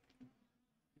consumer?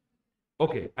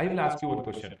 Okay, I will ask you one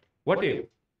question. What if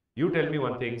you tell me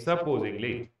one thing,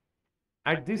 supposingly,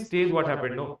 at this stage what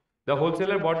happened? No, the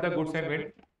wholesaler bought the goods and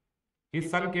went. His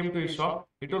son came to his shop.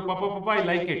 He told, Papa, Papa, I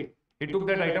like it. He took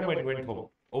that item and went home.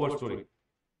 Over story.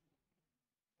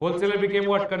 Wholesaler became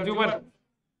what? Consumer.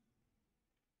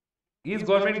 Is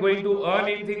government going to earn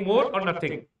anything more or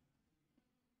nothing?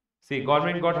 See,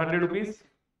 government got 100 rupees.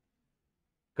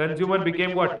 Consumer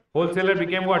became what? Wholesaler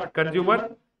became what?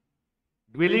 Consumer.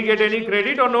 Will he get any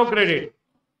credit or no credit?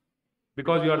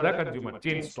 Because you are the consumer.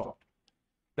 Chain stopped.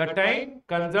 The time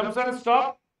consumption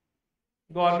stops,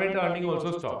 government earning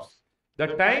also stops. The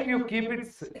time you keep it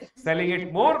selling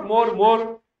it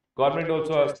more, government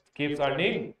also keeps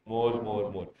earning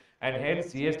more. And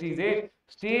hence GST is a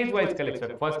stage-wise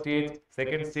collection. First stage,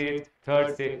 second stage,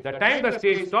 third stage. The time the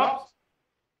stage stops,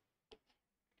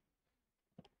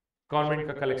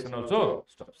 government collection also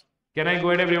stops. Can I go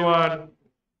ahead, everyone?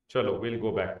 Chalo, we'll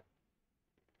go back.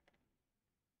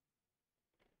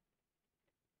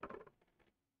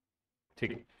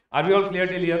 Are we all clear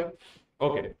till here?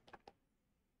 Okay.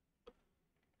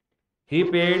 He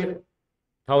paid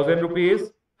 1000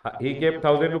 rupees. He gave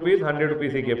 1000 rupees, 100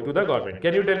 rupees he gave to the government.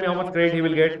 Can you tell me how much credit he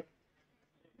will get?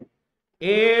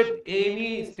 At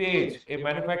any stage, a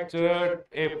manufacturer,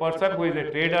 a person who is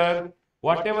a trader,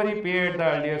 whatever he paid at the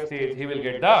earlier stage, he will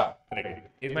get the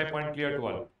credit. Is my point clear to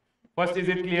all? First, is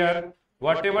it clear?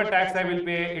 Whatever tax I will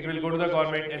pay, it will go to the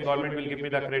government and government will give me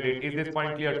the credit. Is this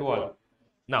point clear to all?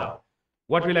 Now,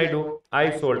 what will I do?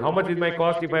 I sold. How much is my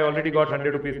cost if I already got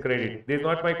 100 rupees credit? This is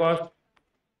not my cost.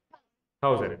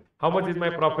 1000. How much is my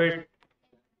profit?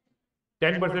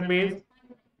 10% means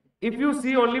if you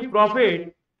see only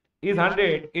profit is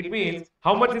 100, it means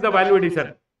how much is the value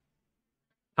addition?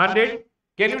 100.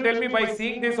 Can you tell me by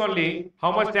seeing this only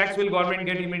how much tax will government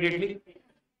get immediately?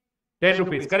 10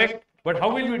 rupees, correct? But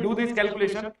how will we do this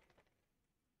calculation?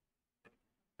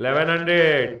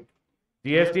 1100.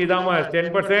 GST is how much?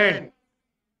 10%.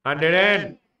 100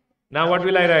 and now what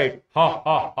will I write?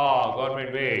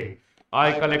 Government wait.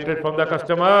 I collected from the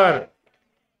customer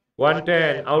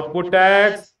 110. Output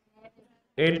tax,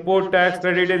 input tax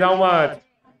credit is how much?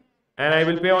 And I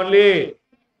will pay only.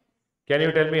 Can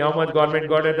you tell me how much government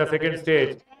got at the second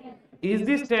stage? Is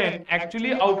this 10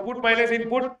 actually output minus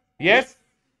input? Yes.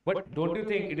 But don't you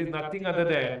think it is nothing other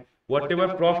than whatever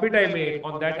profit I made,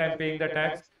 on that I am paying the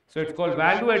tax. So it's called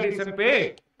value addition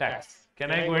pay tax.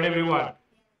 Can I go ahead, everyone?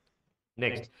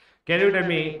 Next. Can you tell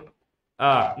me?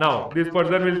 Now this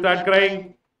person will start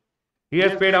crying. He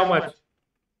has paid how much?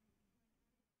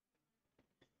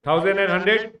 1000 and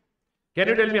 100. Can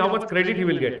you tell me how much credit he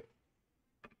will get?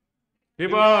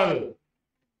 People.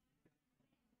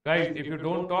 Guys, if you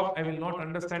don't talk, I will not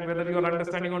understand whether you are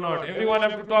understanding or not. Everyone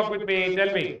have to talk with me.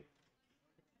 Tell me.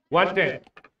 110.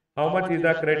 How much is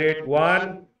the credit?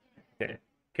 110.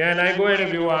 Can I go ahead,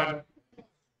 everyone?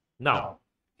 Now,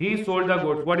 he sold the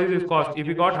goods. What is his cost? If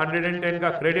he got 110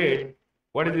 ka credit,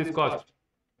 what is his cost?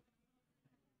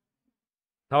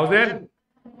 1000.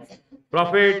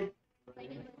 Profit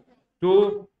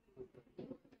 2.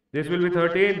 This will be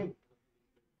 13.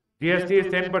 GST is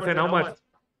 10%. How much?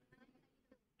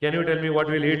 Can you tell me what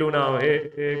will he do now?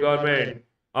 Hey, government.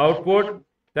 Output,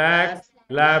 tax,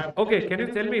 lab. Okay, can you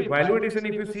tell me value addition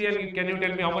if you see, and can you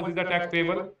tell me how much is the tax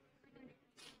payable?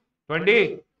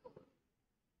 20.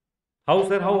 How,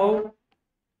 sir? How?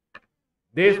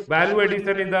 This value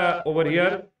addition is the over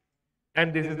here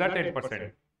and this is the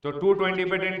 10%. So 220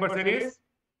 by 10% is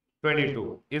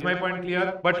 22. Is my point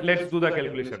clear? But let's do the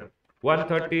calculation.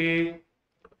 130.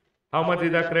 How much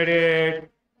is the credit?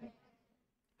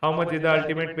 How much is the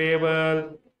ultimate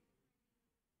payable?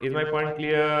 Is my point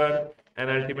clear? And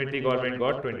ultimately government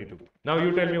got 22. Now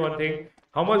you tell me one thing.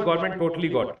 How much government totally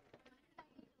got?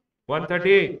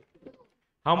 130.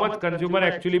 How much consumer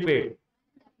actually paid?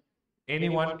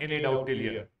 Anyone, any doubt till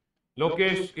here?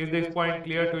 Lokesh, is this point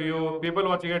clear to you? People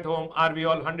watching at home, are we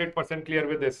all 100% clear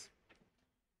with this?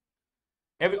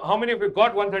 How many of you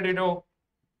got 132?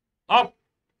 Up.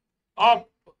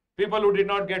 People who did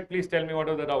not get, please tell me what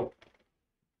was the doubt.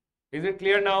 Is it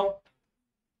clear now?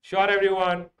 Sure,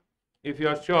 everyone? If you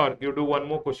are sure, you do one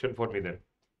more question for me then.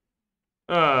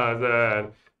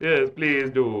 Sir. Yes, please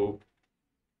do.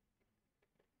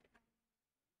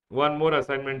 One more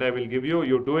assignment I will give you.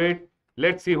 You do it.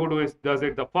 Let's see who does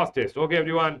it the fastest. Okay,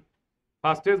 everyone?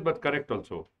 Fastest but correct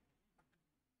also.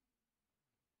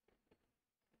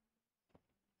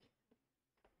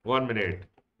 1 minute.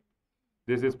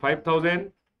 This is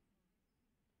 5,000.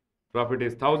 Profit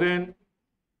is 1,000.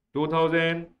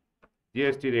 2,000.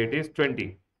 GST rate is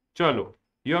 20. Chalo.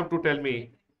 You have to tell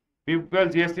me. People,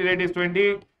 GST rate is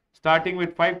 20. Starting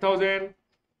with 5,000.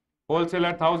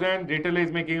 Wholesaler 1,000. Retailer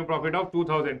is making a profit of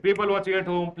 2,000. People watching at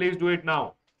home, please do it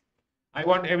now. I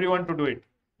want everyone to do it.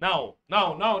 Now.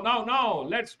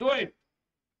 Let's do it.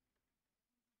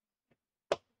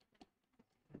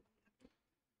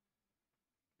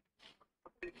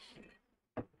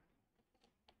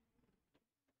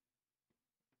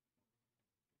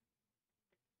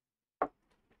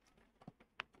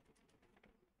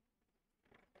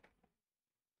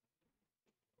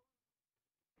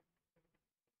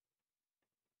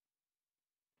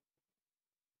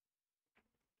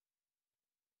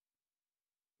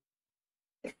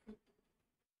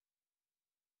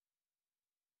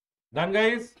 Done,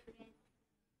 guys?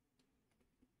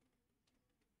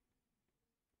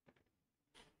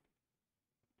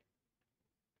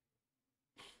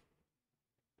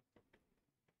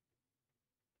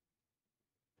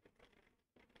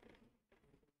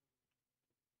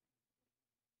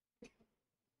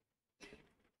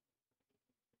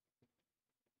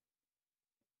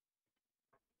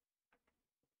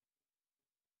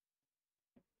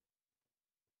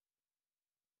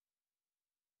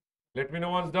 Let me know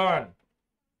once done.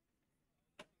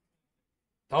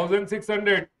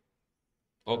 1,600.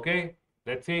 Okay,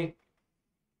 let's see.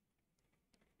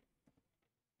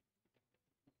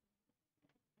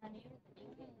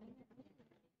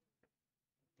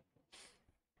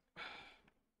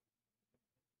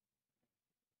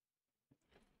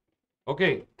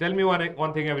 Okay, tell me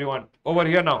one thing, everyone. Over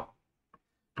here now.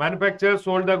 Manufacturer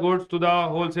sold the goods to the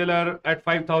wholesaler at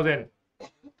 5,000.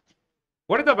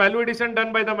 What is the value addition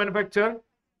done by the manufacturer?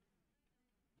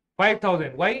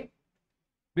 5,000. Why?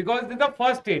 Because this is the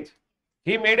first stage.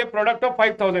 He made a product of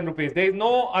 5,000 rupees. There is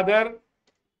no other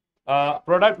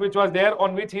product which was there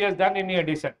on which he has done any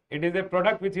addition. It is a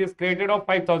product which he has created of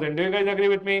 5,000. Do you guys agree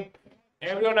with me?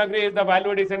 Everyone agrees the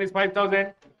value addition is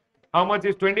 5,000. How much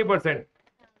is 20%?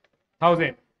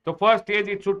 1,000. So first stage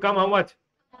it should come how much?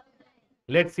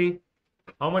 Let's see.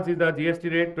 How much is the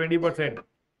GST rate? 20%.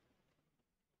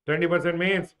 20%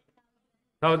 means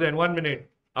 1,000. 1 minute.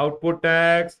 Output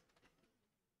tax.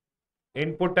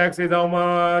 Input tax is how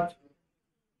much?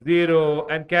 0.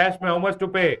 And cash mein how much to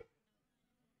pay?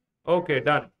 Okay,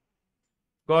 done.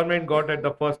 Government got at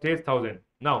the first stage 1,000.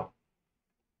 Now,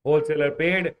 wholesaler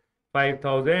paid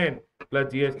 5,000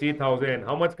 plus GST 1,000.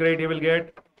 How much credit he will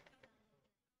get?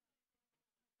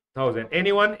 1,000.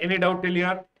 Anyone? Any doubt till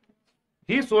here?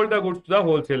 He sold the goods to the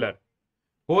wholesaler.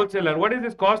 Wholesaler, what is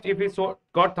his cost if he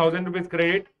got 1,000 rupees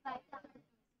credit?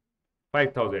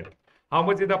 5,000. How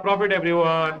much is the profit,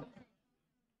 everyone?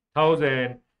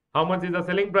 1,000. How much is the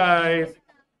selling price?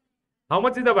 How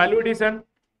much is the value addition?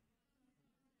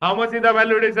 How much is the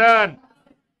value addition?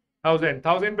 1,000.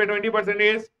 1,000 by 20%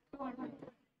 is?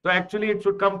 So actually it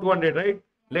should come 200, right?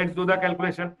 Let's do the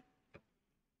calculation.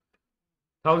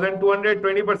 1,200,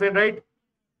 20%, right?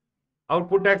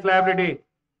 Output tax liability.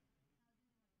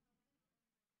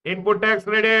 Input tax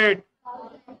credit.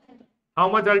 How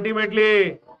much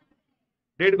ultimately?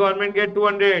 Did government get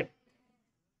 200?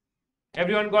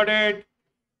 Everyone got it?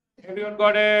 Everyone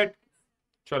got it?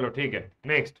 Chalo, theek hai.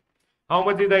 Next. How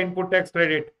much is the input tax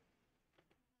credit?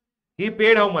 He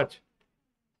paid how much?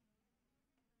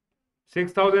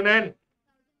 6,000 and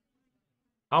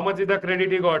how much is the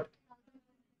credit he got?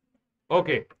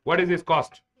 Okay, what is his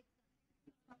cost?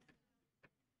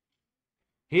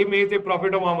 He makes a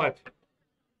profit of how much?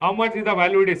 How much is the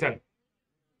value addition?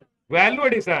 Value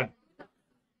addition.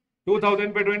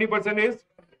 2,000 by 20% is?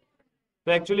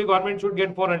 So actually government should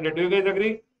get 400. Do you guys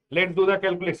agree? Let's do the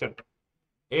calculation.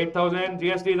 8,000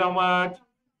 GST is how much?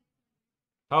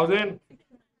 1,000.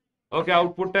 Okay,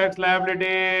 output tax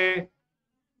liability.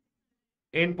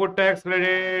 Input tax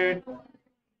credit.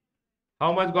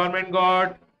 How much government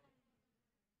got?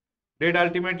 Did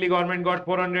ultimately government got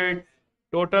 400?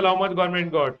 Total how much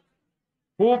government got?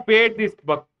 Who paid this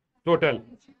buck total?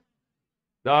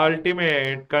 The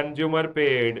ultimate consumer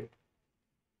paid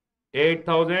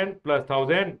 8,000 plus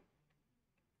 1,000.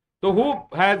 So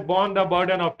who has borne the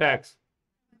burden of tax?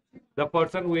 The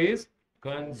person who is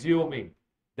consuming.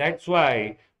 That's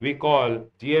why we call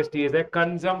GST as a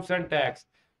consumption tax.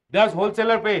 Does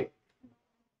wholesaler pay?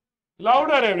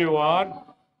 Louder, everyone.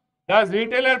 Does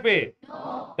retailer pay?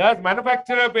 No. Does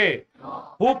manufacturer pay? No.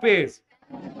 Who pays?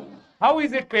 How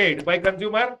is it paid? By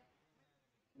consumer?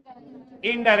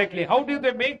 Indirectly. How do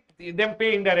they make them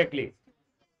pay indirectly?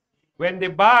 When they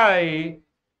buy,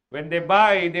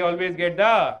 they always get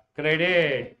the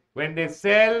credit. When they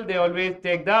sell, they always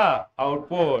take the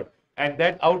output. And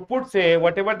that output say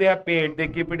whatever they have paid, they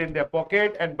keep it in their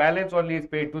pocket and balance only is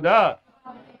paid to the.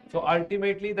 So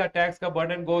ultimately the tax ka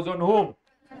burden goes on whom?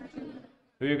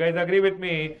 Do you guys agree with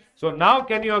me? So now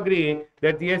can you agree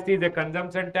that GST is a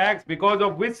consumption tax because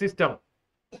of which system?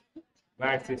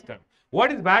 VAT system.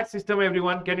 What is VAT system,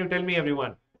 everyone? Can you tell me,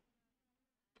 everyone?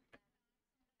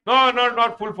 No,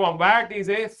 not full form. VAT is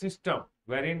a system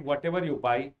wherein whatever you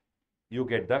buy, you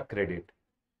get the credit.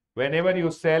 Whenever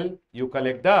you sell, you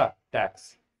collect the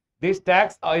tax. This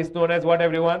tax is known as what,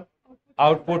 everyone?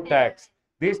 Output tax.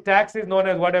 This tax is known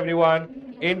as what,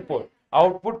 everyone? Input.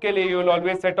 Output ke liye you will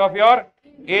always set off your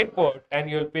input and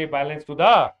you will pay balance to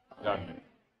the government.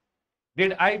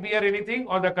 Did I bear anything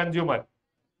or the consumer?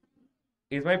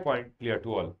 Is my point clear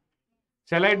to all?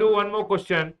 Shall I do one more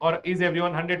question or is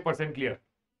everyone 100% clear?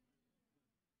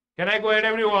 Can I go ahead,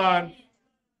 everyone?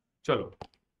 Chalo.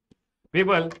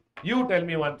 People, you tell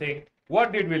me one thing.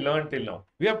 What did we learn till now?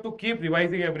 We have to keep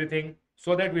revising everything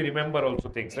so that we remember also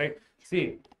things, right?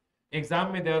 See,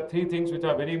 exam mein there are 3 things which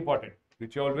are very important,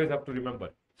 which you always have to remember.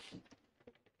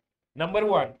 Number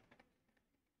 1,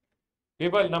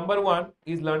 people, number 1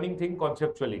 is learning thing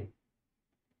conceptually,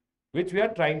 which we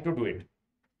are trying to do it.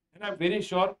 And I'm very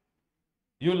sure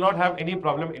you will not have any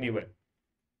problem anywhere.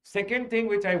 Second thing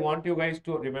which I want you guys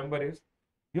to remember is,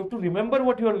 you have to remember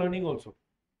what you are learning also.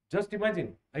 Just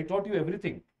imagine, I taught you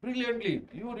everything brilliantly.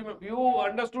 You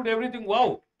understood everything.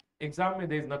 Wow. Exam mein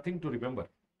there is nothing to remember.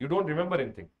 You don't remember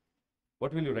anything.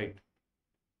 What will you write?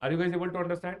 Are you guys able to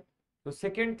understand? The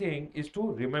second thing is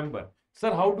to remember.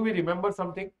 Sir, how do we remember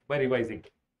something? By revising.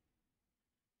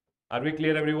 Are we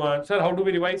clear, everyone? Sir, how do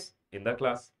we revise? In the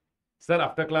class. Sir,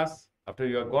 after class, after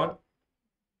you are gone,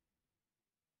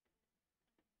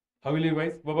 how will you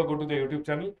revise? Baba, go to the YouTube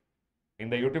channel. In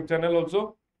the YouTube channel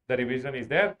also, the revision is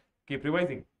there. Keep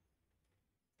revising.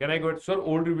 Can I go ahead? Sir,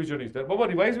 old revision is there. Baba,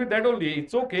 revise with that only.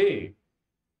 It's okay.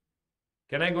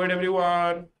 Can I go ahead,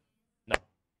 everyone? Now.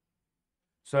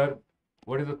 Sir,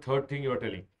 what is the third thing you are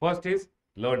telling? First is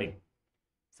learning.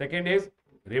 Second is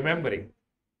remembering.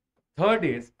 Third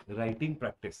is writing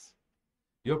practice.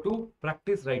 You have to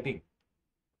practice writing.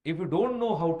 If you don't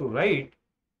know how to write,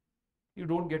 you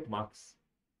don't get marks.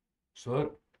 Sir,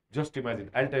 just imagine.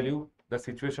 I'll tell you the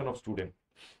situation of student.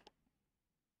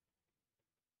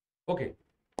 Okay.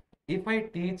 If I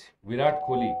teach Virat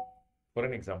Kohli, for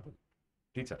an example,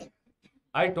 teacher,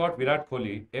 I taught Virat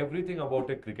Kohli everything about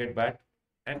a cricket bat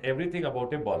and everything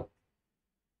about a ball.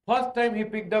 First time he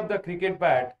picked up the cricket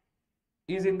bat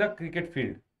is in the cricket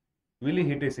field. Will he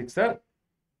hit a sixer?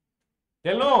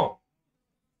 Tell no.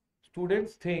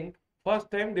 Students think first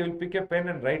time they will pick a pen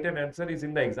and write an answer is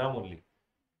in the exam only.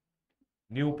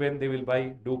 New pen they will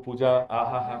buy, do puja,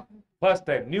 ahaha. First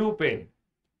time, new pen.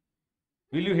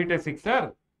 Will you hit a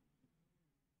sixer?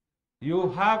 You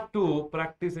have to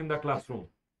practice in the classroom.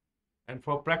 And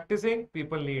for practicing,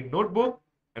 people need notebook.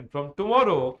 And from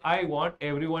tomorrow, I want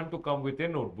everyone to come with a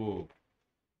notebook.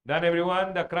 Done,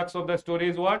 everyone? The crux of the story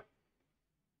is what?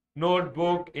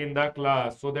 Notebook in the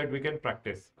class so that we can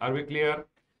practice. Are we clear?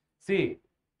 See,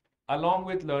 along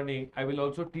with learning, I will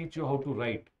also teach you how to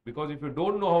write. Because if you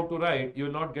don't know how to write, you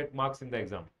will not get marks in the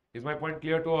exam. Is my point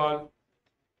clear to all?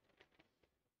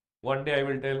 One day I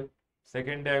will tell,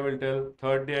 second day I will tell,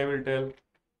 third day I will tell.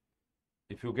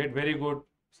 If you get very good,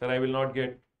 sir, I will not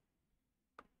get.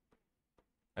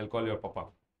 I'll call your papa.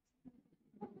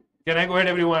 Can I go ahead,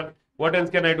 everyone? What else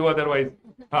can I do otherwise?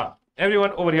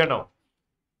 Everyone over here now.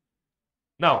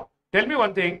 Now, tell me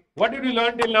one thing. What did you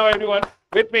learn till now, everyone?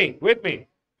 With me.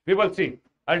 People, see,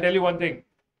 I'll tell you one thing.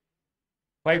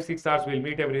 5-6 hours we'll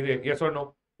meet every day. Yes or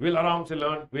no? We'll around to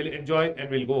learn, we'll enjoy,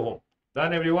 and we'll go home.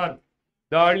 Done, everyone?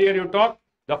 The earlier you talk,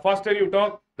 the faster you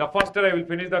talk, the faster I will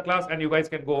finish the class and you guys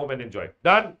can go home and enjoy.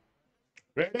 Done?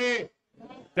 Ready?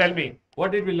 Tell me,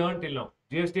 what did we learn till now?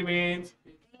 GST means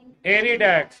any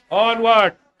tax on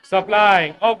what?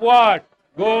 Supplying of what?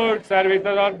 Goods,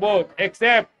 services on both,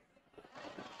 except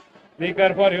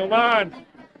liquor for human.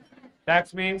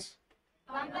 Tax means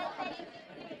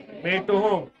made to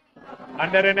whom?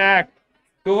 Under an act.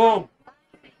 To whom?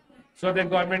 So that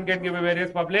government can give a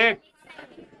various public.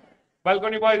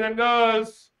 Balcony boys and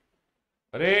girls.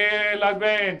 Ray, last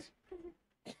bench.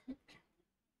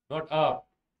 Not up.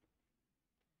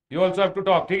 You also have to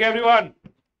talk. Take everyone.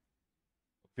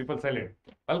 People silent.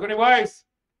 Balcony boys.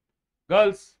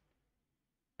 Girls.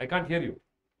 I can't hear you.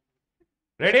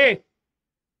 Ready?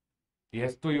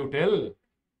 Yes to you tell.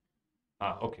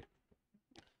 Okay.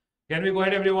 Can we go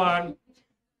ahead, everyone?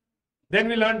 Then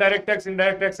we learned direct tax,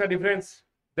 indirect tax are difference.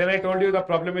 Then I told you the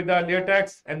problem with the earlier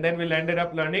tax, and then we landed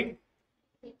up learning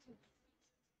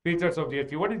Features of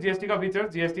GST. What is GST ka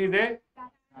features? GST is a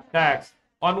tax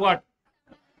on what?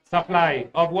 Supply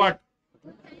of what?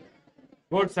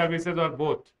 Goods, services, or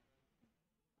both?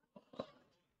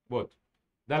 Both.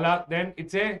 Then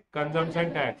it's a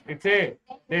consumption tax. It's a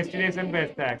destination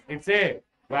based tax. It's a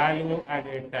value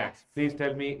added tax. Please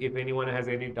tell me if anyone has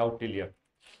any doubt till here.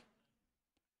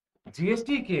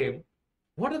 GST came.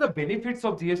 What are the benefits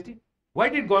of GST? Why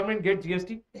did government get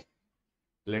GST?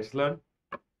 Let's learn.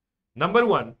 Number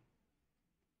one,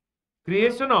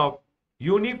 creation of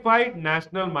unified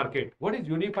national market. What is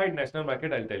unified national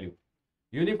market? I'll tell you.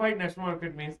 Unified national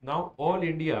market means now all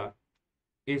India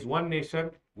is one nation,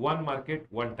 one market,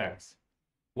 one tax.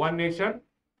 One nation,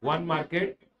 one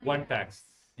market, one tax.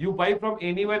 You buy from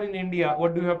anywhere in India,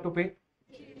 what do you have to pay?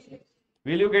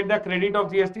 Will you get the credit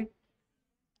of GST?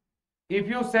 If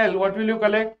you sell, what will you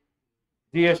collect?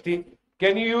 GST.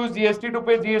 Can you use GST to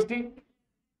pay GST?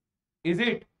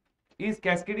 Is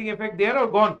cascading effect there or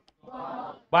gone?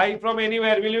 Buy from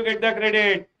anywhere, will you get the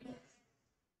credit?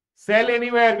 Sell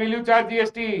anywhere, will you charge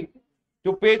GST?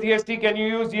 To pay GST, can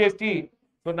you use GST?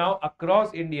 So now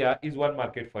across India is one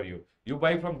market for you. You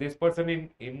buy from this person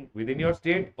in within your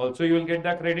state, also you will get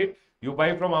the credit. You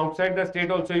buy from outside the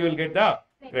state, also you will get the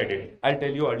credit. I'll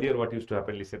tell you earlier what used to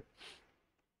happen. Listen.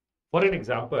 For an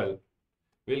example,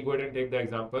 we'll go ahead and take the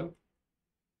example.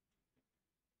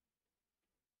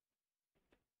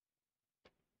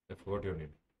 I forgot your name.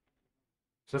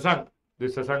 Sasank.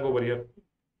 This Sasank over here.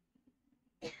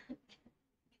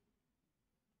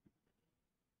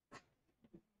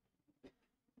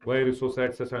 Why are you so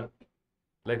sad, Sasank?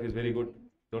 Life is very good.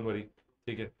 Don't worry.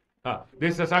 Okay.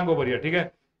 This Sasank over here. Okay.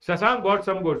 Sasank got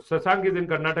some goods. Sasank is in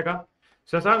Karnataka.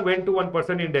 Sasank went to one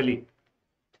person in Delhi.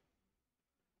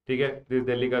 Okay. This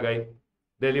Delhi ka guy.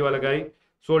 Delhi wala guy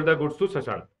sold the goods to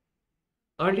Sasank.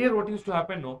 Earlier, what used to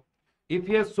happen? No, if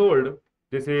he has sold,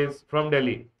 this is from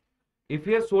Delhi. If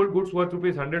he has sold goods worth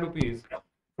rupees 100 rupees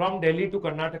from Delhi to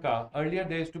Karnataka, earlier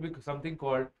there used to be something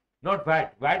called not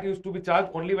VAT. VAT used to be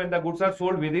charged only when the goods are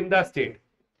sold within the state.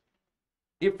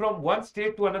 If from one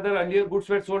state to another earlier goods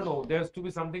were sold, no, there used to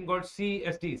be something called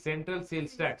CST, Central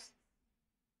Sales Tax.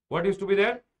 What used to be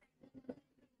there?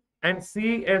 And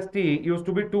CST used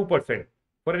to be 2%.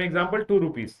 For an example, 2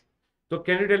 rupees. So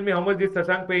can you tell me how much this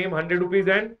Sasank pay him? 100 rupees,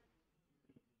 and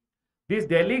this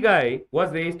Delhi guy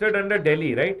was registered under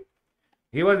Delhi, right?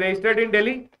 He was registered in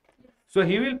Delhi. So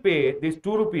he will pay this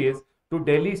 2 rupees to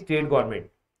Delhi state government.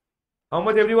 How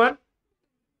much, everyone?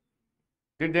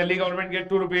 Did Delhi government get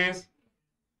 2 rupees?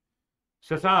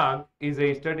 Sasank is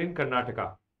registered in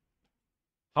Karnataka.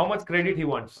 How much credit he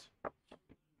wants?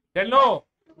 Tell no.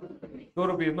 2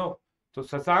 rupees, no. So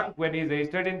Sasank, when he is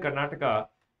registered in Karnataka,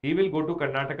 he will go to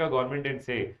Karnataka government and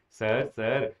say,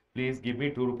 sir, please give me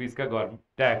 2 rupees ka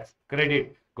tax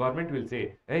credit. Government will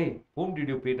say, hey, whom did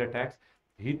you pay the tax?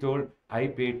 He told, I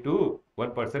paid to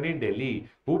one person in Delhi.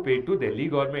 Who paid to Delhi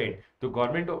government? The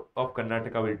government of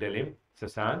Karnataka will tell him,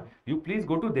 Sasank, you please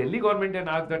go to Delhi government and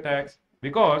ask the tax.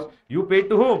 Because you paid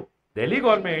to whom? Delhi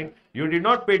government. You did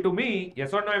not pay to me.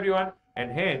 Yes or no, everyone?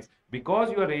 And hence,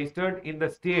 because you are registered in the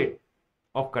state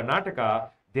of Karnataka,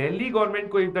 Delhi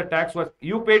government ko if the tax was,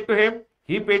 you paid to him,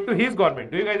 he paid to his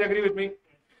government. Do you guys agree with me?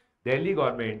 Delhi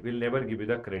government will never give you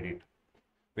the credit.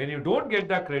 When you don't get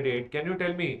the credit, can you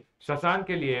tell me, Sasank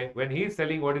ke liye, when he is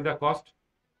selling, what is the cost?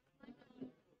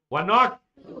 One not?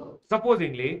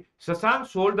 Supposingly, Sasank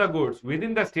sold the goods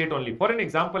within the state only. For an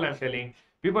example, I am telling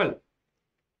people,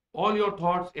 all your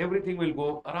thoughts, everything will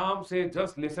go aram say,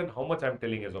 just listen how much I am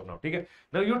telling as of now. Okay?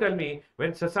 Now you tell me,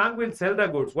 when Sasank will sell the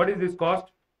goods, what is this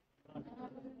cost?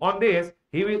 On this,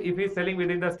 he will, if he is selling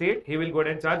within the state, he will go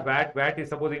ahead and charge VAT. VAT is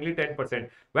supposedly 10%.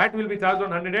 VAT will be charged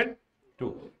on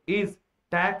 102. Is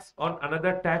tax on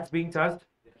another tax being charged?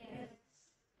 Yes.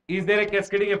 Is there a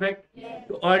cascading effect? Yes.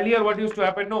 So earlier, what used to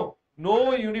happen?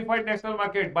 No unified national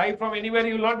market. Buy from anywhere,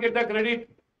 you will not get the credit.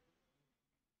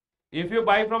 If you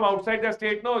buy from outside the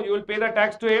state, no, you will pay the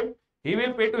tax to him. He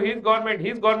will pay to his government.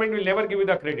 His government will never give you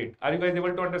the credit. Are you guys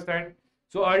able to understand?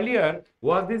 So earlier,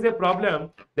 was this a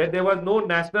problem that there was no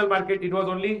national market? It was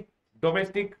only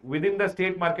domestic within the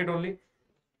state market only.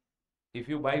 If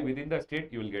you buy within the state,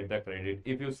 you will get the credit.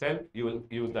 If you sell, you will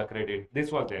use the credit.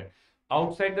 This was there.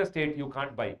 Outside the state, you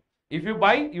can't buy. If you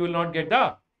buy, you will not get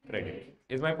the credit.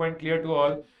 Is my point clear to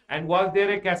all? And was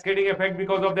there a cascading effect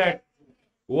because of that?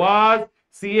 Was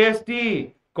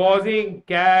CST causing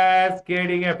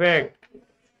cascading effect?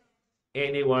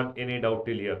 Anyone, any doubt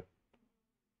till here?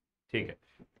 Okay.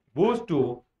 Boost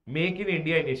to Make in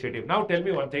India initiative. Now tell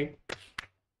me one thing.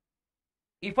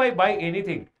 If I buy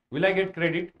anything, will I get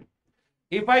credit?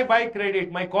 If I buy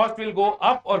credit, my cost will go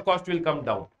up or cost will come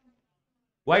down?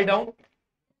 Why down?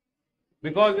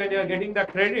 Because when you are getting the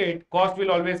credit, cost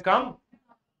will always come.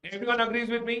 Everyone agrees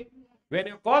with me? When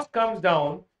your cost comes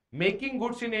down, making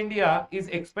goods in India is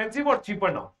expensive or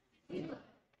cheaper now?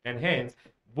 And hence,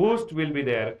 boost will be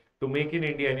there to Make in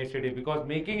India initiative, because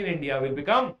making in India will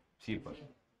become cheaper.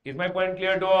 Is my point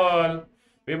clear to all?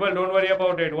 People, don't worry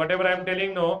about it. Whatever I am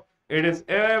telling, no, it is,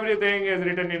 everything is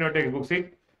written in your textbook. See,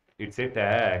 it's a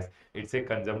tax, it's a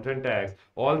consumption tax.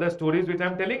 All the stories which I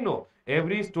am telling, no,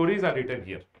 every stories are written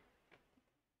here.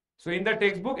 So in the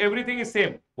textbook, everything is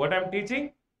same. What I am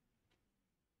teaching,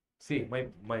 see,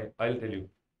 I'll tell you,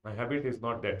 my habit is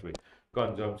not that way.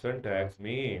 Consumption tax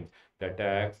means the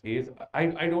tax is, I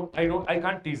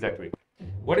can't teach that way.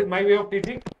 What is my way of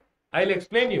teaching? I'll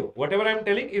explain you. Whatever I'm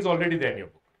telling is already there in your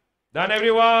book. Done,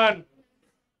 everyone?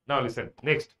 Now listen,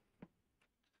 next.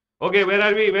 Okay, where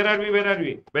are we?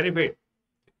 Benefit.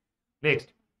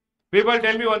 Next. People,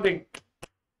 tell me one thing.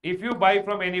 If you buy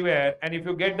from anywhere and if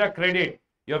you get the credit,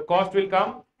 your cost will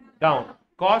come down.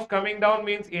 Cost coming down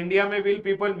means India may will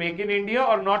people make in India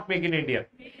or not make in India?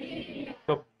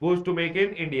 So boost to make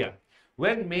in India.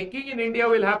 When making in India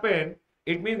will happen,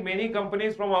 it means many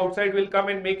companies from outside will come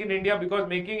and make in India, because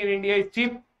making in India is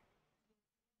cheap.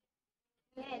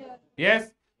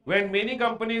 Yes. When many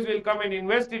companies will come and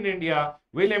invest in India,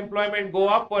 will employment go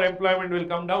up or employment will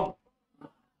come down?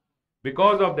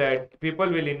 Because of that, people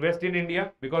will invest in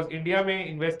India, because India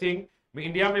may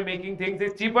making things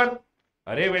is cheaper.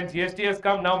 When GST has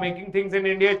come, now making things in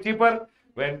India is cheaper.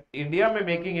 When India may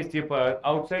making is cheaper,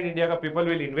 outside India ka people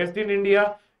will invest in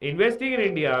India. Investing in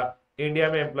India,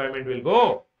 India may employment will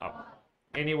go up.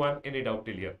 Anyone, any doubt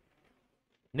till here?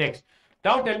 Next.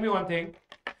 Now tell me one thing.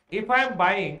 If I am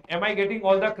buying, am I getting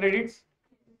all the credits?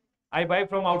 I buy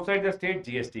from outside the state,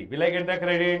 GST. Will I get the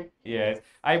credit? Yes.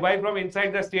 I buy from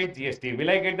inside the state, GST. Will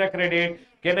I get the credit?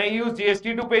 Can I use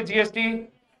GST to pay GST?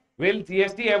 Will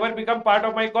GST ever become part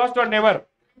of my cost or never?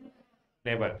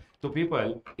 Never. So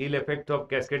people, ill effect of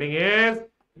cascading is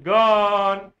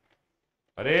gone.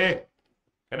 Arey,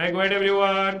 can I go ahead,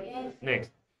 everyone? Yes.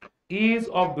 Next. Ease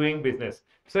of doing business.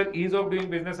 Sir, ease of doing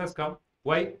business has come.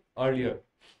 Why? Earlier.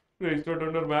 Registered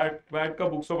under VAT, VAT ka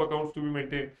books of accounts to be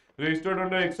maintained. Registered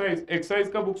under excise, excise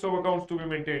ka books of accounts to be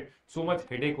maintained. So much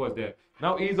headache was there.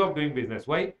 Now ease of doing business.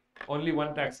 Why? Only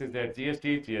one tax is there.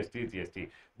 GST, GST, GST.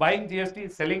 Buying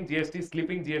GST, selling GST,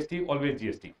 sleeping GST, always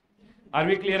GST. Are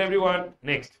we clear, everyone?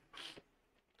 Next.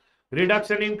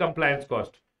 Reduction in compliance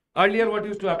cost. Earlier, what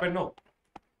used to happen? No.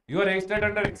 You are registered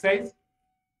under excise.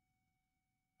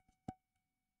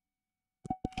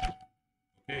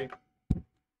 Okay.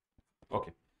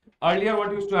 Okay. Earlier,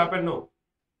 what used to happen? No.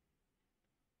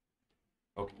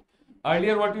 Okay.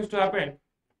 Earlier, what used to happen?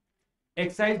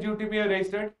 Excise duty be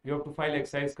registered. You have to file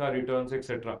excise car returns,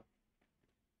 etc.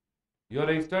 You are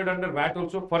registered under VAT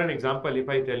also. For an example, if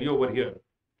I tell you over here,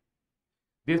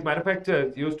 these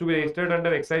manufacturers used to be registered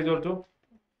under excise also,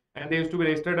 and they used to be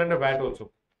registered under VAT also.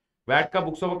 VAT ka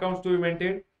books of accounts to be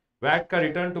maintained, VAT ka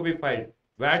return to be filed,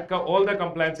 VAT ka all the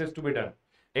compliances to be done,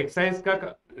 excise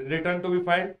ka return to be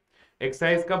filed,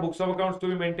 excise ka books of accounts to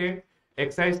be maintained,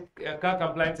 excise ka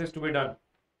compliances to be done.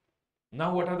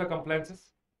 Now what are the compliances?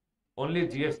 Only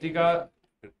GST ka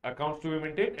accounts to be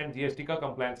maintained and GST ka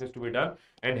compliances to be done,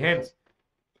 and hence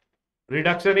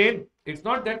reduction in, it's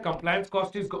not that compliance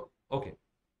cost is okay.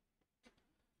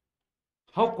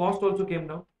 How cost also came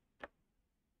down?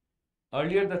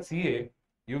 Earlier the CA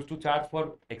used to charge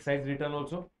for excise return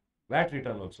also, VAT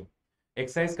return also.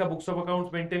 Excise ka books of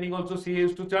accounts maintaining also CA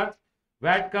used to charge.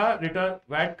 VAT ka return,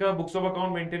 VAT ka books of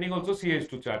account maintaining also CA used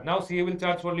to charge. Now CA will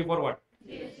charge only for what?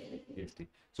 GST.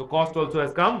 So cost also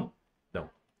has come down.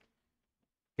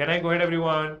 Can I go ahead,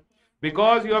 everyone?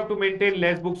 Because you have to maintain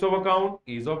less books of account,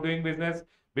 ease of doing business.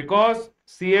 Because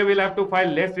CA will have to file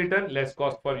less return, less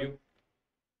cost for you.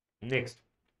 Next.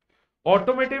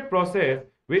 Automated process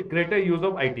with greater use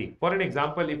of IT. For an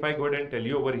example, if I go ahead and tell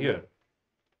you over here.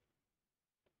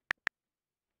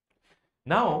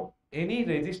 Now, any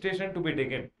registration to be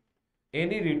taken,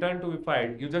 any return to be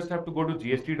filed, you just have to go to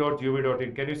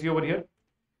gst.gov.in. Can you see over here?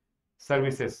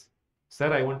 Services.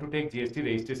 Sir, I want to take GST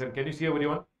registration. Can you see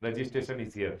everyone? Registration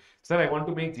is here. Sir, I want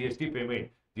to make GST payment.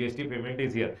 GST payment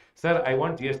is here. Sir, I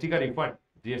want GST ka refund.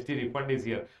 GST refund is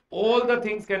here. All the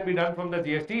things can be done from the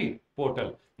GST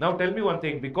portal. Now tell me one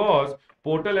thing, because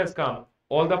portal has come,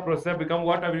 all the process become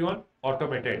what, everyone?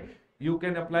 Automated. You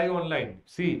can apply online.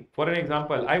 See, for an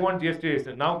example, I want GST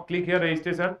registration. Now click here,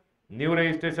 registration, new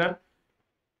registration.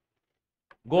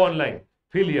 Go online,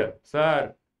 fill here.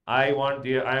 Sir, I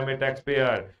am a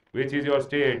taxpayer. Which is your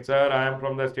state? Sir, I am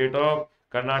from the state of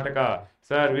Karnataka.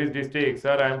 Sir, which district?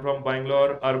 Sir, I am from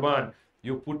Bangalore urban.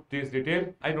 You put this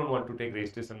detail. I don't want to take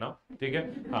registration now. Okay?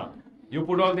 You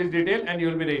put all this detail and you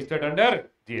will be registered under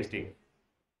GST.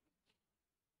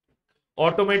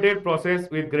 Automated process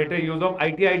with greater use of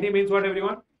IT. IT means what,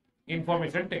 everyone?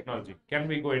 Information technology. Can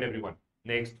we go ahead, everyone?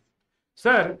 Next.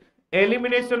 Sir,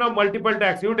 elimination of multiple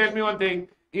tax. You tell me one thing.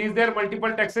 Is there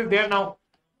multiple taxes there now?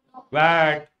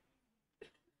 VAT,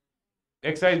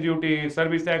 excise duty,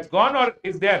 service tax gone or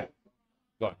is there?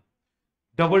 Gone.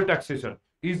 Double taxation.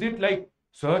 Is it like,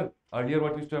 sir, earlier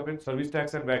what used to happen? Service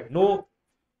tax and VAT. No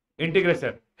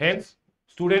integration. Hence,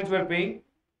 students were paying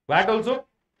VAT also,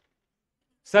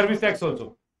 service tax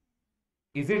also.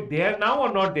 Is it there now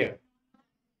or not there?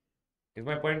 Is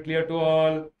my point clear to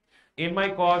all? In my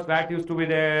cost, VAT used to be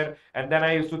there, and then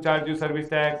I used to charge you service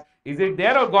tax. Is it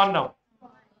there or gone now?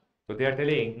 So they are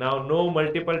telling now no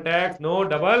multiple tax, no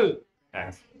double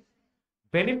tax.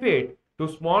 Benefit to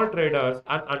small traders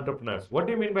and entrepreneurs. What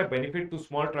do you mean by benefit to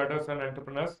small traders and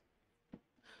entrepreneurs?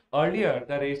 Earlier,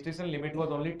 the registration limit was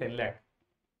only 10 lakh.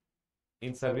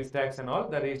 In service tax and all,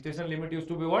 the registration limit used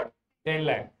to be what? 10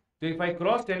 lakh. So if I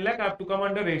cross 10 lakh, I have to come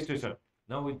under registration.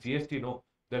 Now with GST, no,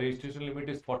 the registration limit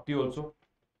is 40 also.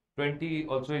 20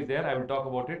 also is there. I will talk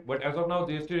about it. But as of now,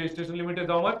 GST registration limit is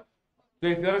how much? So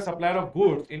if you are a supplier of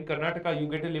goods in Karnataka, you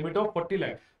get a limit of 40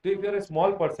 lakh. So if you are a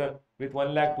small person with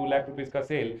 1 lakh, 2 lakh rupees ka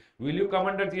sale, will you come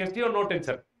under GST or no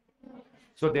tension?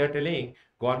 So they are telling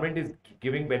government is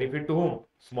giving benefit to whom?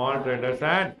 Small traders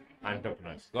and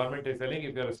entrepreneurs. Government is telling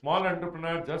if you are a small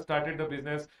entrepreneur, just started the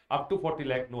business, up to 40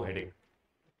 lakh, no headache.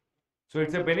 So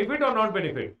it's a benefit or not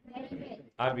benefit?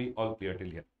 Are we all clear till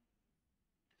here?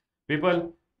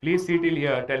 People, please see till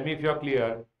here. Tell me if you are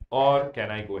clear or can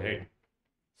I go ahead?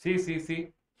 See.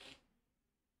 See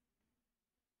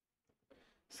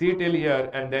till here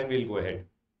and then we'll go ahead.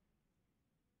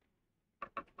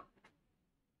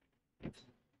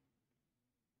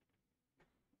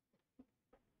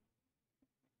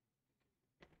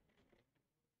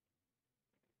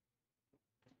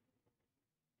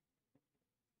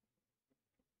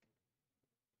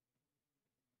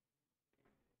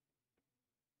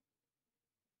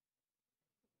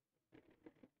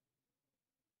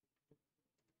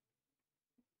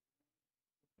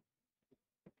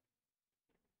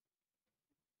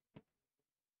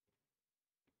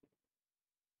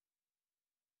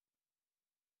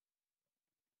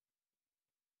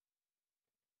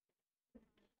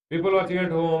 People watching at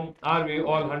home, are we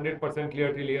all 100%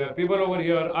 clear till here? People over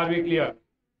here, are we clear?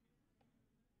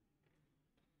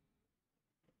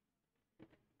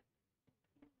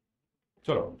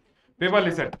 Chalo. People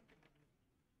listen.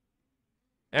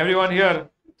 Everyone here,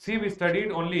 see we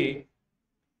studied only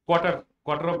quarter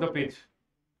of the page.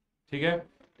 Okay?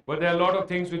 But there are a lot of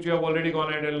things which you have already gone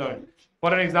ahead and learned.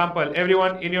 For an example,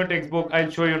 everyone in your textbook, I'll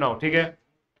show you now. Okay?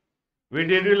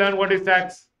 Did we learn what is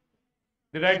tax?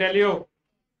 Did I tell you?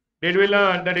 Did we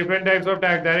learn the different types of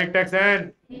tax, direct tax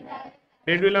and?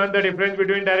 Did we learn the difference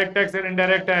between direct tax and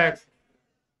indirect tax?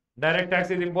 Direct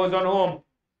tax is imposed on whom?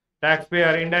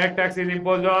 Taxpayer. Indirect tax is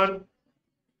imposed on?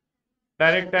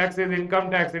 Direct tax is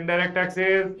income tax. Indirect tax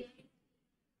is?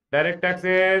 Direct tax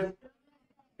is?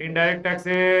 Indirect tax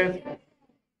is?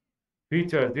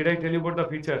 Features. Did I tell you about the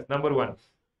features? Number one,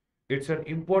 it's an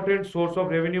important source of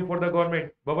revenue for the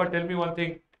government. Baba, tell me one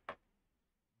thing.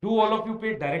 Do all of you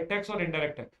pay direct tax or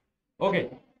indirect tax?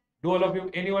 Okay. Do all of you,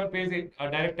 anyone pays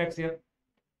a direct tax here?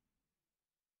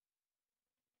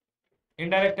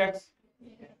 Indirect tax?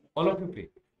 All of you pay.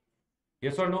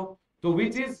 Yes or no? So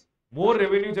which is more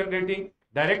revenue generating,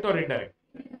 direct or indirect?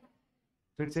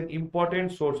 So it's an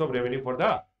important source of revenue for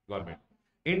the government.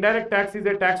 Indirect tax is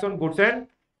a tax on goods and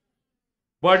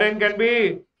burden can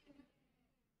be.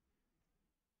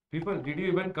 People, did you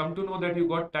even come to know that you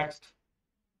got taxed?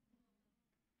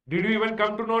 Did you even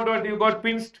come to know that you got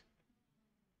pinched?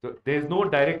 So there is no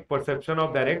direct perception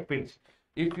of direct pinch.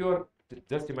 If you are,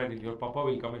 just imagine your papa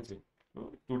will come and say,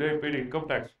 today I paid income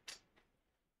tax.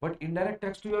 But indirect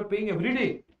tax you are paying every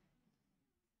day.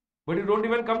 But you don't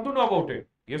even come to know about it.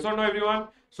 Yes or no, everyone?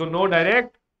 So no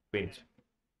direct pinch.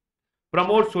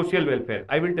 Promote social welfare.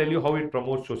 I will tell you how it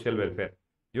promotes social welfare.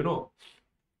 You know,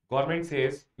 government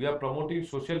says we are promoting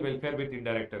social welfare with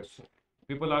indirect tax.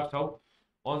 People ask how?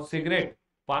 On cigarette,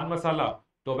 pan masala,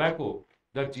 tobacco,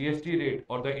 the GST rate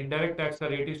or the indirect tax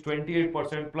rate is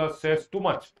 28% plus cess too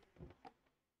much.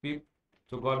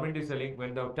 So government is telling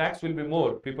when the tax will be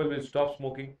more, people will stop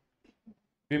smoking.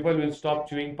 People will stop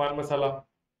chewing pan masala.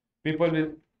 People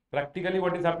will, practically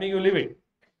what is happening, you leave it.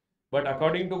 But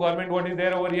according to government, what is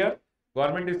there over here?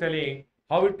 Government is telling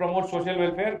how it promotes social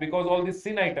welfare because all these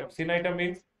sin items. Sin item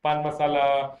means pan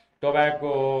masala,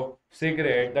 tobacco,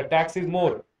 cigarette, the tax is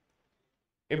more.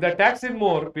 If the tax is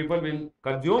more, people will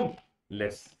consume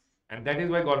less. And that is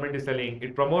why government is telling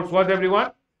it promotes what,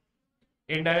 everyone?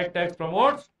 Indirect tax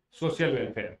promotes social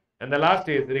welfare. And the last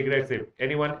is regressive.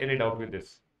 Anyone, any doubt with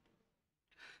this?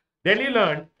 Then you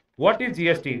learned what is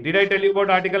GST. Did I tell you about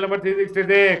article number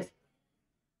 366?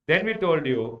 Then we told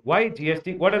you why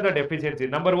GST, what are the deficiencies?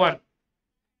 Number one,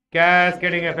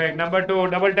 cascading effect. Number two,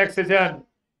 double taxation.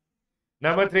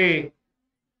 Number three,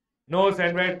 no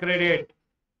sandwich credit.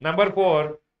 Number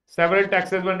four, several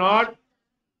taxes were not.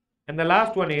 And the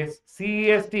last one is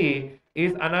CST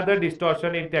is another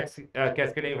distortion in tax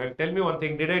cascading effect. Tell me one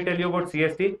thing. Did I tell you about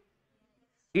CST?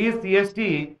 Is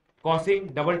CST causing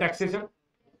double taxation?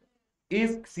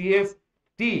 Is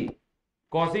CST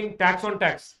causing tax on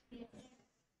tax?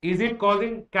 Is it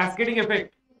causing cascading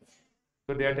effect?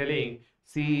 So they are telling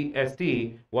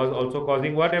CST was also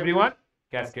causing what, everyone?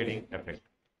 Cascading effect.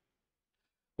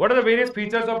 What are the various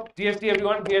features of GST,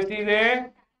 everyone? GST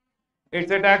is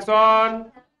it's a tax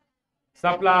on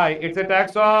supply. It's a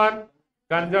tax on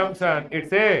consumption.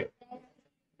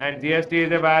 And GST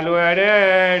is a value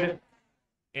added.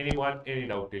 Anyone, any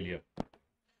doubt till here?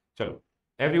 Chalo.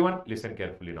 Everyone, listen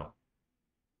carefully now.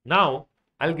 Now,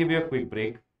 I'll give you a quick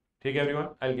break. Take everyone,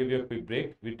 I'll give you a quick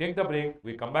break. We take the break,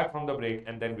 we come back from the break,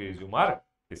 and then we resume our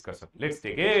discussion. Let's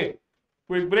take a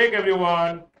quick break,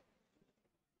 everyone.